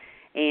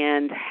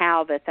 And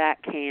how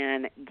that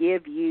can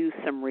give you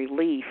some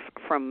relief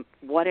from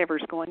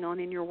whatever's going on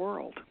in your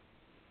world,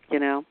 you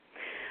know.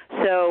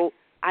 So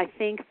I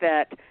think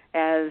that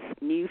as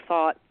New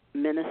Thought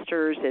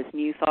ministers, as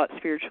New Thought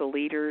spiritual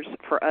leaders,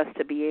 for us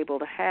to be able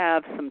to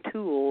have some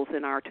tools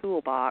in our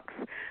toolbox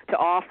to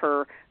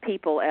offer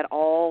people at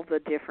all the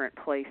different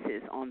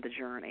places on the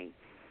journey.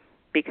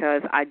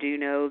 Because I do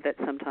know that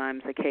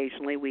sometimes,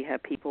 occasionally, we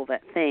have people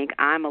that think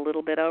I'm a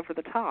little bit over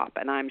the top,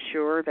 and I'm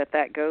sure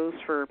that goes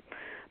for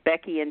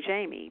Becky and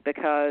Jamie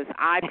because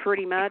I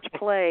pretty much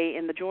play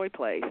in the joy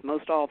place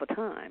most all the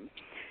time.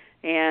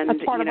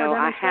 And, you know,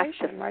 I have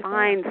to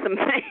find some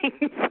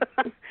things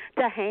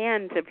to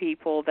hand to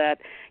people that,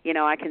 you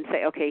know, I can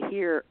say, okay,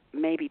 here,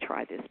 maybe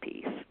try this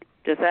piece.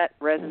 Does that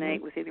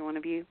resonate with either one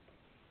of you?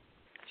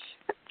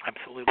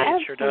 Absolutely,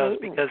 it sure does,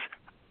 because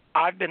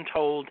I've been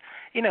told,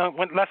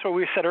 that's what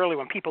we said earlier,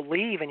 when people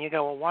leave and you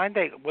go, well, why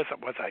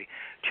was I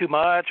too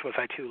much? Was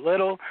I too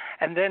little?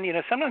 And then,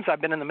 sometimes I've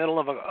been in the middle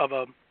of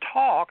a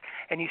talk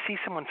and you see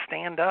someone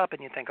stand up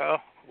and you think, oh,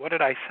 what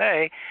did I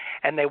say?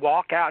 And they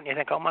walk out and you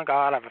think, oh, my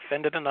God, I've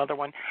offended another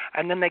one.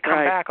 And then they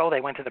come back, oh,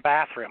 they went to the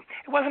bathroom.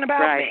 It wasn't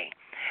about me.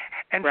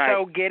 And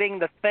so getting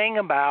the thing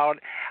about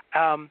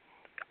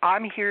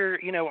I'm here,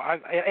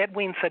 Ed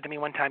Wein said to me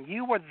one time,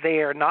 you were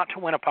there not to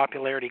win a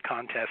popularity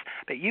contest,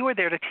 but you were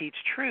there to teach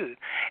truth.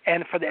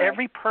 And for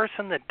every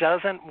person that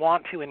doesn't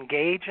want to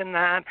engage in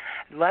that,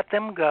 let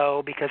them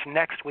go, because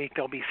next week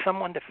there'll be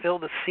someone to fill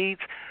the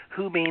seats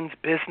who means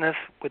business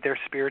with their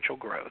spiritual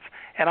growth.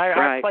 And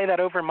I play that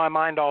over in my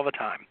mind all the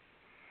time.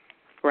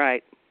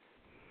 Right.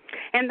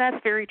 And that's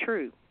very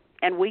true.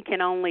 And we can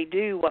only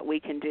do what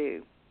we can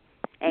do.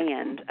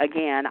 And,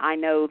 again, I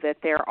know that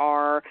there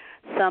are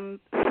some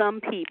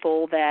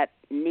people that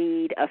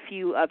need a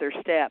few other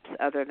steps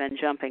other than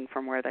jumping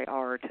from where they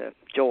are to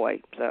joy.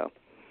 So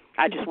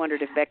I just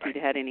wondered if Becky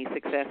had any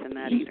success in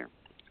that either.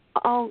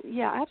 Oh,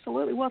 yeah,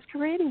 absolutely. Well, it's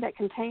creating that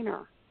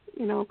container,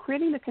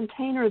 creating the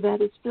container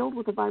that is filled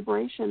with the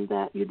vibration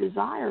that you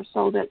desire,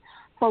 so that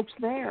folks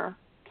there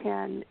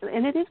can,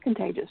 and it is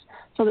contagious,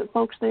 so that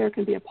folks there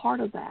can be a part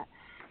of that.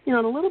 And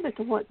a little bit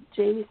to what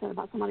Jamie said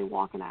about somebody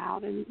walking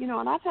out, and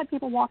I've had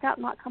people walk out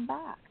and not come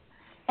back,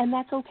 and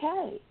that's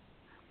okay,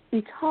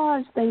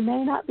 because they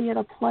may not be at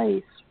a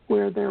place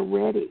where they're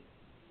ready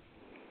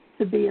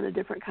to be in a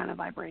different kind of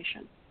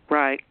vibration.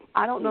 Right.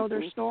 I don't know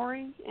their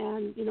story,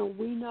 and,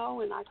 we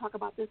know, and I talk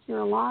about this here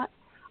a lot,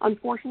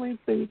 unfortunately,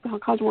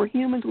 because we're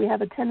humans, we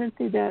have a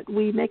tendency that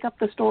we make up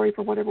the story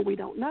for whatever we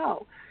don't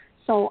know.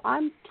 So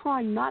I'm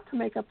trying not to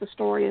make up the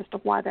story as to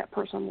why that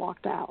person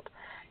walked out.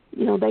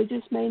 They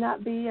just may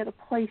not be at a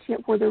place yet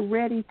where they're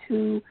ready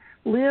to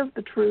live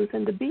the truth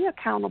and to be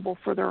accountable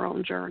for their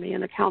own journey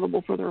and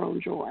accountable for their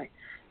own joy.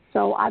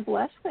 So I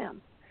bless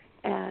them.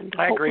 And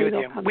I agree with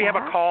you. We have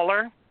a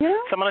caller. Yeah.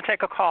 So I'm going to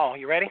take a call.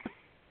 You ready?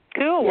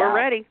 Cool. Yeah. We're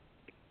ready.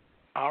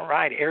 All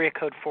right. Area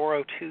code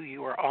 402.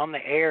 You are on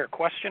the air.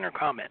 Question or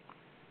comment?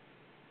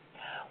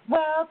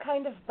 Well,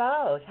 kind of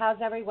both.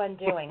 How's everyone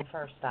doing,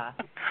 first off?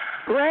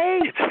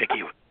 Great.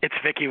 It's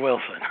Vicky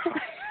Wilson.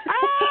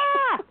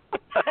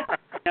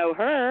 Know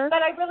her.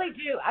 But I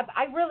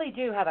really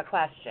do have a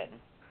question.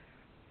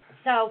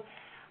 So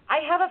I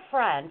have a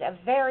friend, a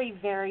very,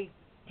 very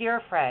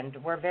dear friend.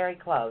 We're very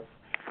close.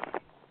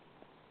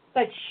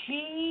 But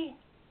she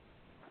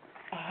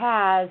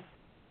has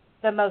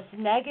the most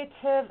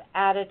negative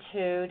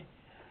attitude.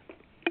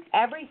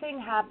 Everything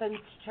happens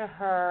to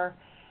her.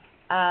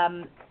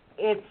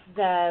 It's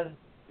the,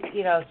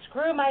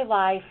 screw my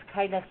life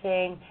kind of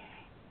thing.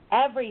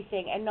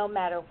 Everything, and no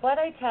matter what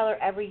I tell her,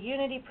 every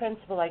unity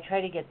principle I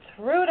try to get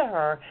through to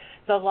her,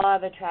 the law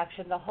of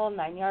attraction, the whole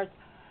 9 yards,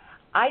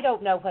 I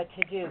don't know what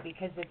to do,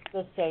 because it's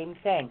the same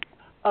thing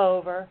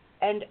over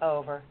and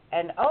over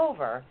and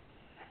over,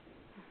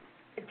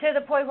 to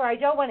the point where I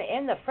don't want to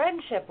end the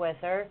friendship with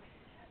her,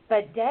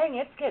 but dang,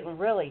 it's getting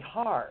really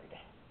hard.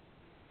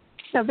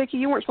 Now, Vicki,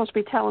 you weren't supposed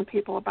to be telling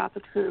people about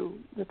the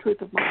truth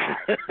of my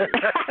life.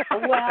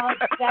 Well,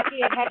 Becky,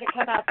 it had to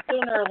come out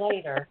sooner or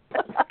later.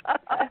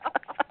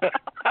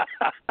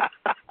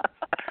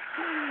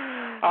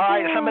 All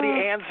right, somebody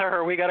answer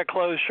her. We got to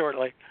close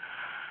shortly.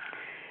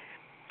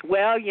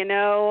 Well,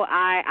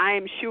 I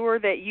am sure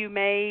that you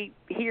may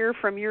hear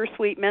from your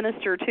sweet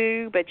minister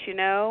too, but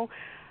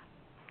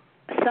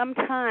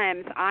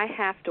sometimes I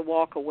have to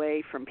walk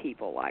away from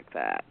people like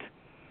that,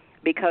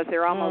 because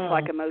they're almost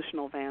like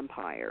emotional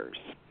vampires.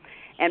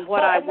 And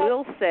what I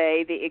will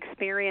say, the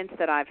experience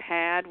that I've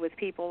had with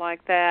people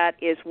like that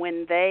is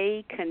when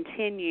they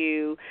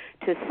continue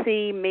to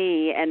see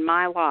me and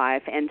my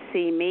life and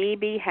see me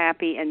be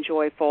happy and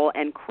joyful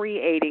and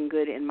creating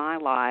good in my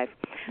life,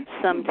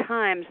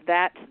 sometimes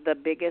that's the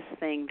biggest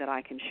thing that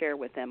I can share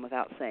with them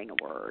without saying a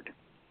word.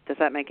 Does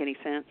that make any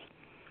sense?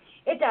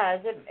 It does.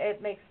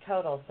 It makes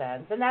total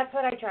sense. And that's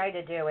what I try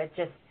to do. It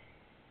just,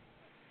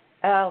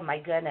 oh, my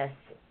goodness.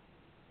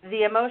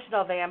 The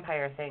emotional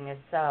vampire thing is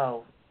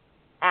so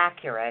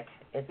accurate.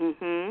 It's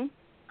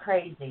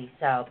crazy.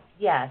 So,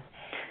 yes.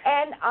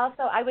 And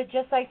also, I would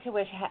just like to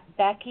wish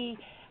Becky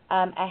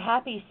a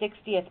happy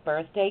 60th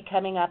birthday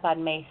coming up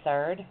on May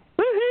 3rd.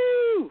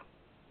 Woohoo!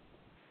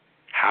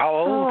 How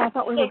old? Oh, I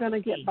thought we were going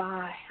to get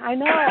by. I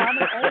know. I'm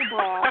an old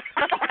bra.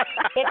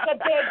 It's a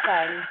big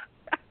one.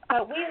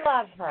 But we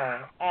love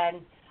her.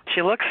 And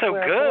she looks so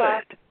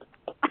good.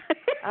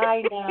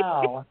 I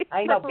know.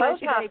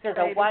 Botox is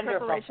a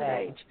wonderful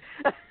thing.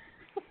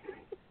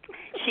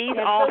 She's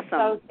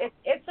awesome.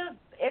 It's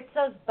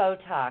those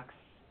Botox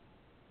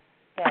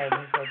things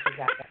that you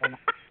got going on.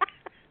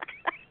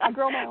 I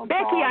grow my own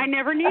Becky, frog. I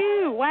never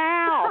knew.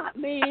 Wow. Not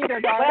me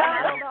either, darling. Well,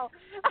 I don't know.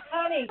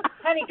 honey,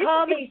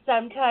 call me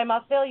sometime.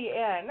 I'll fill you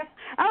in.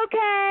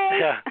 Okay.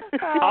 Yeah.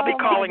 I'll be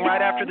calling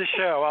right after the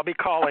show. I'll be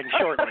calling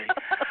shortly.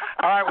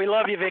 All right, we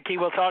love you, Vicki.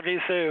 We'll talk to you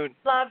soon.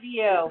 Love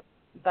you.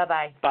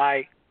 Bye-bye.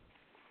 Bye.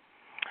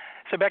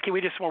 So, Becky,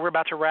 we're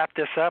about to wrap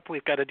this up.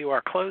 We've got to do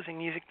our closing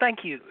music.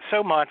 Thank you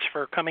so much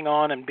for coming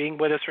on and being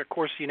with us. Of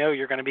course, you know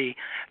you're going to be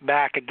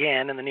back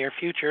again in the near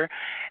future.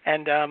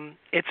 And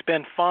it's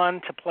been fun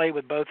to play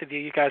with both of you.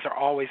 You guys are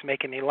always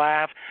making me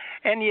laugh.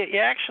 And you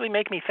actually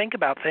make me think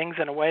about things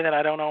in a way that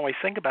I don't always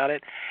think about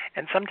it.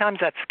 And sometimes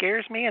that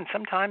scares me, and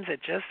sometimes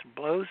it just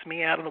blows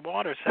me out of the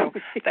water. So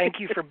thank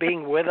you for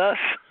being with us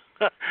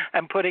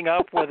and putting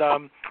up with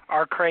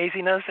our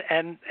craziness,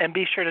 and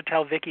be sure to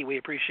tell Vicki we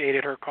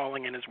appreciated her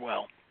calling in as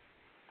well.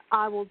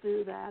 I will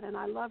do that, and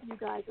I love you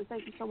guys, and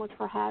thank you so much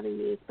for having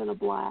me. It's been a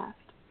blast.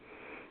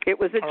 It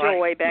was a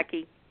joy,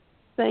 Becky.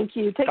 Thank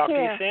you. Take care. Talk to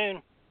you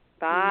soon.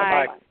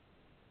 Bye. Bye-bye.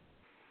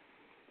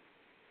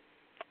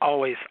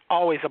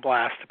 Always a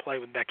blast to play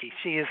with Becky.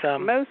 She is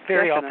Most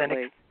very definitely.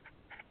 authentic.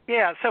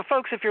 Yeah, so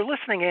folks, if you're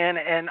listening in,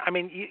 and I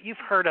mean, you've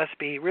heard us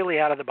be really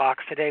out of the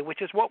box today,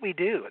 which is what we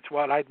do. It's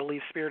what I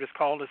believe Spirit has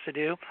called us to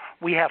do.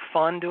 We have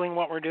fun doing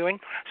what we're doing.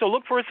 So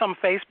look for us on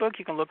Facebook.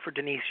 You can look for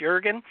Denise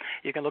Yeargin.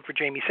 You can look for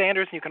Jamie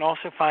Sanders. And you can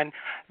also find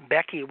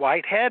Becky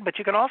Whitehead. But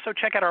you can also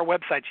check out our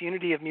websites,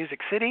 Unity of Music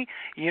City,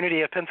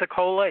 Unity of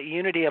Pensacola,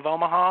 Unity of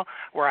Omaha.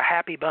 We're a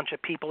happy bunch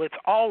of people. It's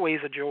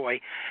always a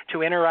joy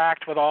to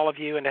interact with all of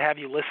you and to have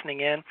you listening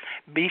in.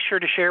 Be sure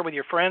to share with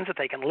your friends that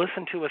they can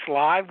listen to us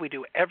live. We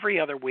do every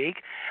other week.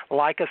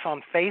 Like us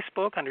on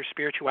Facebook under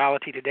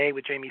Spirituality Today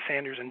with Jamie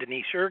Sanders and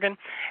Denise Yeargin.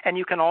 And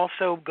you can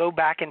also go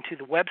back into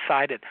the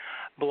website at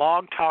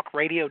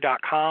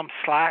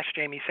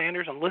blogtalkradio.com/Jamie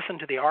Sanders and listen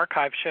to the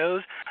archive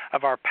shows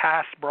of our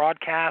past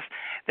broadcasts.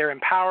 They're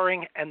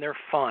empowering and they're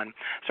fun.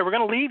 So we're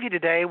going to leave you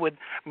today with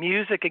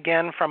music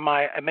again from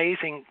my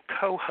amazing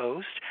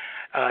co-host,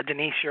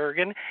 Denise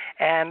Yeargin,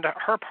 and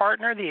her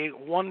partner, the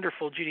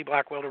wonderful Judy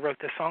Blackwelder, wrote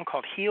this song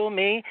called Heal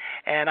Me,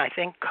 and I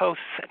think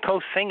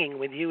co-singing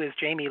with you is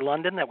Jamie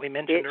London that we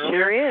mentioned earlier. It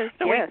sure is,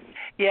 so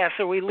yes.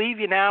 So we leave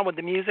you now with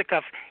the music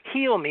of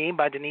Heal Me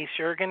by Denise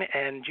Yeargin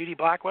and Judy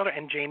Blackwelder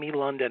and Jamie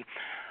London.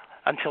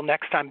 Until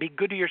next time, be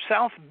good to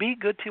yourself, be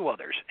good to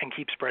others, and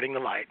keep spreading the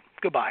light.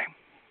 Goodbye.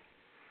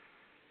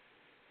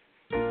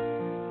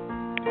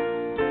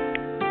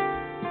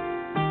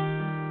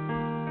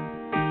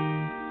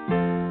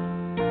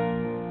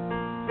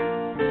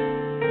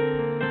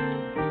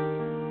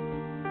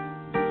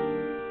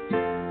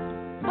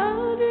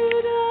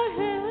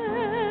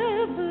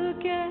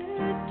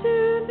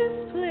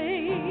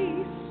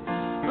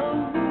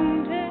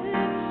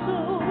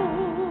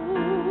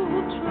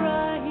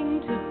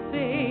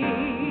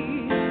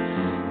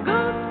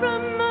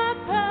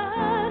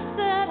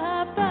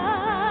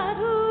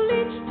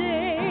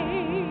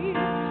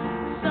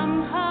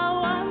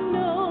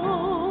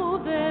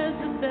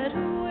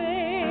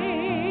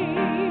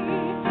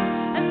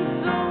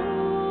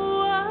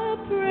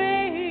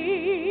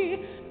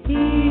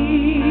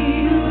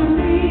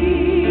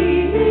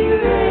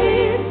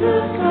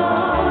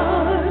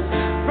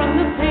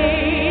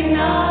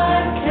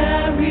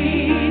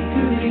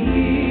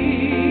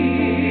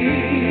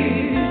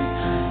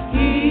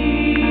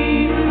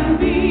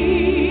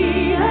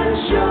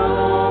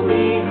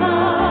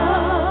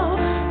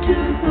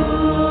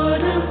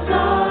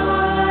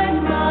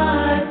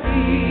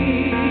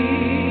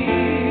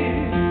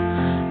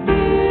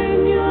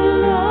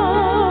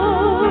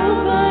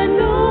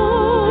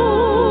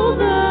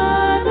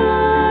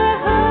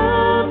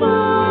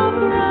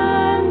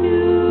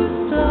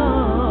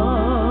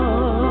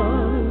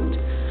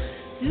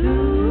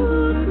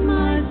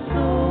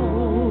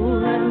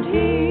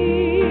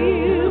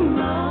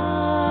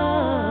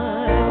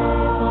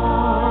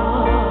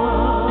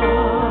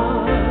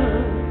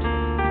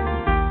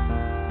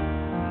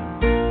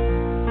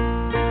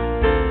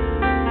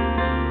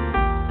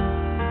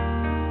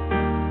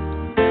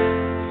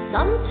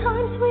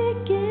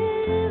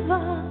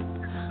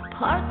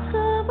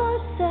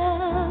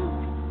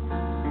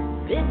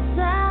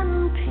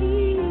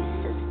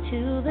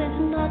 Till there's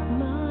not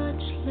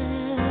much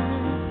left.